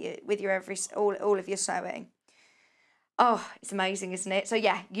help with your all of your sewing. Oh, it's amazing, isn't it? So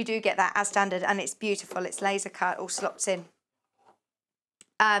yeah, you do get that as standard, and it's beautiful. It's laser cut, all slots in.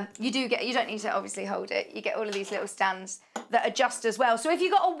 You don't need to obviously hold it. You get all of these little stands that adjust as well. So if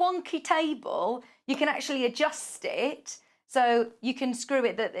you've got a wonky table, you can actually adjust it. So you can screw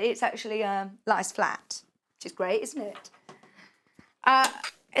it that it's actually lies flat, which is great, isn't it? Are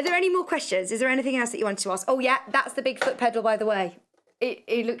there any more questions? Is there anything else that you want to ask? Oh yeah, that's the big foot pedal, by the way.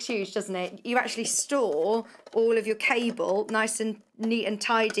 it looks huge, doesn't it? You actually store all of your cable nice and neat and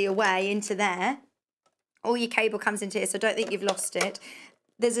tidy away into there. All your cable comes into here, so I don't think you've lost it.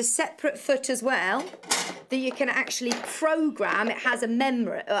 There's a separate foot as well that you can actually program. It has a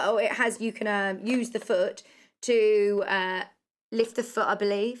memory, or it has, you can use the foot to lift the foot, I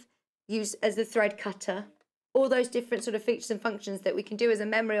believe, use as the thread cutter. All those different sort of features and functions that we can do as a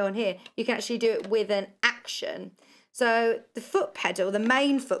memory on here, you can actually do it with an action. So the foot pedal, the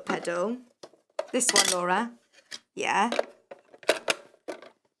main foot pedal, this one, Laura, yeah,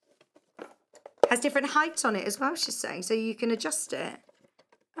 has different heights on it as well, she's saying, so you can adjust it.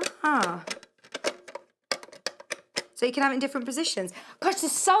 So you can have it in different positions. Gosh,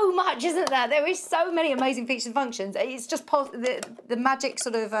 there's so much, isn't there? There is so many amazing features and functions. It's just the magic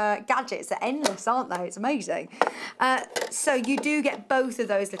sort of gadgets are endless, aren't they? It's amazing. So you do get both of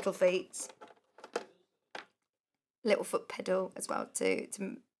those little feet. Little foot pedal as well to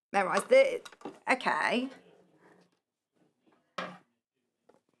memorise. Okay.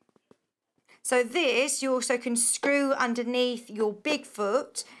 So this, you also can screw underneath your big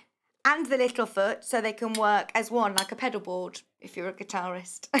foot and the little foot so they can work as one, like a pedal board, if you're a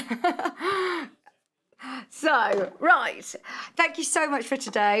guitarist. So, right, thank you so much for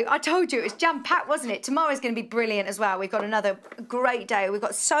today. I told you it was jam-packed, wasn't it? Tomorrow's going to be brilliant as well. We've got another great day. We've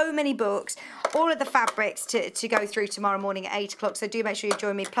got so many books, all of the fabrics to go through tomorrow morning at 8 o'clock, so do make sure you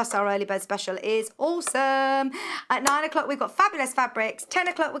join me. Plus, our early bird special is awesome. At 9 o'clock, we've got fabulous fabrics. 10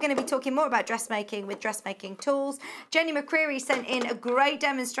 o'clock, we're going to be talking more about dressmaking with dressmaking tools. Jenny McCreary sent in a great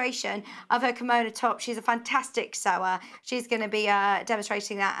demonstration of her kimono top. She's a fantastic sewer. She's going to be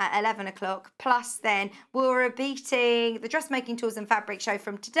demonstrating that at 11 o'clock. Plus, then, we're repeating the dressmaking tools and fabric show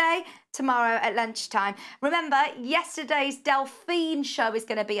from today, tomorrow at lunchtime. Remember, yesterday's Delphine show is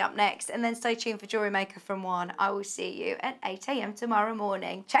going to be up next, and then stay tuned for Jewellery Maker from 1. I will see you at 8 AM tomorrow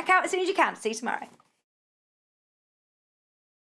morning. Check out as soon as you can. See you tomorrow.